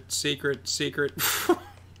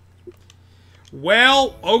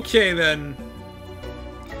 Well, okay then.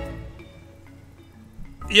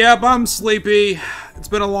 Yep, I'm sleepy. It's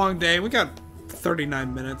been a long day. We got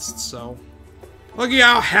 39 minutes, so... Look at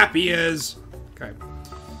how happy he is. Okay.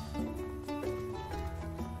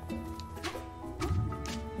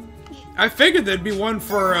 I figured there'd be one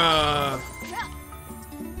for,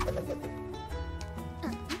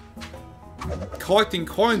 collecting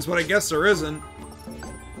coins, but I guess there isn't.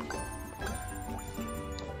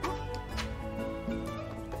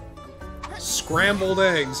 Scrambled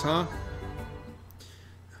eggs, huh?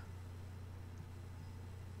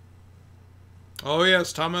 Oh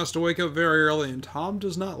yes, Tom has to wake up very early, and Tom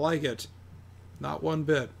does not like it. Not one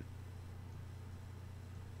bit.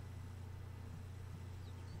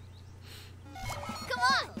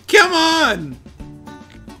 Come on!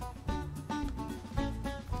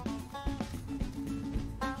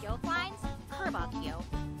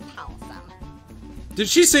 Did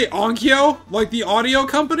she say Onkyo? Like the audio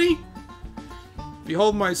company?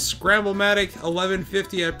 Behold my Scramble-matic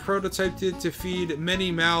 1150. I prototyped it to feed many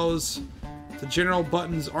mouths to General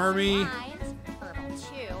Button's army.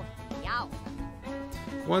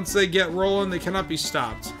 Once they get rolling, they cannot be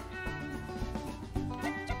stopped.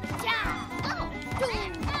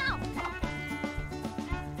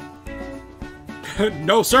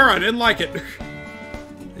 No, sir, I didn't like it.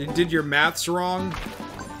 You did your maths wrong.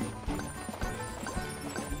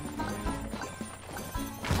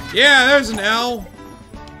 Yeah, there's an L.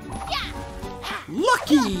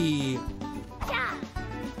 Lucky!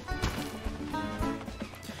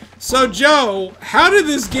 So, Joe, how did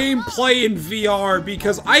this game play in VR?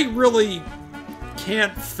 Because I really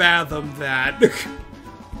can't fathom that.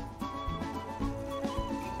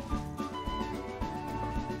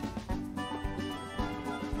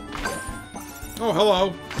 Oh,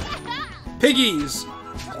 hello. Piggies!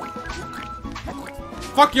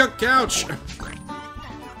 Fuck your couch!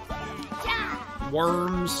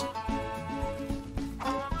 Worms.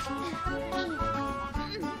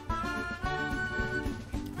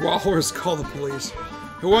 Walrus, call the police.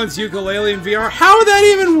 Who wants ukulele in VR? How would that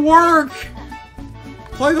even work?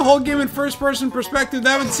 Play the whole game in first-person perspective,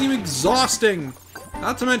 that would seem exhausting.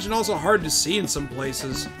 Not to mention also hard to see in some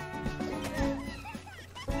places.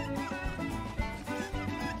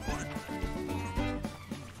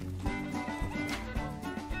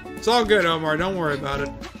 It's all good, Omar, don't worry about it.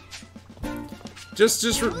 Just,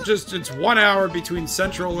 it's 1 hour between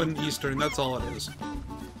Central and Eastern, that's all it is.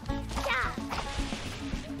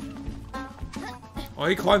 Oh,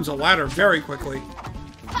 he climbs a ladder very quickly.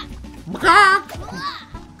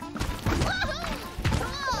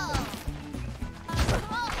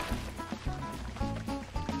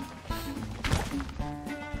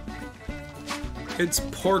 It's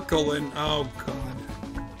porcelain. Oh, God.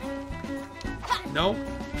 No?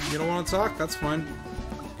 You don't want to talk? That's fine.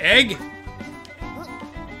 Egg?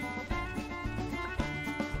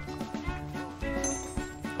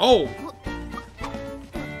 Oh!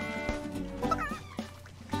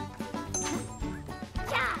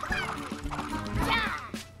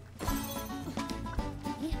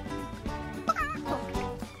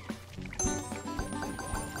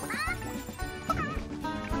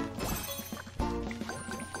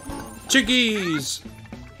 Chickies!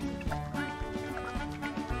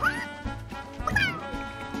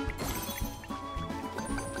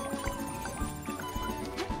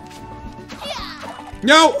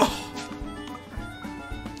 No!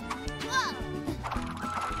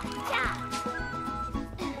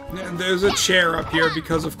 there's a chair up here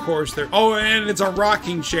because of course there. Oh, and it's a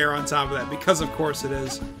rocking chair on top of that because of course it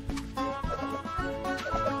is.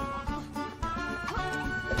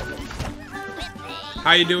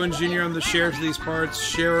 How you doing, Junior? I'm the sheriff of these parts.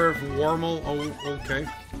 Sheriff Warmel. Oh, okay.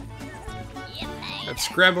 That's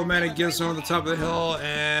Scramble Man and Gizmo on the top of the hill,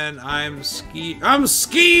 and I'm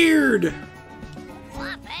scared!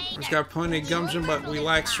 He's got plenty of gumption, but we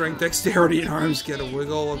lack strength, dexterity, and arms. Get a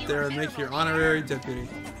wiggle up there and make your honorary deputy.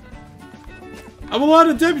 I'm allowed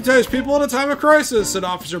to deputize people at a time of crisis, said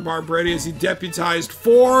Officer Barb Brady as he deputized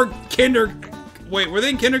 4 Wait, were they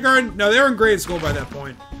in kindergarten? No, they were in grade school by that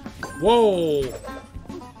point. Whoa.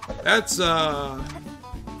 That's,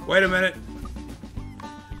 wait a minute.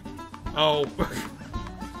 Oh.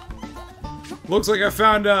 Looks like I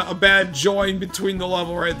found a bad join between the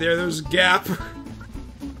level right there. There's a gap.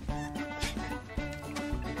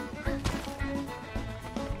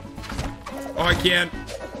 Oh, I can't.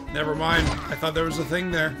 Never mind. I thought there was a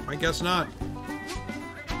thing there. I guess not.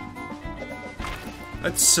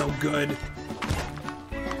 That's so good.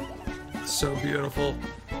 So beautiful.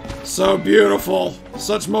 So beautiful.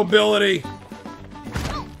 Such mobility.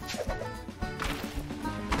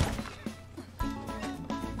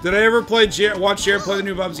 Did I ever watch Jared play the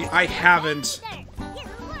new Bubsy? I haven't.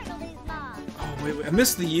 Oh, wait, I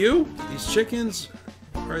missed the U? These chickens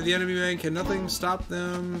are the enemy man. Can nothing stop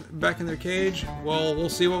them back in their cage? Well, we'll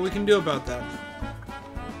see what we can do about that.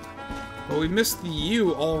 But we missed the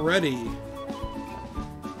U already.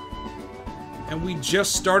 And we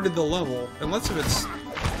just started the level. Unless if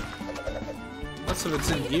it's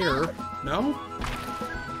in here. No?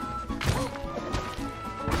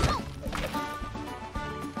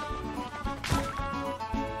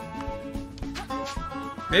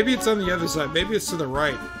 Maybe it's on the other side. Maybe it's to the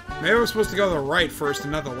right. Maybe I'm supposed to go to the right first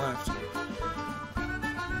and not the left.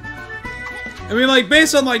 I mean, like,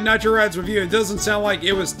 based on, like, Nitro Rad's review, it doesn't sound like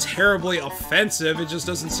it was terribly offensive. It just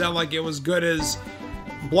doesn't sound like it was good as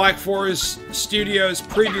Black Forest Studios'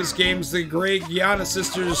 previous games, the great Gianna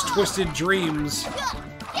Sisters' Twisted Dreams.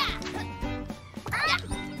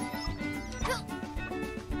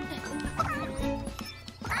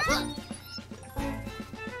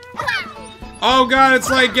 Oh god, it's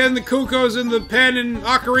like getting the Cuckoos in the pen in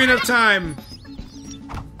Ocarina of Time.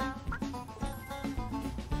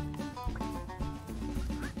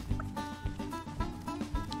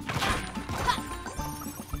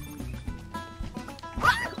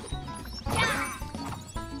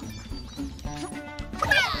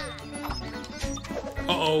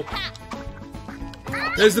 Uh-oh.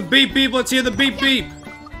 There's the beep beep, let's hear the beep beep.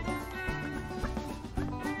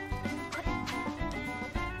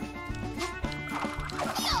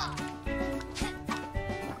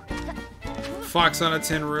 Fox on a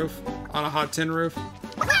tin roof. On a hot tin roof.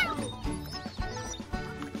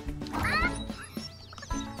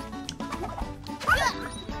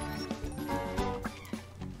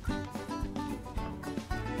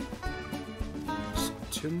 Just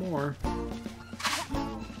 2 more.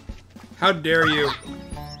 How dare you?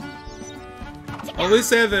 At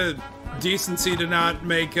least they have the decency to not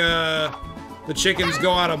make the chickens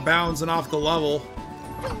go out of bounds and off the level.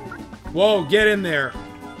 Whoa, get in there.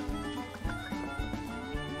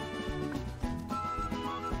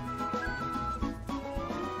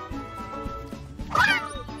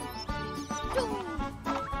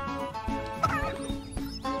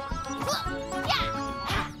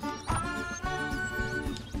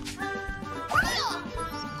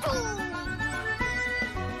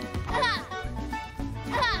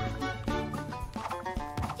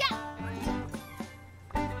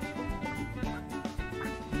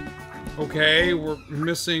 Okay, we're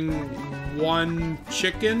missing 1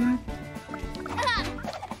 chicken.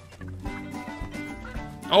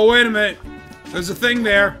 Oh, wait a minute. There's a thing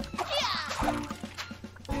there.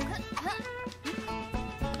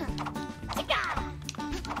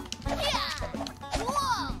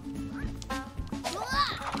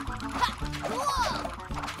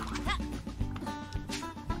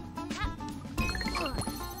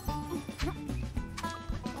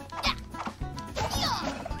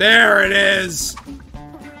 There it is!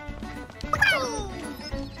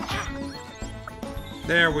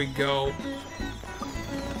 There we go.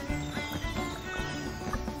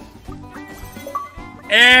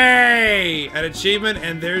 Hey! An achievement,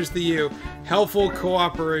 and there's the U. Helpful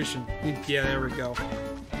cooperation. Yeah, there we go.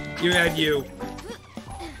 You had U.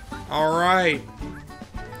 Alright.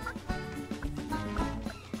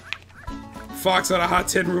 Fox on a hot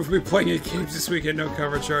tin roof will be playing at games this weekend, no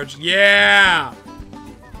cover charge. Yeah!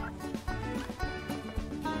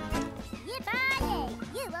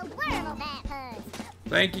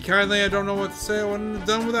 Thank you kindly. I don't know what to say. I wouldn't have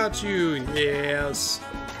done without you. Yes.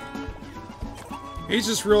 He's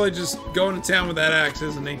just really just going to town with that axe,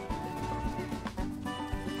 isn't he?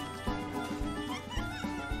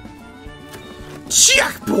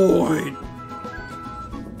 Checkpoint!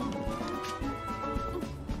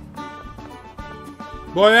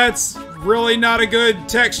 Boy, that's really not a good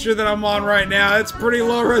texture that I'm on right now. It's pretty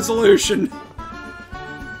low resolution.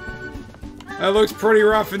 That looks pretty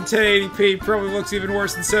rough in 1080p. Probably looks even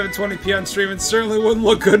worse than 720p on stream, and certainly wouldn't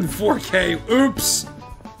look good in 4K. Oops!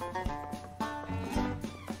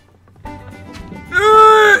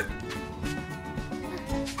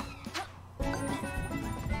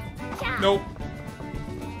 Nope.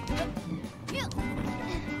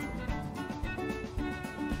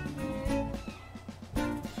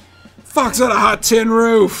 Fox on a hot tin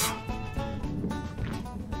roof!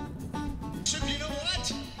 Except you know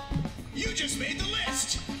what? You just made the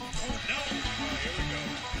list! Oh no! Oh, here we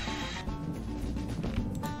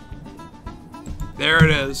go. There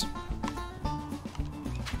it is.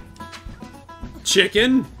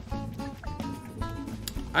 Chicken?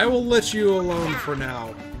 I will let you alone for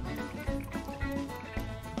now.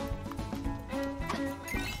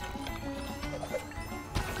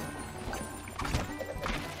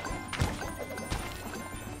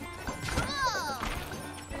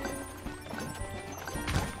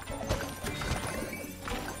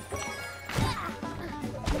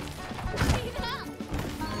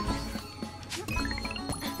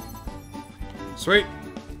 Sweet.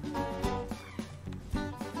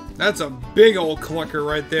 That's a big old clucker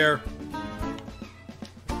right there.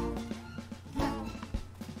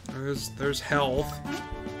 There's health.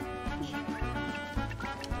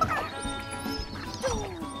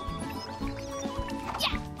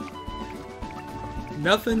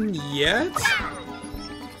 Nothing yet?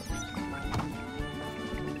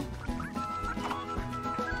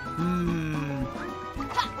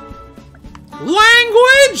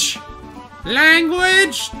 Language!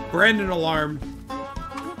 Language! Brandon alarm.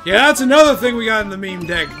 Yeah, that's another thing we got in the meme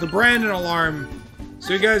deck. The Brandon alarm.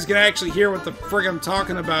 So you guys can actually hear what the frig I'm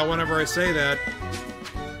talking about whenever I say that.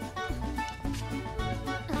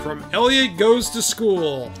 From Elliot Goes to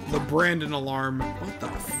School. The Brandon alarm. What the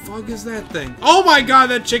fuck is that thing? Oh my god,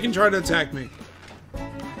 that chicken tried to attack me.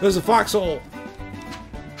 There's a foxhole.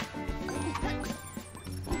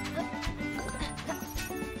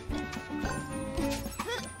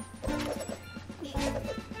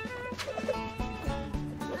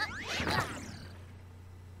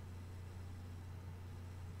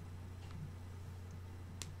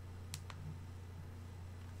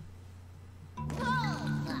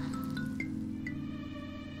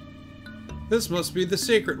 This must be the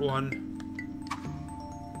secret one.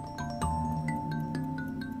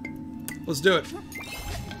 Let's do it.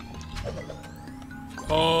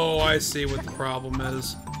 Oh, I see what the problem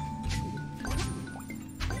is.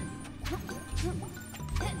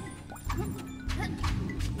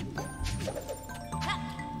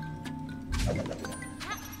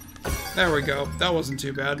 There we go. That wasn't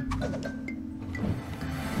too bad.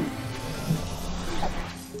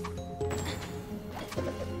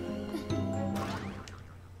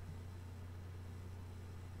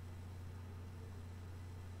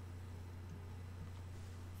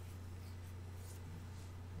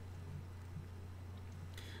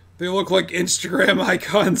 They look like Instagram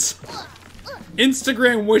icons.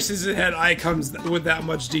 Instagram wishes it had icons with that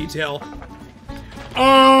much detail.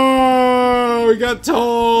 Oh, we got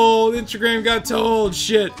told. Instagram got told.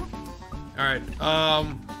 Shit. Alright,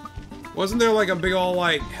 wasn't there like a big old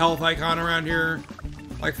like health icon around here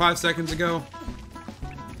like 5 seconds ago?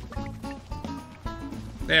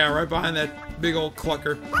 Yeah, right behind that big old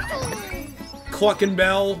clucker. Clucking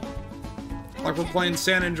bell. Like we're playing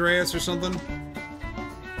San Andreas or something.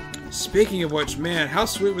 Speaking of which, man, how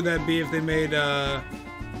sweet would that be if they made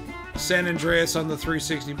San Andreas on the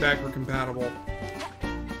 360 backward compatible?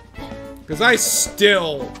 Because I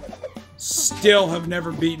still have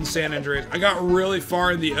never beaten San Andreas. I got really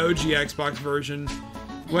far in the OG Xbox version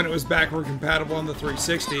when it was backward compatible on the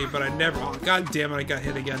 360, but I never, oh god damn it, I got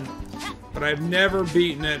hit again. But I've never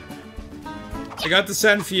beaten it. I got the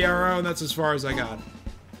San Fierro, and that's as far as I got.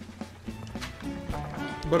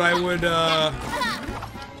 But I would,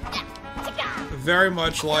 very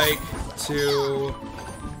much like to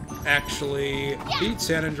actually beat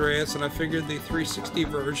San Andreas, and I figured the 360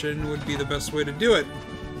 version would be the best way to do it.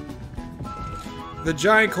 The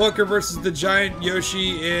giant clucker versus the giant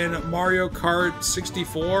Yoshi in Mario Kart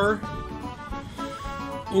 64.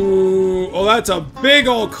 Ooh, oh, that's a big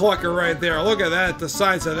old clucker right there. Look at that, the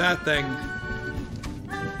size of that thing.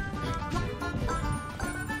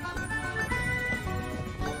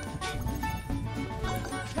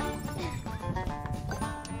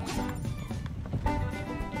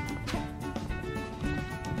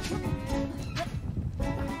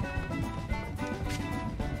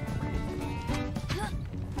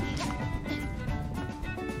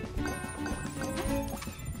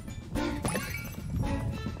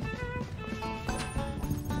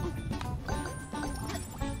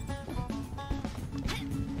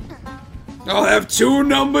 I'll have 2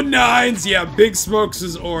 number 9s. Yeah, Big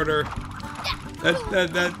Smokes' order.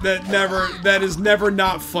 That is never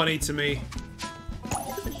not funny to me.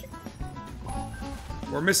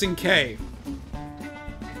 We're missing K.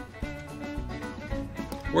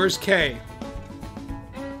 Where's K?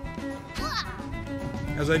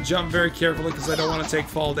 As I jump very carefully because I don't want to take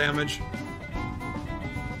fall damage.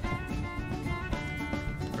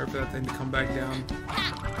 Wait for that thing to come back down.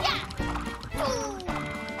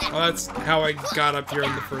 Oh, that's how I got up here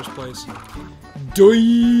in the first place.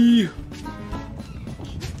 Doi!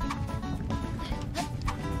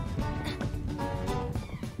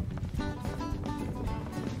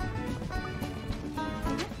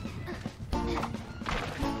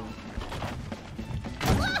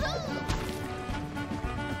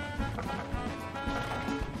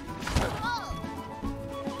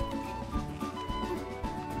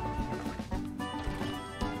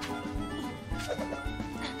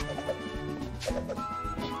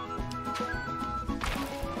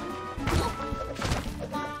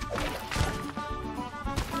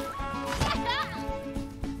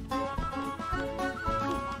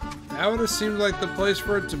 That would have seemed like the place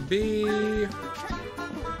for it to be.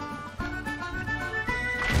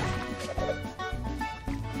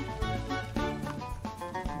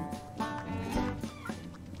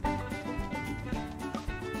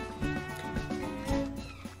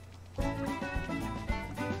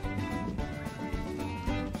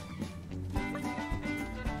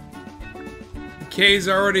 K's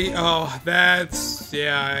already. Oh, that's.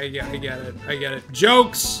 Yeah, I get it. I get it.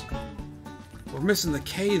 Jokes! We're missing the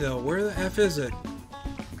K though. Where the F is it?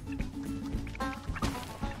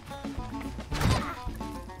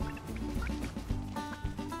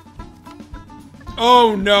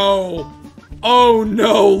 Oh no! Oh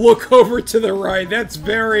no! Look over to the right. That's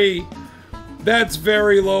very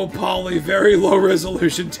low poly, very low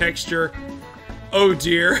resolution texture. Oh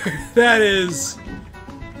dear. That is...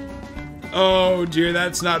 Oh dear,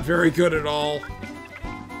 that's not very good at all.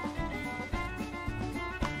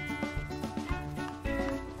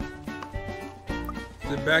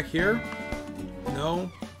 Is it back here?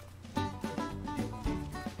 No.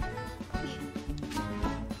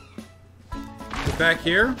 Is it back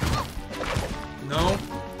here? No.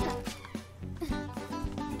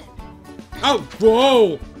 Oh,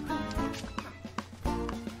 whoa!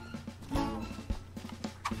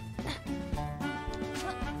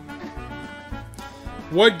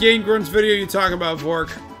 What Game Grunts video are you talking about, Vork?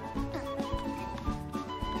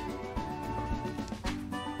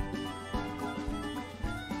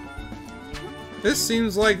 This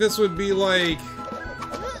seems like this would be like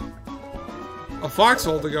a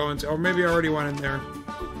foxhole to go into, or maybe I already went in there.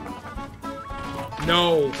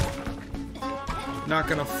 No. Not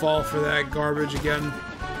gonna fall for that garbage again.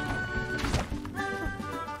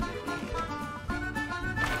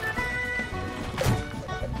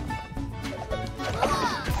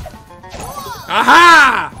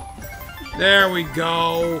 Aha! There we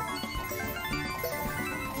go.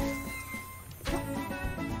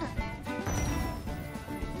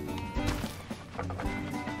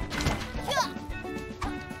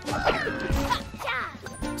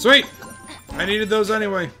 Sweet! I needed those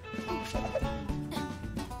anyway.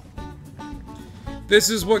 This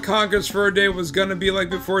is what Conker's Fur Day was gonna be like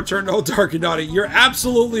before it turned all dark and naughty. You're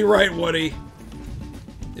absolutely right, Woody.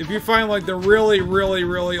 If you find like the really, really,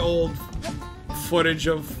 really old footage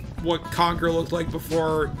of what Conker looked like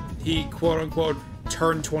before he quote-unquote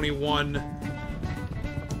turned 21.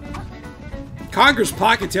 Conker's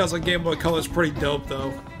Pocket Tales on Game Boy Color is pretty dope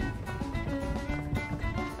though.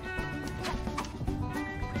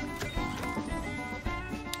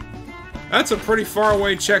 That's a pretty far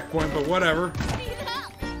away checkpoint, but whatever.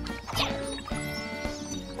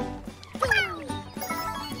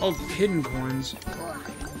 Oh, hidden coins.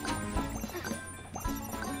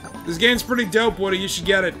 This game's pretty dope, Woody. You should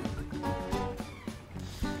get it.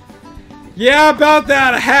 Yeah, about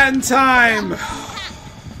that. A hat in time.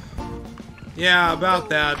 Yeah, about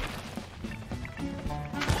that.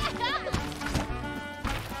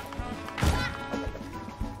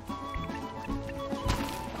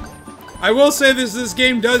 I will say this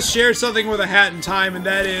game does share something with A Hat in Time, and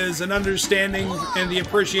that is an understanding and the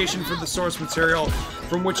appreciation for the source material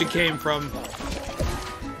from which it came from.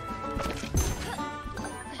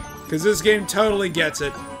 Because this game totally gets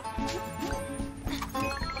it.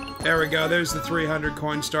 There we go, there's the 300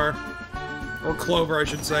 coin star. Or clover, I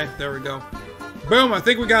should say. There we go. Boom, I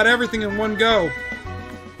think we got everything in one go.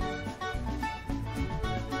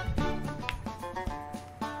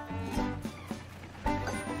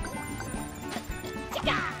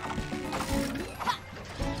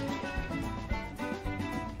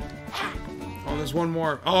 there's one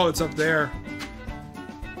more. Oh, it's up there.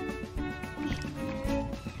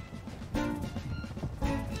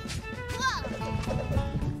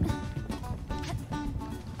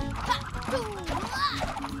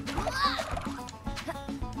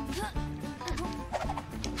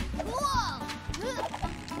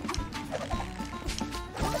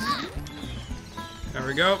 There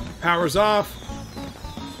we go. Power's off.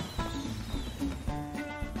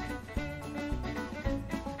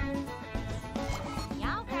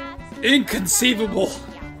 Inconceivable.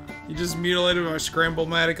 You just mutilated my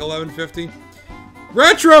Scramble-matic 1150.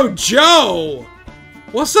 Retro Joe!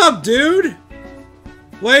 What's up, dude?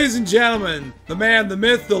 Ladies and gentlemen, the man, the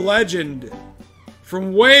myth, the legend.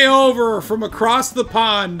 From way over, from across the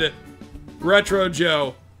pond, Retro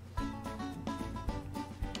Joe.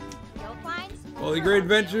 Well, the great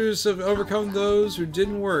adventures have overcome those who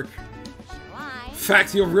didn't work. In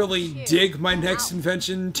fact, you'll really dig my next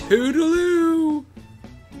invention, Toodaloo!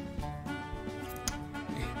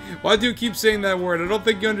 Why do you keep saying that word? I don't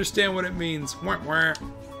think you understand what it means. Wah, wah.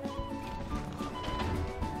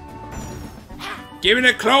 Give me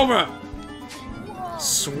the clover!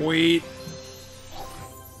 Sweet.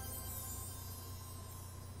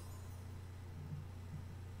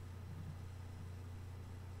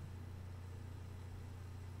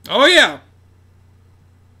 Oh yeah!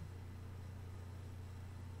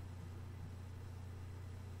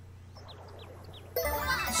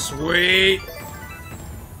 Sweet.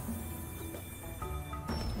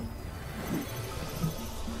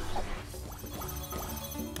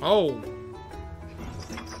 Oh.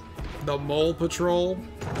 The Mole Patrol.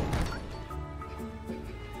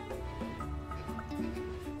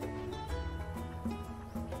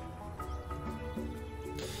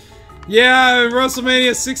 Yeah,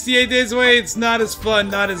 WrestleMania 68 days away. It's not as fun,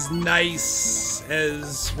 not as nice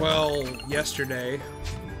as, well, yesterday.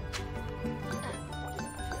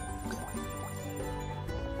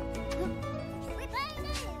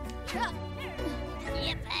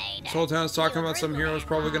 This whole town's talking about some hero's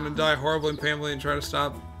probably gonna die horribly and painfully and try to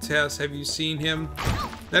stop Tess. Have you seen him?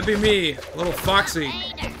 That'd be me, little Foxy.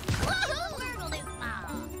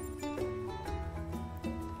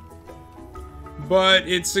 But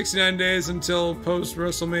it's 69 days until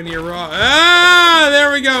post-WrestleMania Raw. Ah,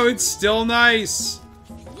 there we go. It's still nice.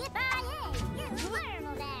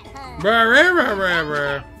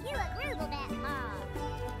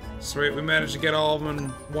 Sweet, we managed to get all of them in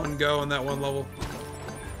one go on that one level.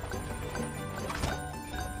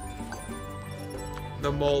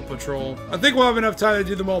 The Mole Patrol. I think we'll have enough time to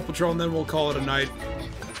do the Mole Patrol and then we'll call it a night.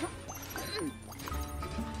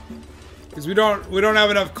 Because we don't have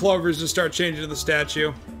enough clovers to start changing the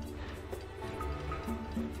statue.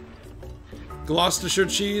 Gloucestershire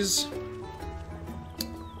cheese.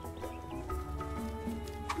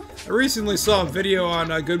 I recently saw a video on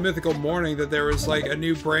Good Mythical Morning that there was like a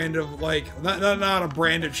new brand of like not a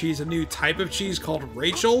brand of cheese, a new type of cheese called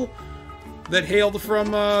Rachel that hailed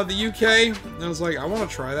from the UK. And I was like, I want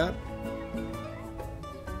to try that.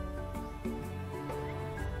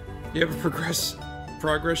 You have a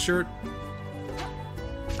progress shirt?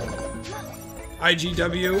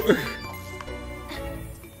 IGW.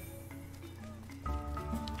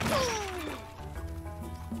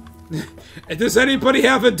 Does anybody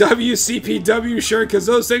have a WCPW shirt? Because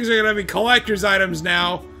those things are going to be collector's items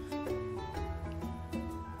now.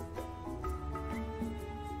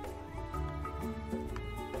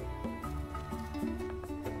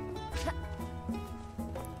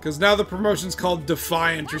 Because now the promotion's called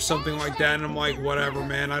Defiant or something like that, and I'm like, whatever,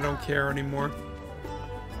 man, I don't care anymore.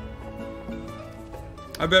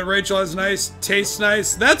 I bet Rachel has nice, tastes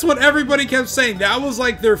nice. That's what everybody kept saying. That was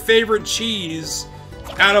like their favorite cheese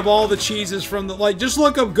out of all the cheeses from the, like, just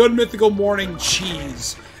look up Good Mythical Morning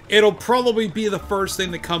cheese. It'll probably be the first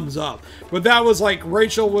thing that comes up. But that was like,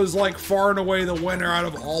 Rachel was like far and away the winner out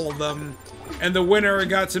of all of them. And the winner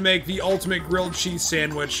got to make the ultimate grilled cheese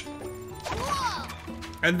sandwich.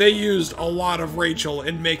 And they used a lot of Rachel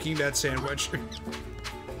in making that sandwich.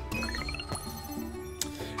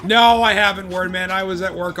 No, I haven't, Wordman. I was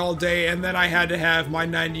at work all day, and then I had to have my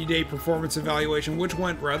 90-day performance evaluation, which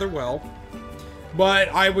went rather well. But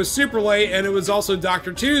I was super late, and it was also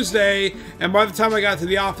Dr. Tuesday, and by the time I got to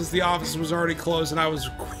the office was already closed, and I was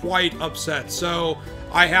quite upset. So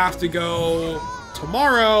I have to go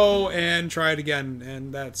tomorrow and try it again,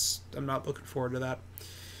 and I'm not looking forward to that.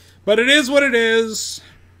 But it is what it is.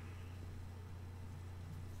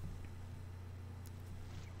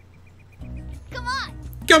 Come on!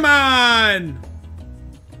 Come on!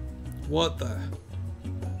 What the?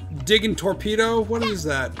 Digging torpedo? What is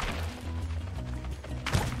that?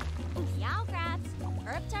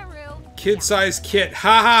 Kid-sized kit.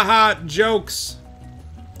 Ha ha ha! Jokes!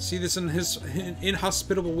 See this in his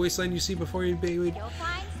inhospitable wasteland you see before you, baby?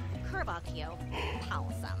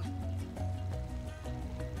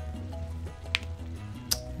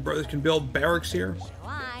 Brothers can build barracks here.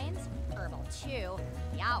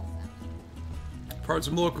 Parts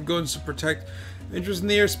of local guns to protect interest in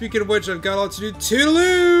the air. Speaking of which, I've got a lot to do.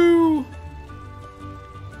 Toodaloo!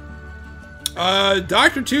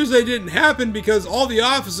 Dr. Tuesday didn't happen because all the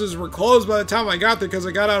offices were closed by the time I got there because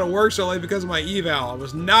I got out of work so late because of my eval. I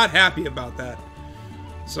was not happy about that.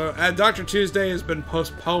 So, Dr. Tuesday has been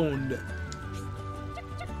postponed.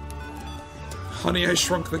 Honey, I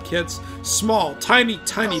Shrunk the Kids. Small, tiny,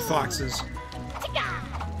 tiny foxes.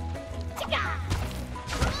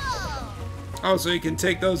 Oh, so you can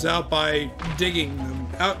take those out by digging them.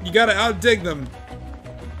 You gotta out-dig them.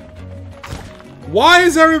 Why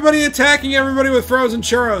is everybody attacking everybody with frozen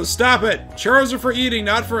churros? Stop it! Churros are for eating,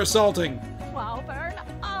 not for assaulting.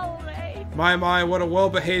 My, what a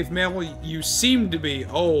well-behaved mammal you seem to be.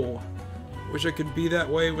 Oh, wish I could be that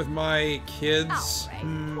way with my kids.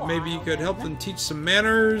 Maybe you could help them teach some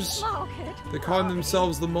manners. They call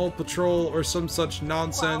themselves the Mole Patrol or some such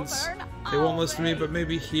nonsense. They won't listen to me, but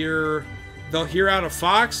maybe they'll hear out a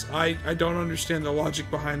fox? I don't understand the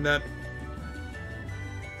logic behind that.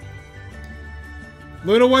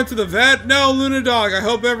 Luna went to the vet? No, Luna dog, I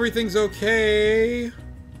hope everything's okay.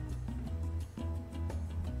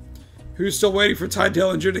 Who's still waiting for Ty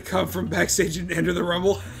Dillinger to come from backstage and enter the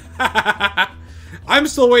Rumble? I'm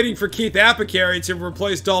still waiting for Keith Apicary to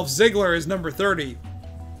replace Dolph Ziggler as number 30.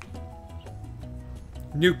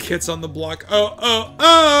 New kits on the block. Oh, oh,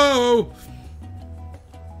 oh!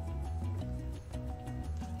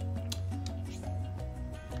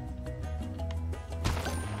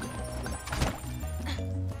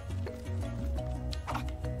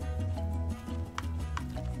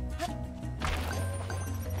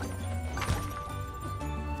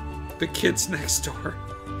 The kids next door.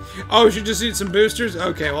 Oh, she just needs some boosters?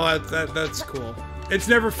 Okay, well, that's cool. It's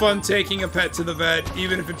never fun taking a pet to the vet,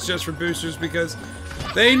 even if it's just for boosters, because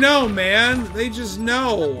they know, man. They just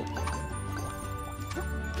know.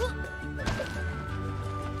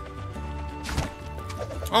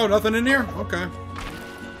 Oh, nothing in here? Okay.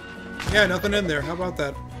 Yeah, nothing in there. How about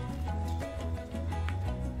that?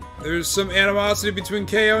 There's some animosity between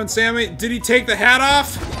KO and Sammy. Did he take the hat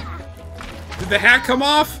off? Did the hat come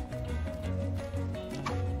off?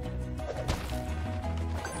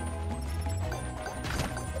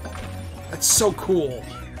 That's so cool.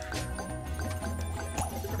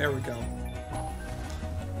 There we go.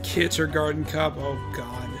 Kits or garden cup. Oh,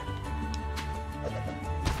 God.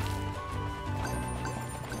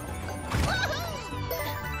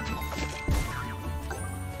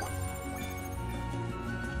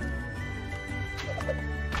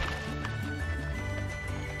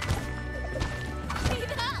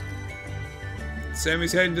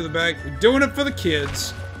 Sammy's heading to the back. We're doing it for the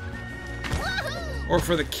kids. Or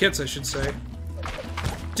for the kits, I should say.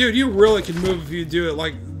 Dude, you really can move if you do it,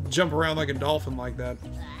 like, jump around like a dolphin like that.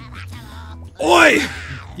 Oi!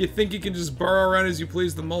 You think you can just burrow around as you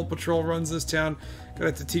please? The Mole Patrol runs this town. Gonna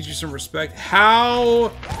have to teach you some respect. How?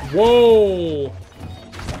 Whoa!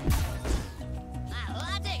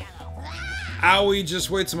 Owie, just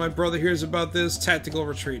wait till my brother hears about this. Tactical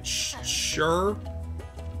retreat. Sure.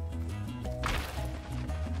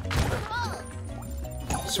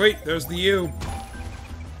 Sweet, there's the U.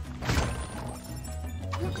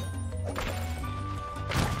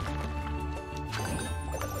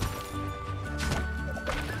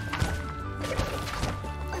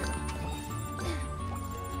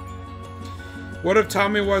 What if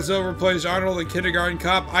Tommy Wiseau replaced Arnold the Kindergarten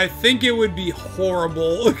Cop? I think it would be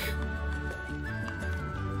horrible.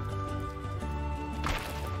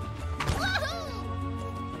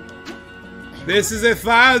 This is a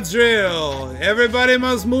fire drill. Everybody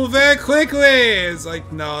must move very quickly. It's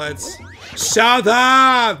like, no, it's... Shut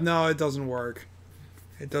up! No, it doesn't work.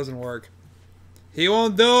 It doesn't work. He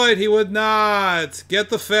won't do it. He would not. Get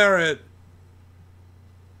the ferret.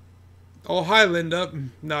 Oh, hi, Linda.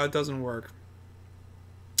 No, it doesn't work.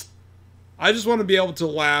 I just want to be able to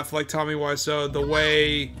laugh like Tommy Wiseau the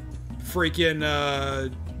way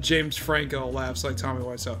freaking James Franco laughs like Tommy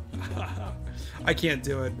Wiseau. I can't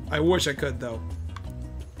do it. I wish I could, though.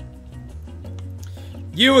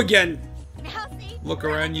 You again! Look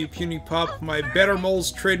around, you puny pup. My better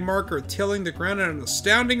moles trademark are tilling the ground at an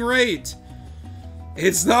astounding rate.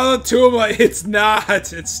 It's not a tumor. It's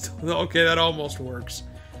not. It's okay. That almost works.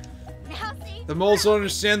 The moles don't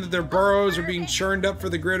understand that their burrows are being churned up for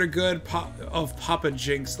the greater good of Papa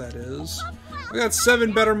Jinx, that is. We got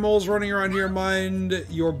 7 better moles running around here. Mind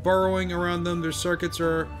you're burrowing around them. Their circuits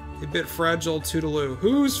are a bit fragile. Toodaloo.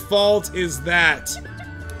 Whose fault is that?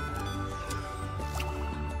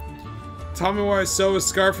 Tell me why I sew a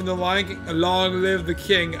scarf in the Lion King. Long live the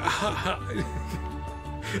king. And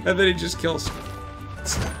then he just kills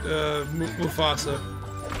Mufasa.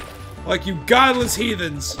 Like you godless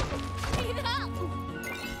heathens.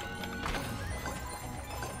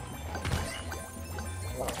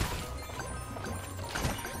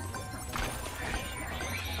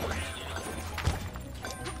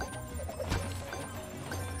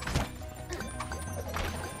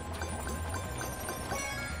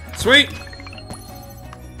 Sweet!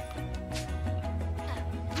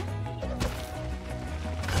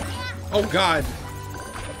 Oh god.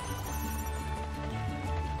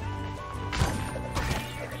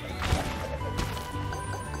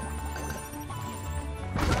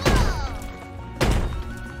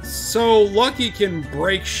 So Lucky can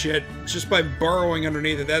break shit just by burrowing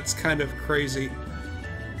underneath it. That's kind of crazy.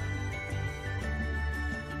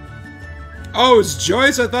 Oh, it's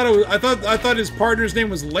Joyce? I thought it was, I thought his partner's name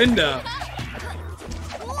was Linda.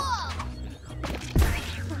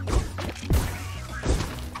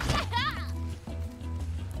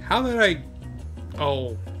 How did I...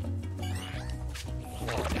 Oh.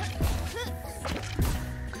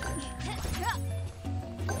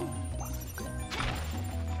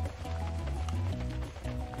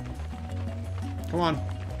 Come on.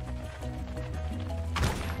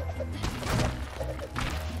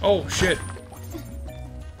 Oh, shit.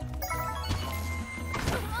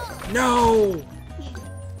 No!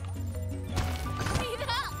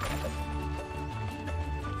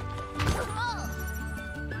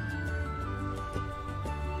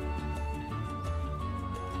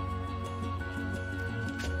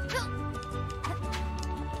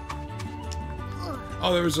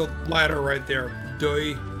 Oh, there was a ladder right there.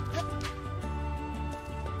 Doy.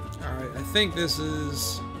 Alright, I think this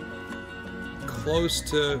is close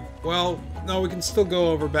to... Well, no, we can still go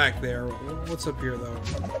over back there. What's up here, though?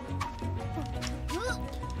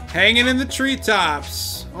 Hanging in the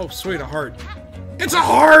treetops. Oh, sweet, a heart. It's a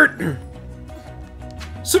heart!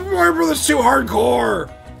 Super Mario Bros. 2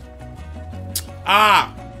 hardcore!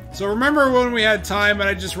 Ah! So remember when we had time and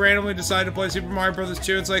I just randomly decided to play Super Mario Bros.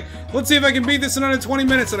 2? It's like, let's see if I can beat this in under 20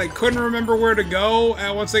 minutes, and I couldn't remember where to go.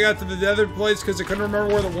 And once I got to the nether place, because I couldn't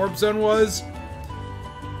remember where the warp zone was,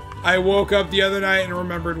 I woke up the other night and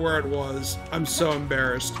remembered where it was. I'm so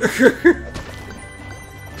embarrassed.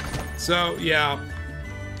 So, yeah.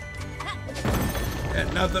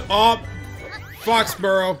 And nothing. Oh!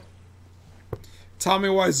 Foxborough. Tell me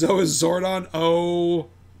why Zoe is Zordon. Oh,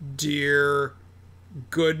 dear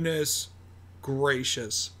goodness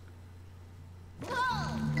gracious.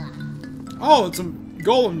 Oh, it's a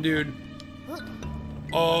golem dude.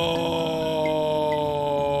 Oh,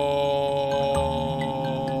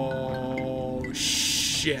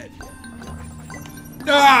 shit.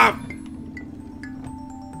 Ah!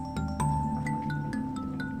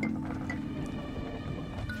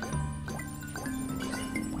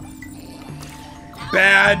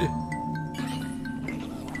 Bad.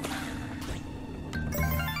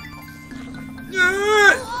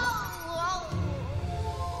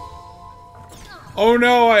 Oh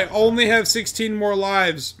no, I only have 16 more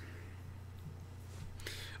lives.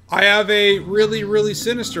 I have a really, really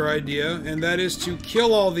sinister idea, and that is to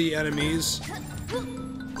kill all the enemies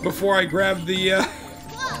before I grab the,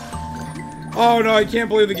 Oh no, I can't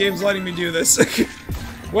believe the game's letting me do this.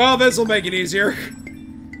 Well, this'll make it easier.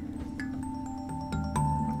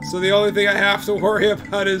 So the only thing I have to worry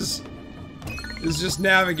about is just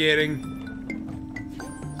navigating.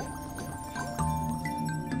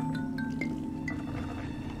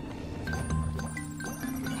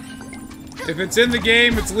 If it's in the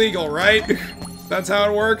game, it's legal, right? That's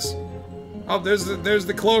how it works. Oh, there's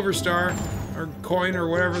the Clover Star, or coin, or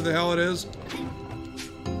whatever the hell it is.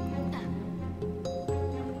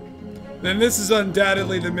 Then this is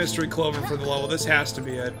undoubtedly the mystery clover for the level. This has to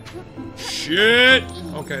be it. Shit!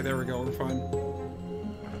 Okay, there we go. We're fine.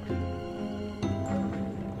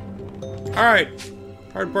 Alright.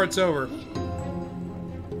 Hard part's over.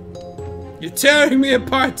 You're tearing me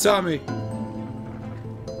apart, Tommy!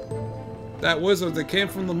 That wizard that came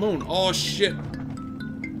from the moon. Oh, shit.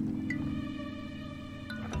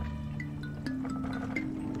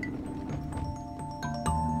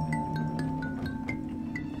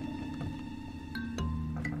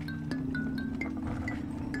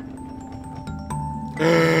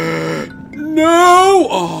 No!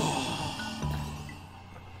 Oh.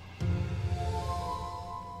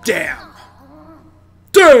 Damn.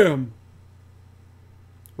 Damn!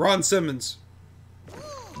 Ron Simmons.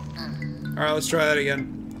 Alright, let's try that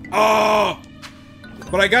again. Oh!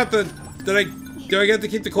 But I got the... Do I get to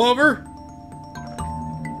keep the clover?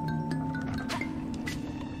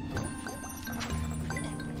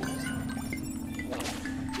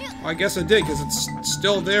 I guess I did, because it's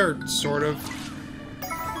still there, sort of.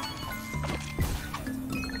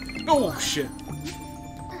 Oh, shit.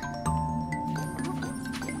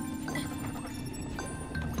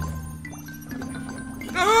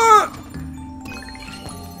 Ah!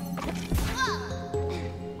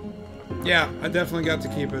 Yeah, I definitely got to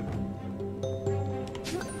keep it.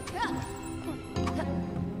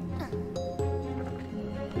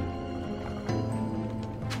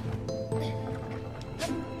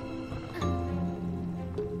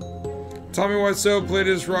 Tommy Wiseau played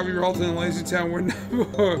as Robbie Ralton in Lazy Town.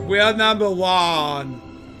 We are number one.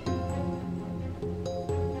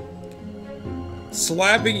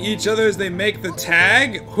 Slapping each other as they make the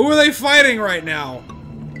tag? Who are they fighting right now?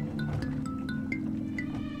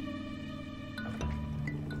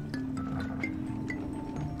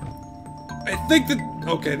 I think that...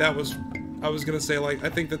 Okay, that was... I was gonna say, like, I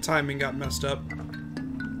think the timing got messed up.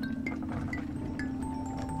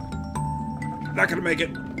 Not gonna make it.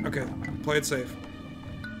 Okay. Play it safe.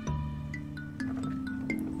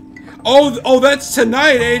 Oh, that's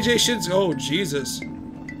tonight, AJ Shins. Oh, Jesus.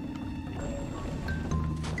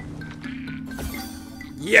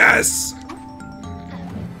 Yes!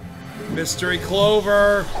 Mystery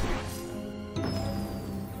Clover.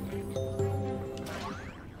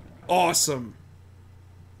 Awesome.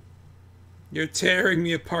 You're tearing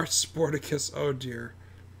me apart, Sporticus. Oh, dear.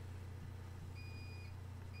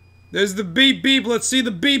 There's the beep beep. Let's see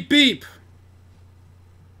the beep beep.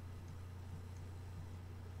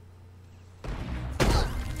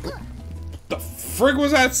 The frig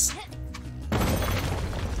was that?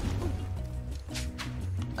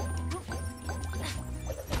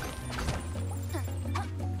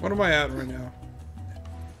 What am I at right now?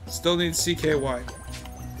 Still need CKY.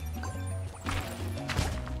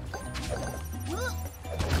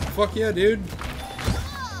 Fuck yeah, dude.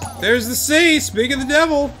 There's the C. Speak of the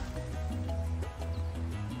devil.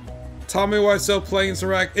 Tommy Wiseau playing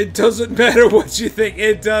Serac. It doesn't matter what you think.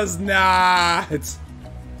 It does not.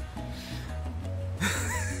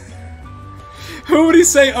 Who would he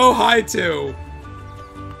say oh hi to?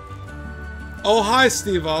 Oh hi,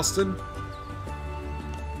 Steve Austin.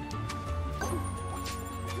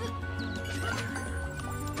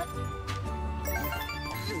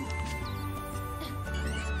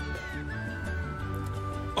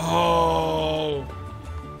 Oh.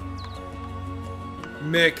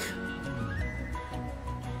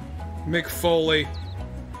 Mick Foley.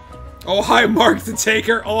 Oh, hi, Mark the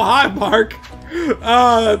Taker. Oh, hi, Mark.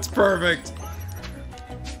 Oh, that's perfect.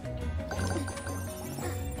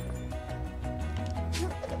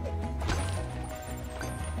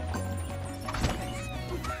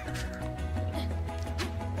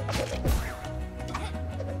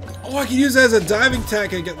 Oh, I can use that as a diving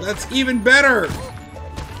tactic. That's even better.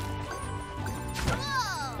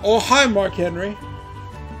 Oh, hi, Mark Henry.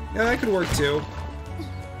 Yeah, that could work too.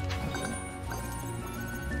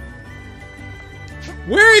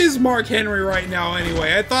 Where is Mark Henry right now,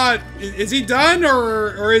 anyway? I thought, is he done,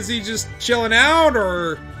 or is he just chilling out,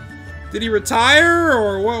 or did he retire,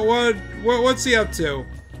 or what's he up to?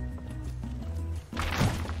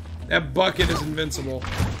 That bucket is invincible.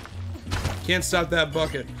 Can't stop that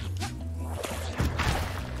bucket.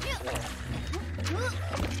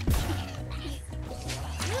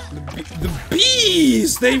 The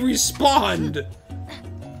bees! They respawned!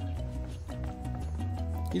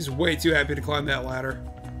 He's way too happy to climb that ladder.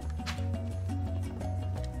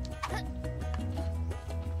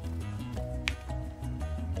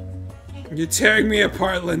 You're tearing me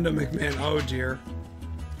apart, Linda McMahon. Oh dear.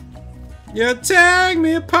 You're tearing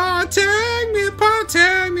me apart, tearing me apart,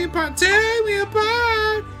 tearing me apart, tearing me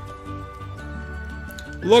apart!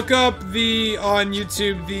 Look up on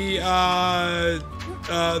YouTube,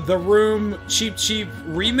 the Room Cheap Cheap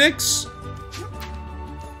remix.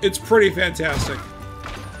 It's pretty fantastic.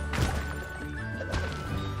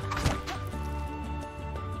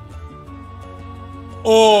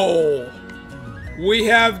 Oh, we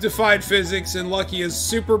have defied physics, and Lucky is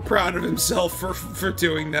super proud of himself for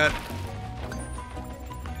doing that.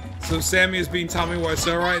 So Sammy is being Tommy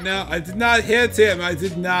Wiseau right now. I did not hit him. I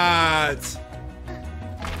did not.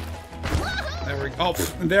 There we go. Oh,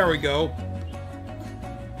 there we go.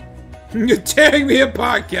 You're tearing me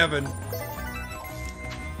apart, Kevin.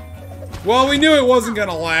 Well, we knew it wasn't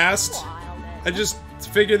gonna last. I just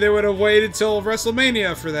figured they would have waited till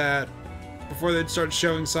WrestleMania for that. Before they'd start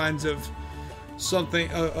showing signs of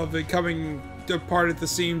something, of it coming part at the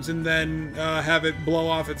seams and then have it blow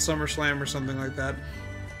off at SummerSlam or something like that.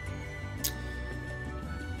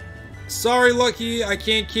 Sorry, Lucky, I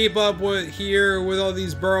can't keep up with all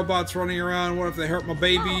these burrow bots running around. What if they hurt my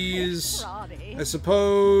babies? I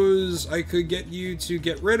suppose I could get you to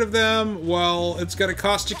get rid of them. Well, it's gonna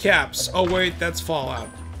cost you caps. Oh wait, that's Fallout.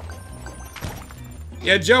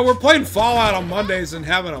 Yeah, Joe, we're playing Fallout on Mondays and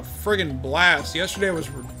having a friggin' blast. Yesterday was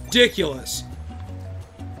ridiculous.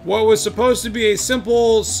 What was supposed to be a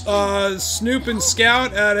simple snoop and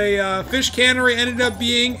scout at a fish cannery ended up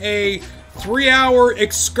being a 3-hour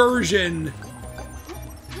excursion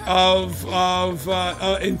of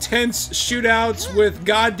intense shootouts with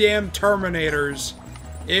goddamn Terminators.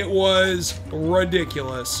 It was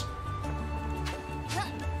ridiculous.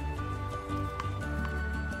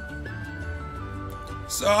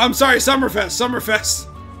 So, I'm sorry, Summerfest.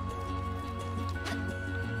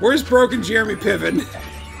 Where's broken Jeremy Piven?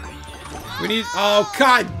 We need... Oh,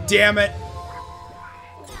 god damn it.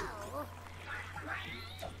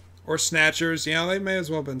 Or Snatchers. Yeah, they may as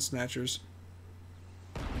well have been Snatchers.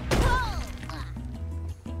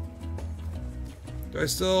 Do I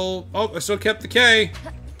still... Oh, I still kept the K.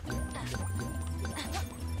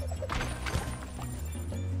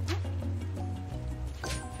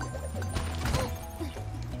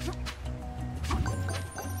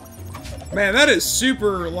 Man, that is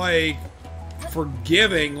super, like,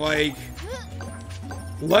 forgiving. Like,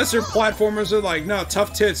 lesser platformers are like, no,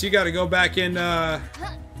 tough tits. You gotta go back in,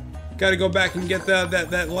 gotta go back and get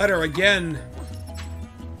that letter again.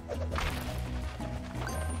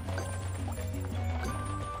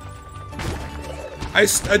 I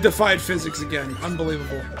defied physics again.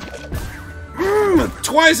 Unbelievable.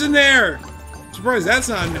 Twice in there! I'm surprised that's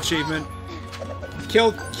not an achievement.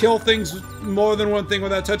 Kill things more than one thing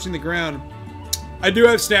without touching the ground. I do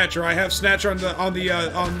have Snatcher. I have Snatcher on the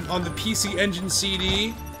PC Engine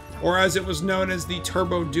CD, or as it was known as the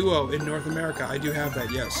Turbo Duo in North America. I do have that,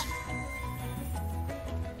 yes.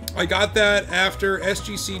 I got that after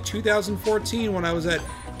SGC 2014 when I was at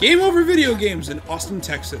Game Over Video Games in Austin,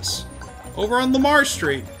 Texas, over on Lamar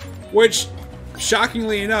Street, which,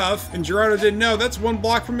 shockingly enough, and Gerardo didn't know, that's 1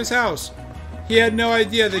 block from his house. He had no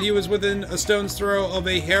idea that he was within a stone's throw of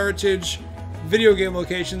a heritage video game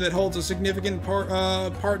location that holds a significant part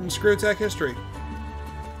in Screwtech history.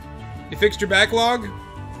 You fixed your backlog?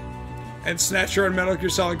 And Snatcher and Metal Gear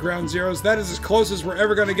Solid Ground Zeroes. That is as close as we're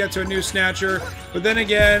ever going to get to a new Snatcher. But then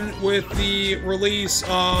again, with the release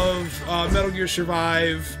of Metal Gear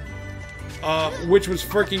Survive, which was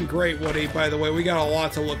freaking great, Woody, by the way. We got a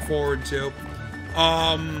lot to look forward to.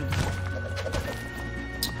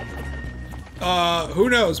 Who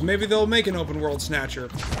knows? Maybe they'll make an open world Snatcher.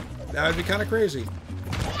 That would be kind of crazy.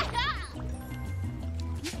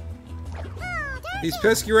 These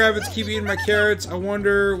pesky rabbits keep eating my carrots. I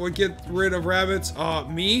wonder what get rid of rabbits.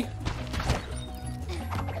 Me?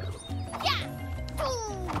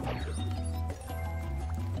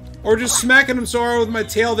 Or just smacking them so hard with my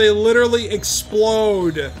tail they literally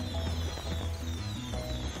explode.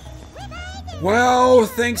 Well,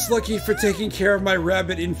 thanks, Lucky, for taking care of my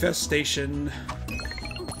rabbit infestation.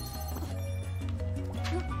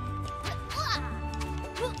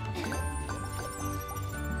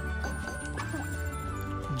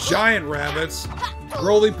 Giant rabbits.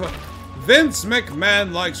 Vince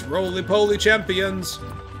McMahon likes roly-poly champions.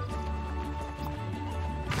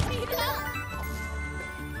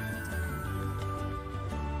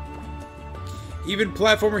 Even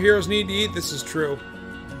platformer heroes need to eat. This is true.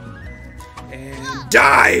 And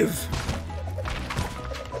dive!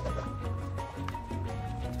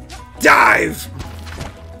 Dive!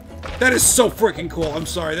 That is so freaking cool. I'm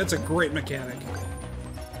sorry. That's a great mechanic.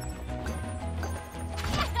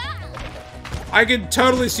 I could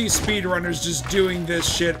totally see speedrunners just doing this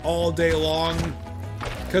shit all day long.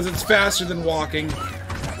 Because it's faster than walking.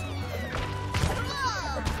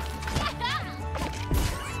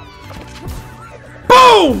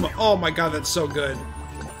 Boom! Oh my god, that's so good.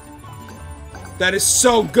 That is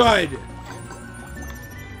so good.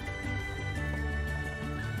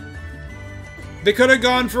 They could have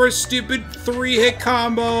gone for a stupid 3-hit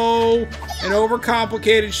combo and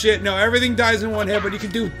overcomplicated shit. No, everything dies in one hit, but you can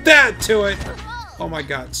do that to it. Oh my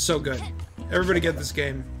god, so good. Everybody get this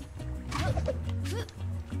game.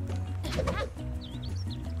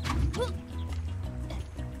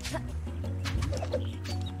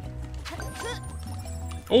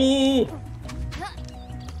 Oh!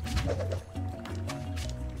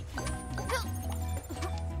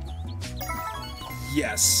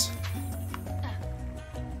 Yes.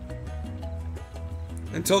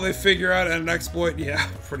 Until they figure out an exploit, yeah,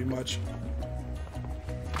 pretty much.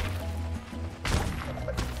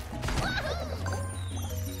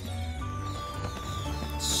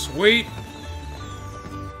 Sweet.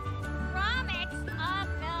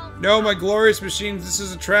 No, my glorious machines, this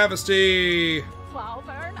is a travesty.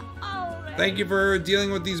 Thank you for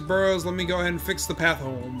dealing with these burrows. Let me go ahead and fix the path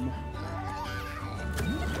home.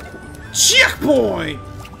 Checkpoint!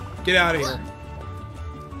 Get out of here.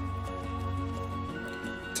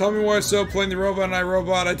 Tell me why so playing the robot and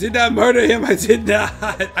iRobot. I did not murder him. I did not.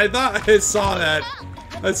 I thought I saw that.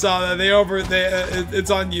 I saw that.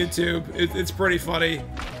 It's on YouTube. It's pretty funny.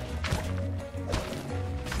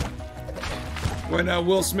 When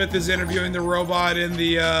Will Smith is interviewing the robot in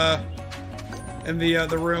the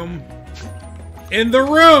room. In the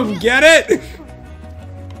room, get it?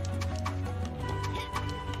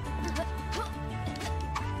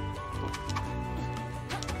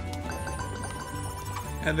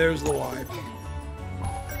 And there's the wife.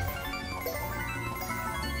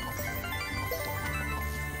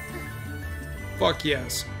 Fuck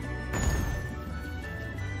yes.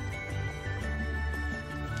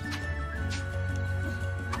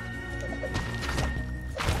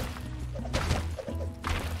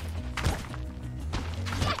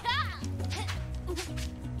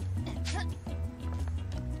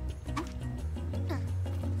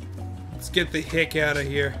 Let's get the hick out of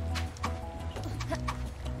here.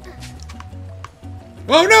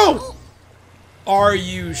 Oh no! Are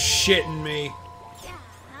you shitting me?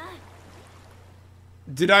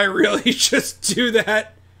 Did I really just do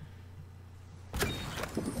that?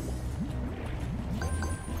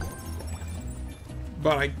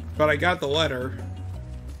 But I got the letter.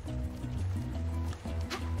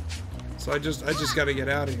 So I just gotta get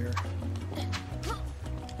out of here.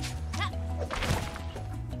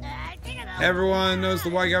 Everyone knows the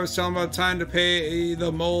white guy was telling about time to pay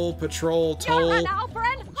the mole patrol toll.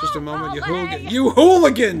 Just a moment, you hooligans! You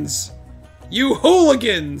hooligans! You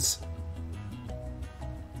hooligans!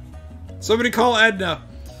 Somebody call Edna.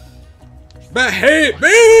 Behave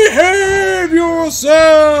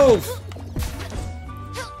yourself!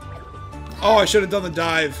 Oh, I should have done the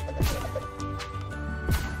dive.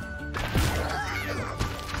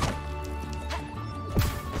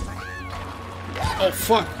 Oh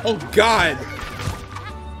fuck! Oh god!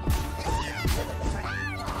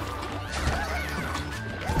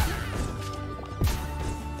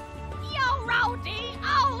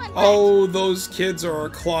 Oh, those kids are a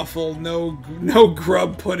clawful. No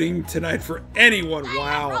grub pudding tonight for anyone.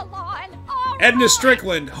 Wow. Edna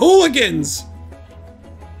Strickland, hooligans!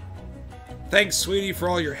 Thanks, sweetie, for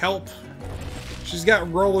all your help. She's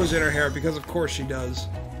got rollers in her hair because of course she does.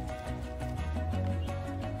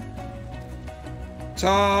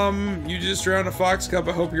 Tom, you just drowned a fox cub.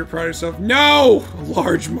 I hope you're proud of yourself. No!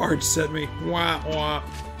 Large Marge sent me. Wah, wah.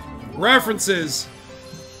 References.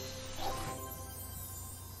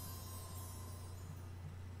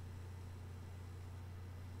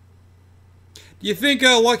 Do you think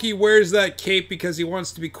Lucky wears that cape because he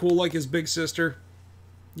wants to be cool like his big sister?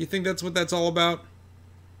 You think that's what that's all about?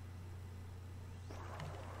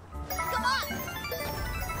 Come on.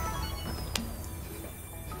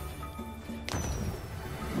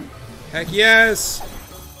 Heck yes!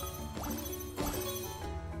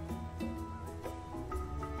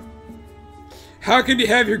 How can you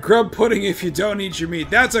have your grub pudding if you don't eat your meat?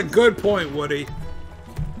 That's a good point, Woody.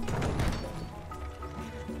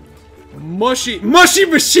 Mushy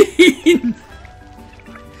machine!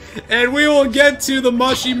 And we will get to the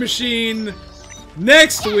mushy machine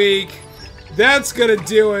next week. That's gonna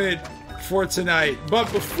do it for tonight.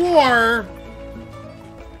 But before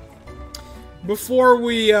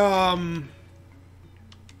we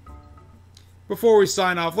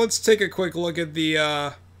sign off, let's take a quick look at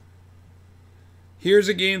the here's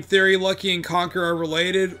a game theory. Lucky and Conquer are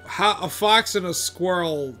related. A fox and a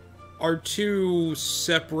squirrel are two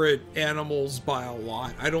separate animals by a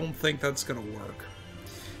lot. I don't think that's gonna work.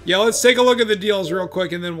 Yeah, let's take a look at the deals real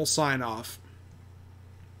quick and then we'll sign off.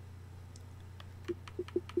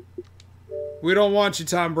 We don't want you,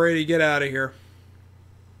 Tom Brady. Get out of here.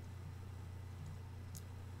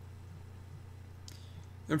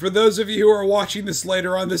 And for those of you who are watching this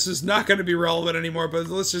later on, this is not going to be relevant anymore, but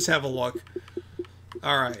let's just have a look.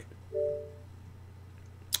 Alright.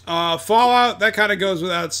 Fallout, that kind of goes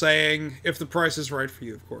without saying, if the price is right for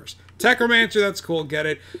you, of course. Techromancer, that's cool, get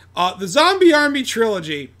it. The Zombie Army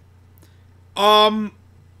Trilogy.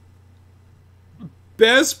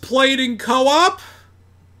 Best played in co-op,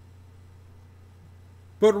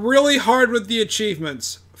 but really hard with the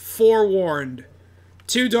achievements. Forewarned.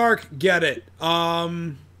 Too Dark, get it.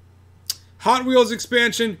 Hot Wheels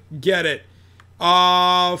expansion, get it.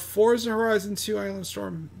 Forza Horizon 2 Island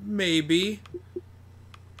Storm, maybe.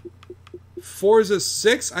 Forza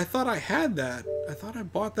 6? I thought I had that. I thought I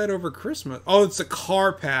bought that over Christmas. Oh, it's a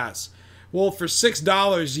car pass. Well, for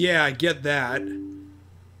 $6, yeah, I get that.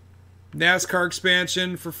 NASCAR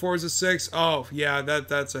expansion for Forza 6. Oh, yeah,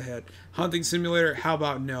 that's a hit. Hunting Simulator, how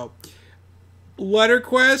about no?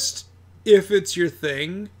 Letterquest, if it's your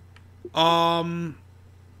thing.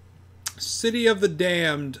 City of the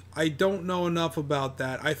Damned, I don't know enough about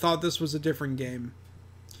that. I thought this was a different game.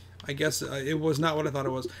 I guess it was not what I thought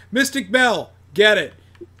it was. Mystic Bell, get it.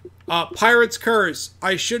 Pirate's Curse,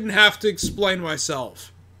 I shouldn't have to explain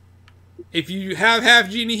myself. If you have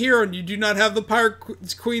Half Genie Hero and you do not have the Pirate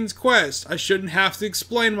Queen's Quest, I shouldn't have to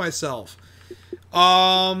explain myself.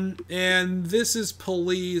 And this is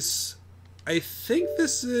Police. I think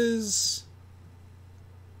this is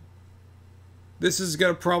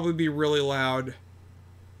gonna probably be really loud.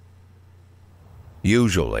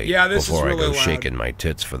 Usually, yeah, this before is really I go loud. shaking my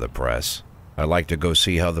tits for the press, I like to go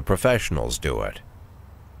see how the professionals do it.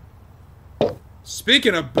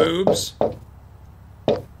 Speaking of boobs...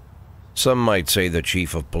 Some might say the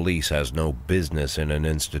chief of police has no business in an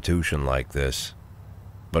institution like this.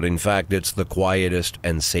 But in fact, it's the quietest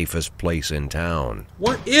and safest place in town.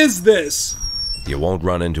 What is this? You won't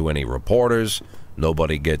run into any reporters,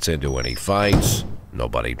 nobody gets into any fights,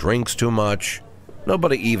 nobody drinks too much,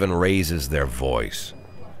 nobody even raises their voice.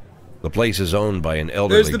 The place is owned by an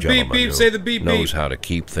elderly gentleman who knows how to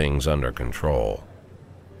keep things under control.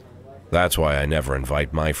 That's why I never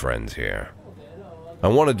invite my friends here. I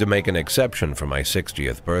wanted to make an exception for my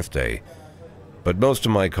 60th birthday, but most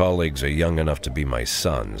of my colleagues are young enough to be my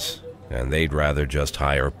sons, and they'd rather just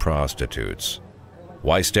hire prostitutes.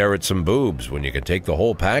 Why stare at some boobs when you can take the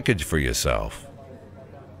whole package for yourself?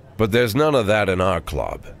 But there's none of that in our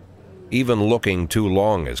club. Even looking too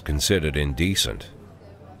long is considered indecent.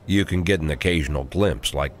 You can get an occasional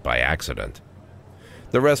glimpse, like by accident.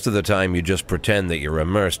 The rest of the time you just pretend that you're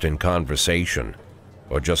immersed in conversation,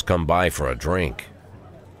 or just come by for a drink.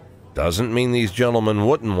 Doesn't mean these gentlemen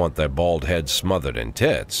wouldn't want their bald heads smothered in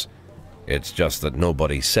tits. It's just that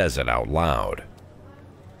nobody says it out loud.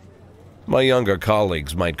 My younger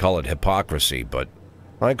colleagues might call it hypocrisy, but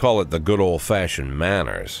I call it the good old-fashioned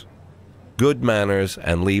manners. Good manners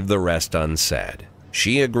and leave the rest unsaid.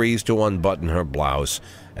 She agrees to unbutton her blouse,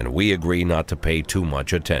 and we agree not to pay too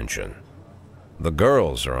much attention. The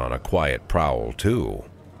girls are on a quiet prowl, too.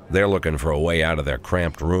 They're looking for a way out of their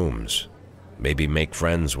cramped rooms. Maybe make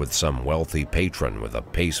friends with some wealthy patron with a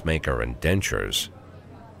pacemaker and dentures.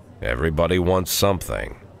 Everybody wants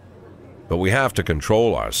something. But we have to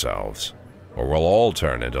control ourselves, or we'll all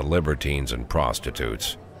turn into libertines and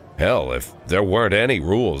prostitutes. Hell, if there weren't any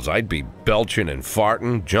rules, I'd be belching and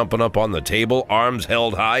farting, jumping up on the table, arms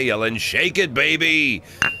held high, yelling, "Shake it, baby!"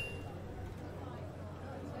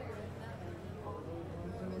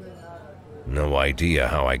 No idea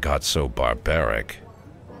how I got so barbaric.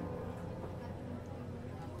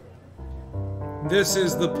 This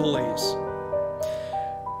is the Police.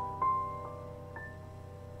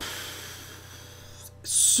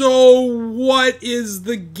 So, what is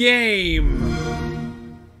the game?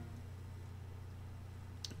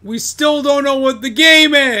 We still don't know what the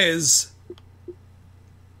game is!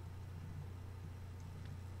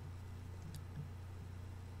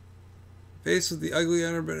 Faced with the ugly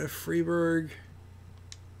underbit of Freeburg.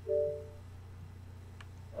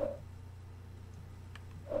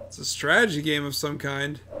 It's a strategy game of some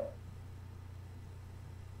kind.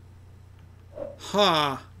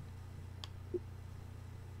 Huh.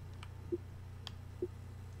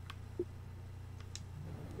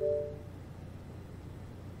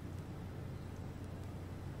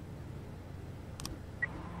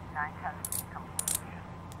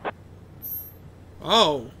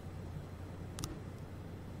 Oh.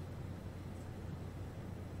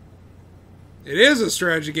 It is a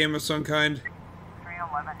strategy game of some kind.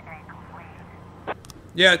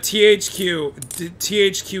 Yeah, THQ.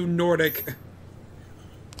 THQ Nordic.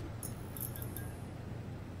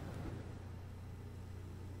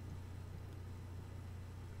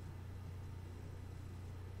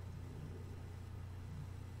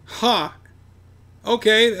 Huh.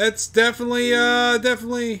 Okay, that's definitely, yeah.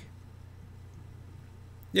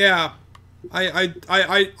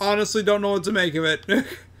 I honestly don't know what to make of it.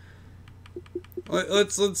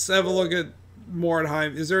 Let's have a look at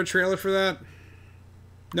Mordheim. Is there a trailer for that?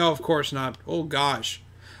 No, of course not. Oh, gosh.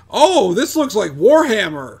 Oh, this looks like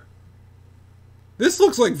Warhammer. This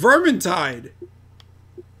looks like Vermintide.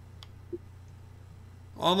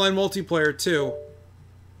 Online multiplayer, too.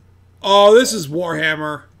 Oh, this is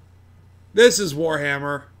Warhammer. This is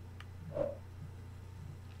Warhammer.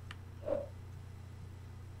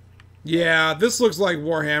 Yeah, this looks like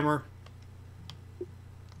Warhammer.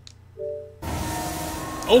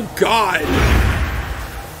 Oh, God!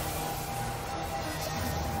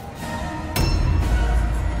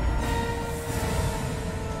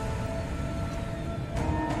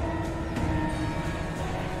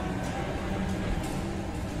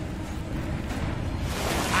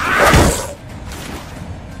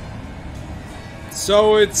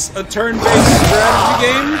 So it's a turn-based strategy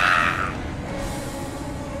game?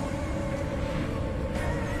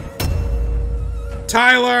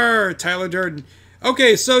 Tyler Durden.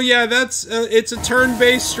 Okay, so yeah, that's it's a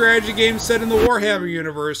turn-based strategy game set in the Warhammer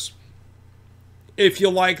universe. If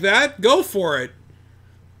you like that, go for it.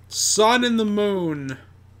 Sun and the Moon.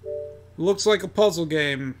 Looks like a puzzle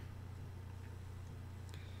game.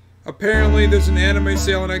 Apparently, there's an anime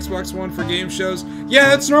sale on Xbox One for game shows. Yeah,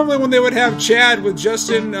 that's normally when they would have Chad with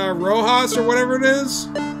Justin Rojas or whatever it is.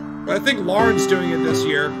 But I think Lauren's doing it this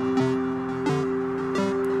year.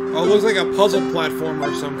 Oh, it looks like a puzzle platformer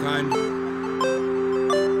of some kind.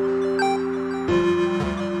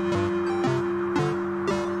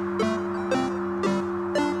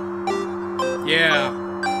 Yeah.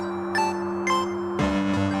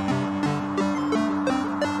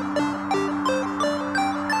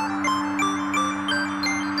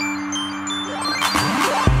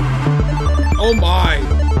 Oh my.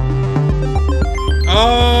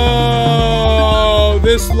 Oh,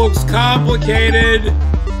 this looks complicated.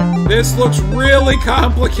 This looks really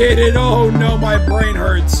complicated. Oh no, my brain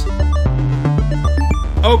hurts.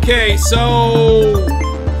 Okay, so...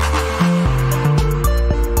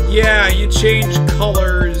 yeah, you change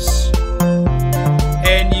colors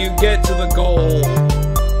and you get to the goal.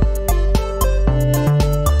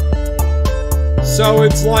 So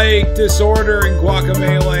it's like Disorder and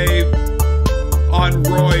Guacamelee on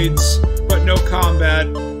roids, but no combat,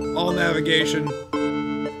 all navigation.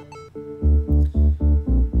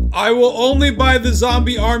 I will only buy the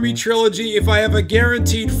Zombie Army trilogy if I have a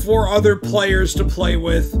guaranteed 4 other players to play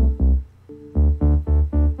with.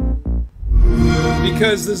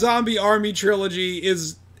 Because the Zombie Army trilogy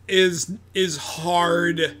is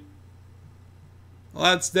hard. Well,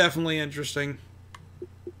 that's definitely interesting.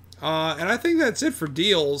 And I think that's it for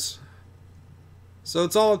deals. So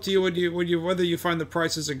it's all up to you whether you find the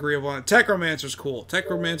prices agreeable. Techromancer's cool.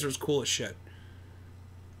 Techromancer's cool as shit.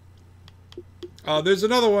 There's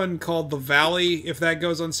another one called The Valley, if that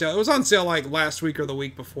goes on sale. It was on sale like last week or the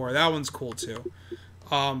week before. That one's cool too.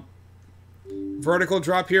 Vertical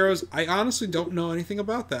Drop Heroes. I honestly don't know anything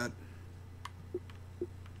about that.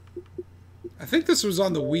 I think this was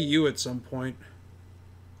on the Wii U at some point.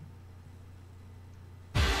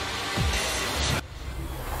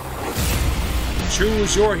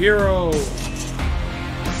 Choose your hero.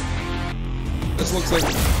 This looks like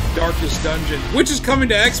Darkest Dungeon, which is coming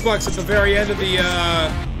to Xbox at the very end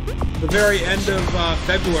of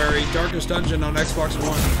February. Darkest Dungeon on Xbox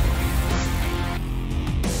One.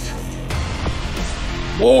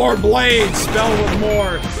 More blades, spelled with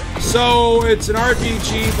more. So it's an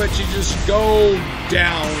RPG, but you just go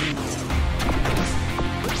down.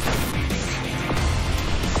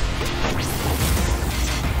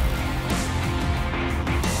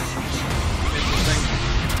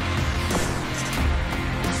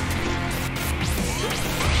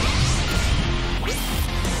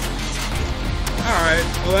 Alright,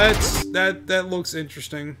 well that looks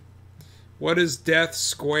interesting. What is Death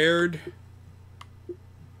Squared?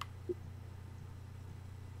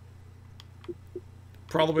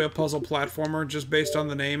 Probably a puzzle platformer, just based on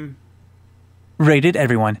the name. Rated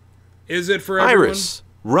everyone. Is it for everyone? Iris,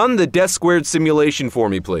 run the Death Squared simulation for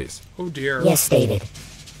me, please. Oh dear. Yes, David.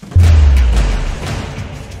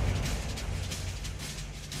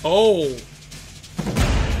 Oh.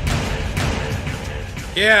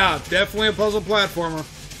 Yeah, definitely a puzzle platformer.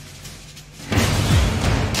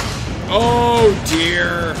 Oh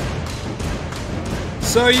dear.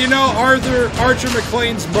 So you know Archer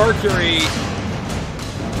McLean's Mercury.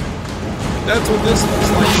 That's what this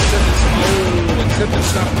looks like, except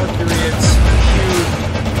it's not Mercury, it's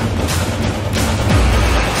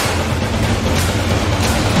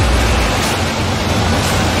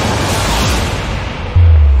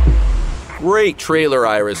Cube. Great trailer,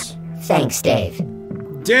 Iris. Thanks, Dave.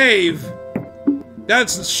 Dave?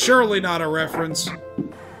 That's surely not a reference.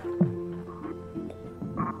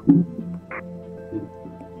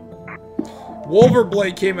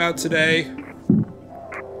 Wolverblade came out today.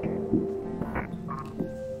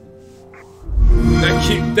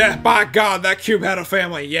 By God, that cube had a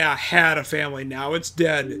family. Yeah, had a family. Now it's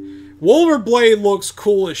dead. Wolverblade looks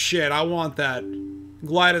cool as shit. I want that.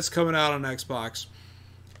 Glad it's coming out on Xbox.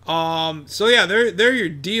 So yeah, they're your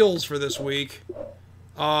deals for this week.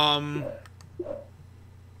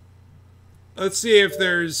 Let's see if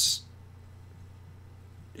there's...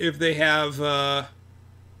 If they have,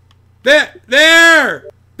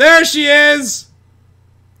 There she is!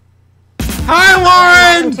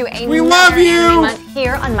 Hi, Lauren! We love you!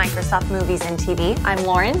 Here on Microsoft Movies and TV, I'm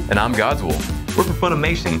Lauren. And I'm Godswool. We're from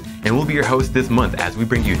Funimation, and we'll be your host this month as we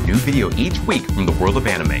bring you new video each week from the world of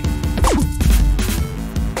anime.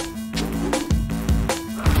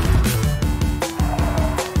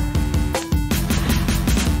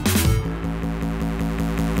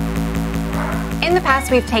 In the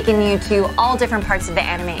past, we've taken you to all different parts of the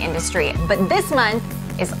anime industry, but this month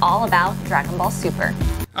is all about Dragon Ball Super.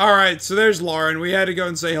 Alright, so there's Lauren. We had to go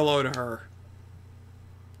and say hello to her.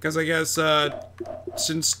 Because I guess,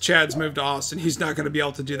 since Chad's moved to Austin, he's not going to be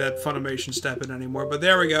able to do that Funimation step-in anymore. But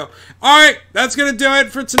there we go. Alright, that's going to do it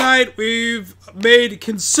for tonight. We've made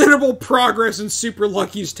considerable progress in Super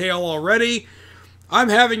Lucky's Tale already. I'm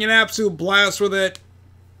having an absolute blast with it.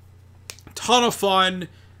 Ton of fun.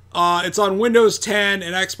 It's on Windows 10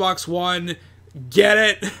 and Xbox One. Get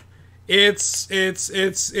it. It's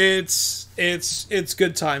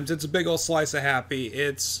good times. It's a big old slice of happy.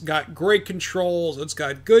 It's got great controls. It's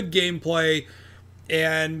got good gameplay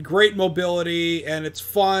and great mobility, and it's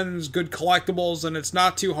fun. It's good collectibles, and it's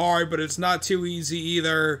not too hard, but it's not too easy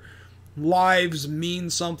either. Lives mean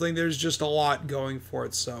something. There's just a lot going for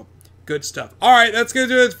it, so good stuff. Alright, that's going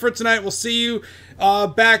to do it for tonight. We'll see you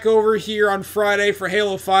back over here on Friday for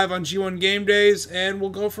Halo 5 on G1 Game Days, and we'll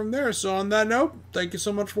go from there. So on that note, thank you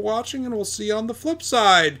so much for watching, and we'll see you on the flip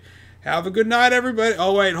side. Have a good night, everybody.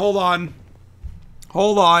 Oh, wait, hold on.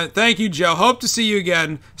 Hold on. Thank you, Joe. Hope to see you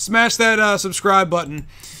again. Smash that subscribe button.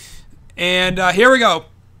 And here we go.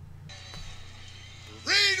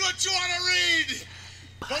 Read what you want to read.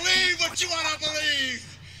 Believe what you want to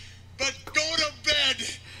believe. But go to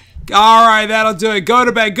bed. All right, that'll do it. Go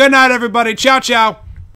to bed. Good night, everybody. Ciao, ciao.